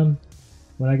but time.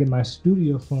 When I get my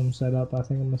studio phone set up, I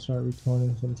think I'm going to start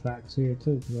recording some tracks here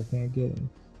too, because I can't get in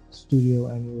studio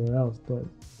anywhere else. But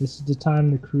this is the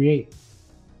time to create.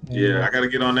 And yeah, I got to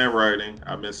get on that writing.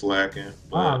 I've been slacking.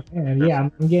 Oh, man. Yeah,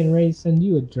 I'm getting ready to send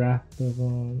you a draft of,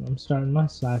 I'm starting my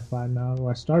sci-fi novel.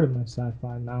 I started my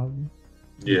sci-fi novel.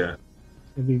 Yeah.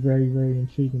 It'd be very, very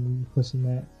intriguing pushing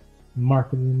that,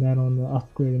 marketing that on the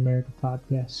Upgrade America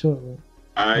podcast shortly.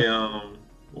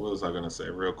 What was I gonna say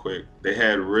real quick? They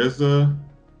had RZA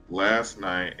last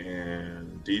night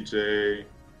and DJ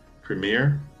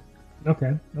Premier.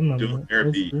 Okay, I'm not doing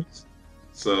their beats.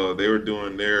 So they were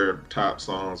doing their top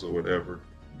songs or whatever.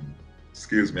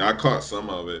 Excuse me, I caught some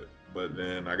of it, but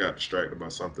then I got distracted by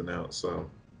something else. So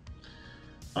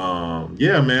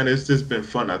yeah, man, it's just been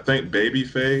fun. I think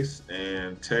Babyface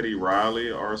and Teddy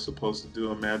Riley are supposed to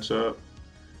do a matchup.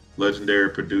 Legendary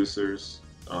producers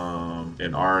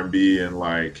in R&B and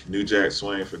New Jack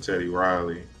Swing for Teddy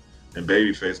Riley, and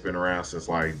Babyface been around since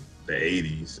the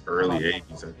 80s, early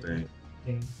 80s, I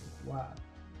think. Wow.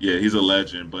 Yeah, he's a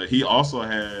legend, but he also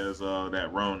has that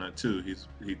Rona too.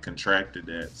 He contracted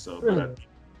that, so really?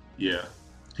 Yeah,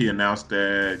 he announced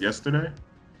that yesterday.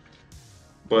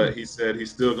 But he said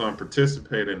he's still going to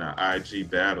participate in an IG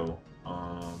battle.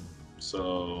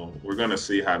 So we're going to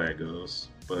see how that goes.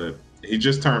 But he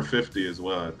just turned 50 as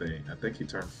well, I think. I think he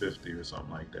turned 50 or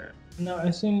something like that. No,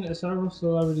 I've seen several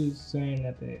celebrities saying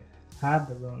that they have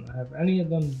the Rona. Have any of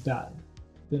them died?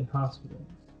 Been hospitalized?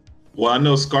 Well, I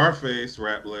know Scarface,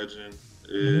 rap legend,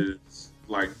 is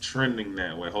trending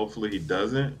that way. Hopefully he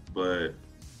doesn't, but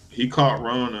he caught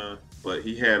Rona, but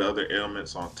he had other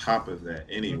ailments on top of that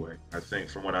anyway. I think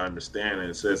from what I understand,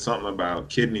 it said something about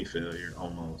kidney failure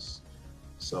almost.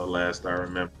 So last I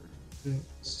remember.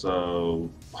 So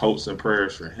hopes and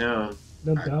prayers for him.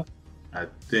 No doubt. I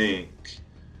think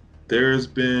there's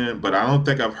been, but I don't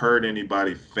think I've heard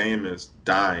anybody famous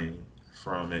dying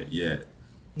from it yet.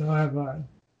 No, I've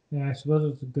yeah, I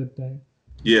suppose it's a good thing.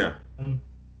 Yeah. I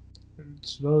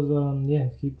suppose yeah,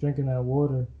 keep drinking that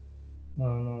water,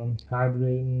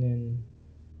 hydrating, and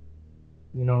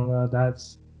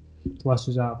that's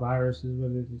flushes out viruses,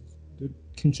 but it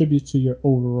contributes to your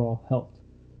overall health.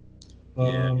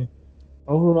 Yeah.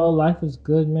 Overall, life is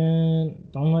good, man.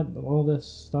 Don't let all this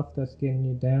stuff that's getting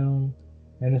you down.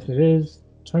 And if it is,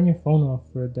 turn your phone off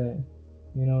for a day.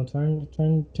 Turn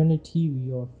the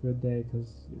TV off for a day,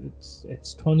 because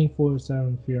it's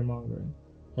 24/7 fear mongering.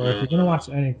 Or if you're gonna watch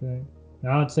anything,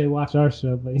 now I'd say watch our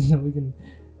show, but we can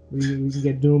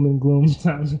get doom and gloom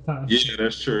time to time. Yeah,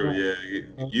 that's true.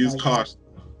 Yeah, use caution.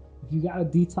 If you gotta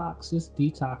detox, just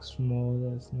detox from all of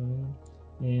this, man,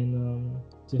 and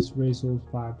just raise those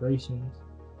vibrations.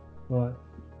 But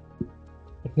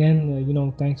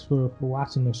again, thanks for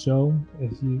watching the show.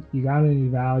 If you got any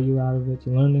value out of it,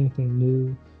 you learned anything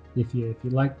new, if you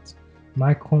liked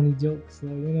my corny jokes,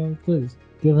 please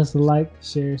give us a like,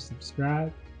 share,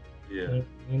 subscribe. Yeah. And,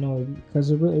 you know,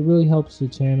 because it really helps the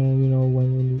channel. You know,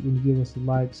 when you give us a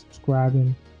like,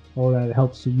 subscribing, all that, it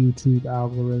helps the YouTube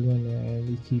algorithm, and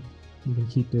we can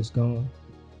keep this going.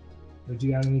 But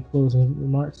you got any closing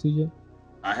remarks, CJ?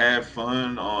 I had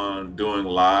fun on doing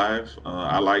live.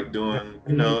 I like doing,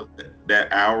 you know,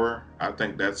 that hour. I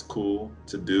think that's cool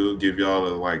to do. Give y'all a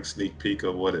like sneak peek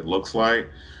of what it looks like.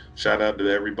 Shout out to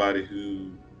everybody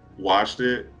who watched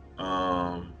it.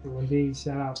 Indeed,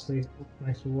 shout out Facebook.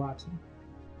 Thanks for watching.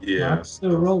 Yeah, I'm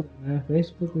still rolling, man.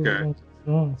 Facebook is going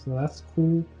strong, so that's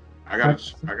cool. I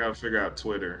gotta figure out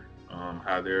Twitter,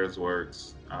 how theirs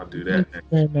works. I'll do that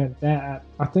next.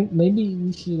 I think maybe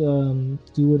we should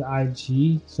do it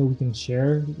IG so we can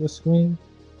share the screen.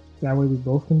 That way we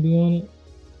both can be on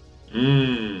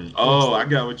it. Oh, I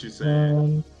got what you're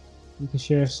saying. We can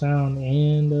share sound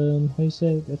and how you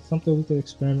say that's something we could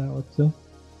experiment with too.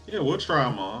 Yeah, we'll try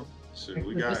them on. Shit,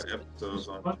 we got episodes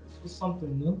on.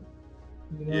 Something new.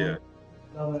 You know, yeah.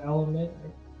 Another element,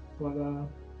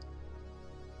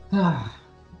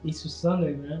 Easter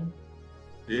Sunday, man.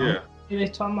 Yeah. They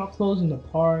talking about closing the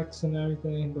parks and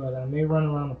everything, but I may run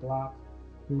around the block,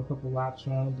 do a couple laps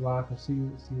around the block, and see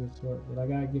what's what. But I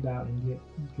gotta get out and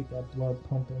get that blood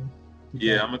pumping.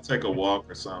 Yeah, I'm gonna take a walk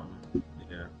or something.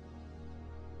 Yeah.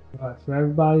 All right, for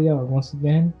everybody else, once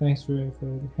again, thanks for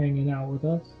hanging out with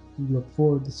us. We look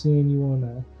forward to seeing you on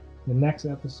the next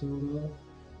episode of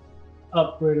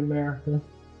Upgrade America,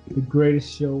 the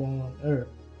greatest show on earth.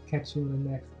 Catch you in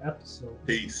the next episode.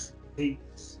 Peace.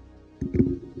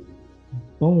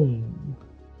 Boom.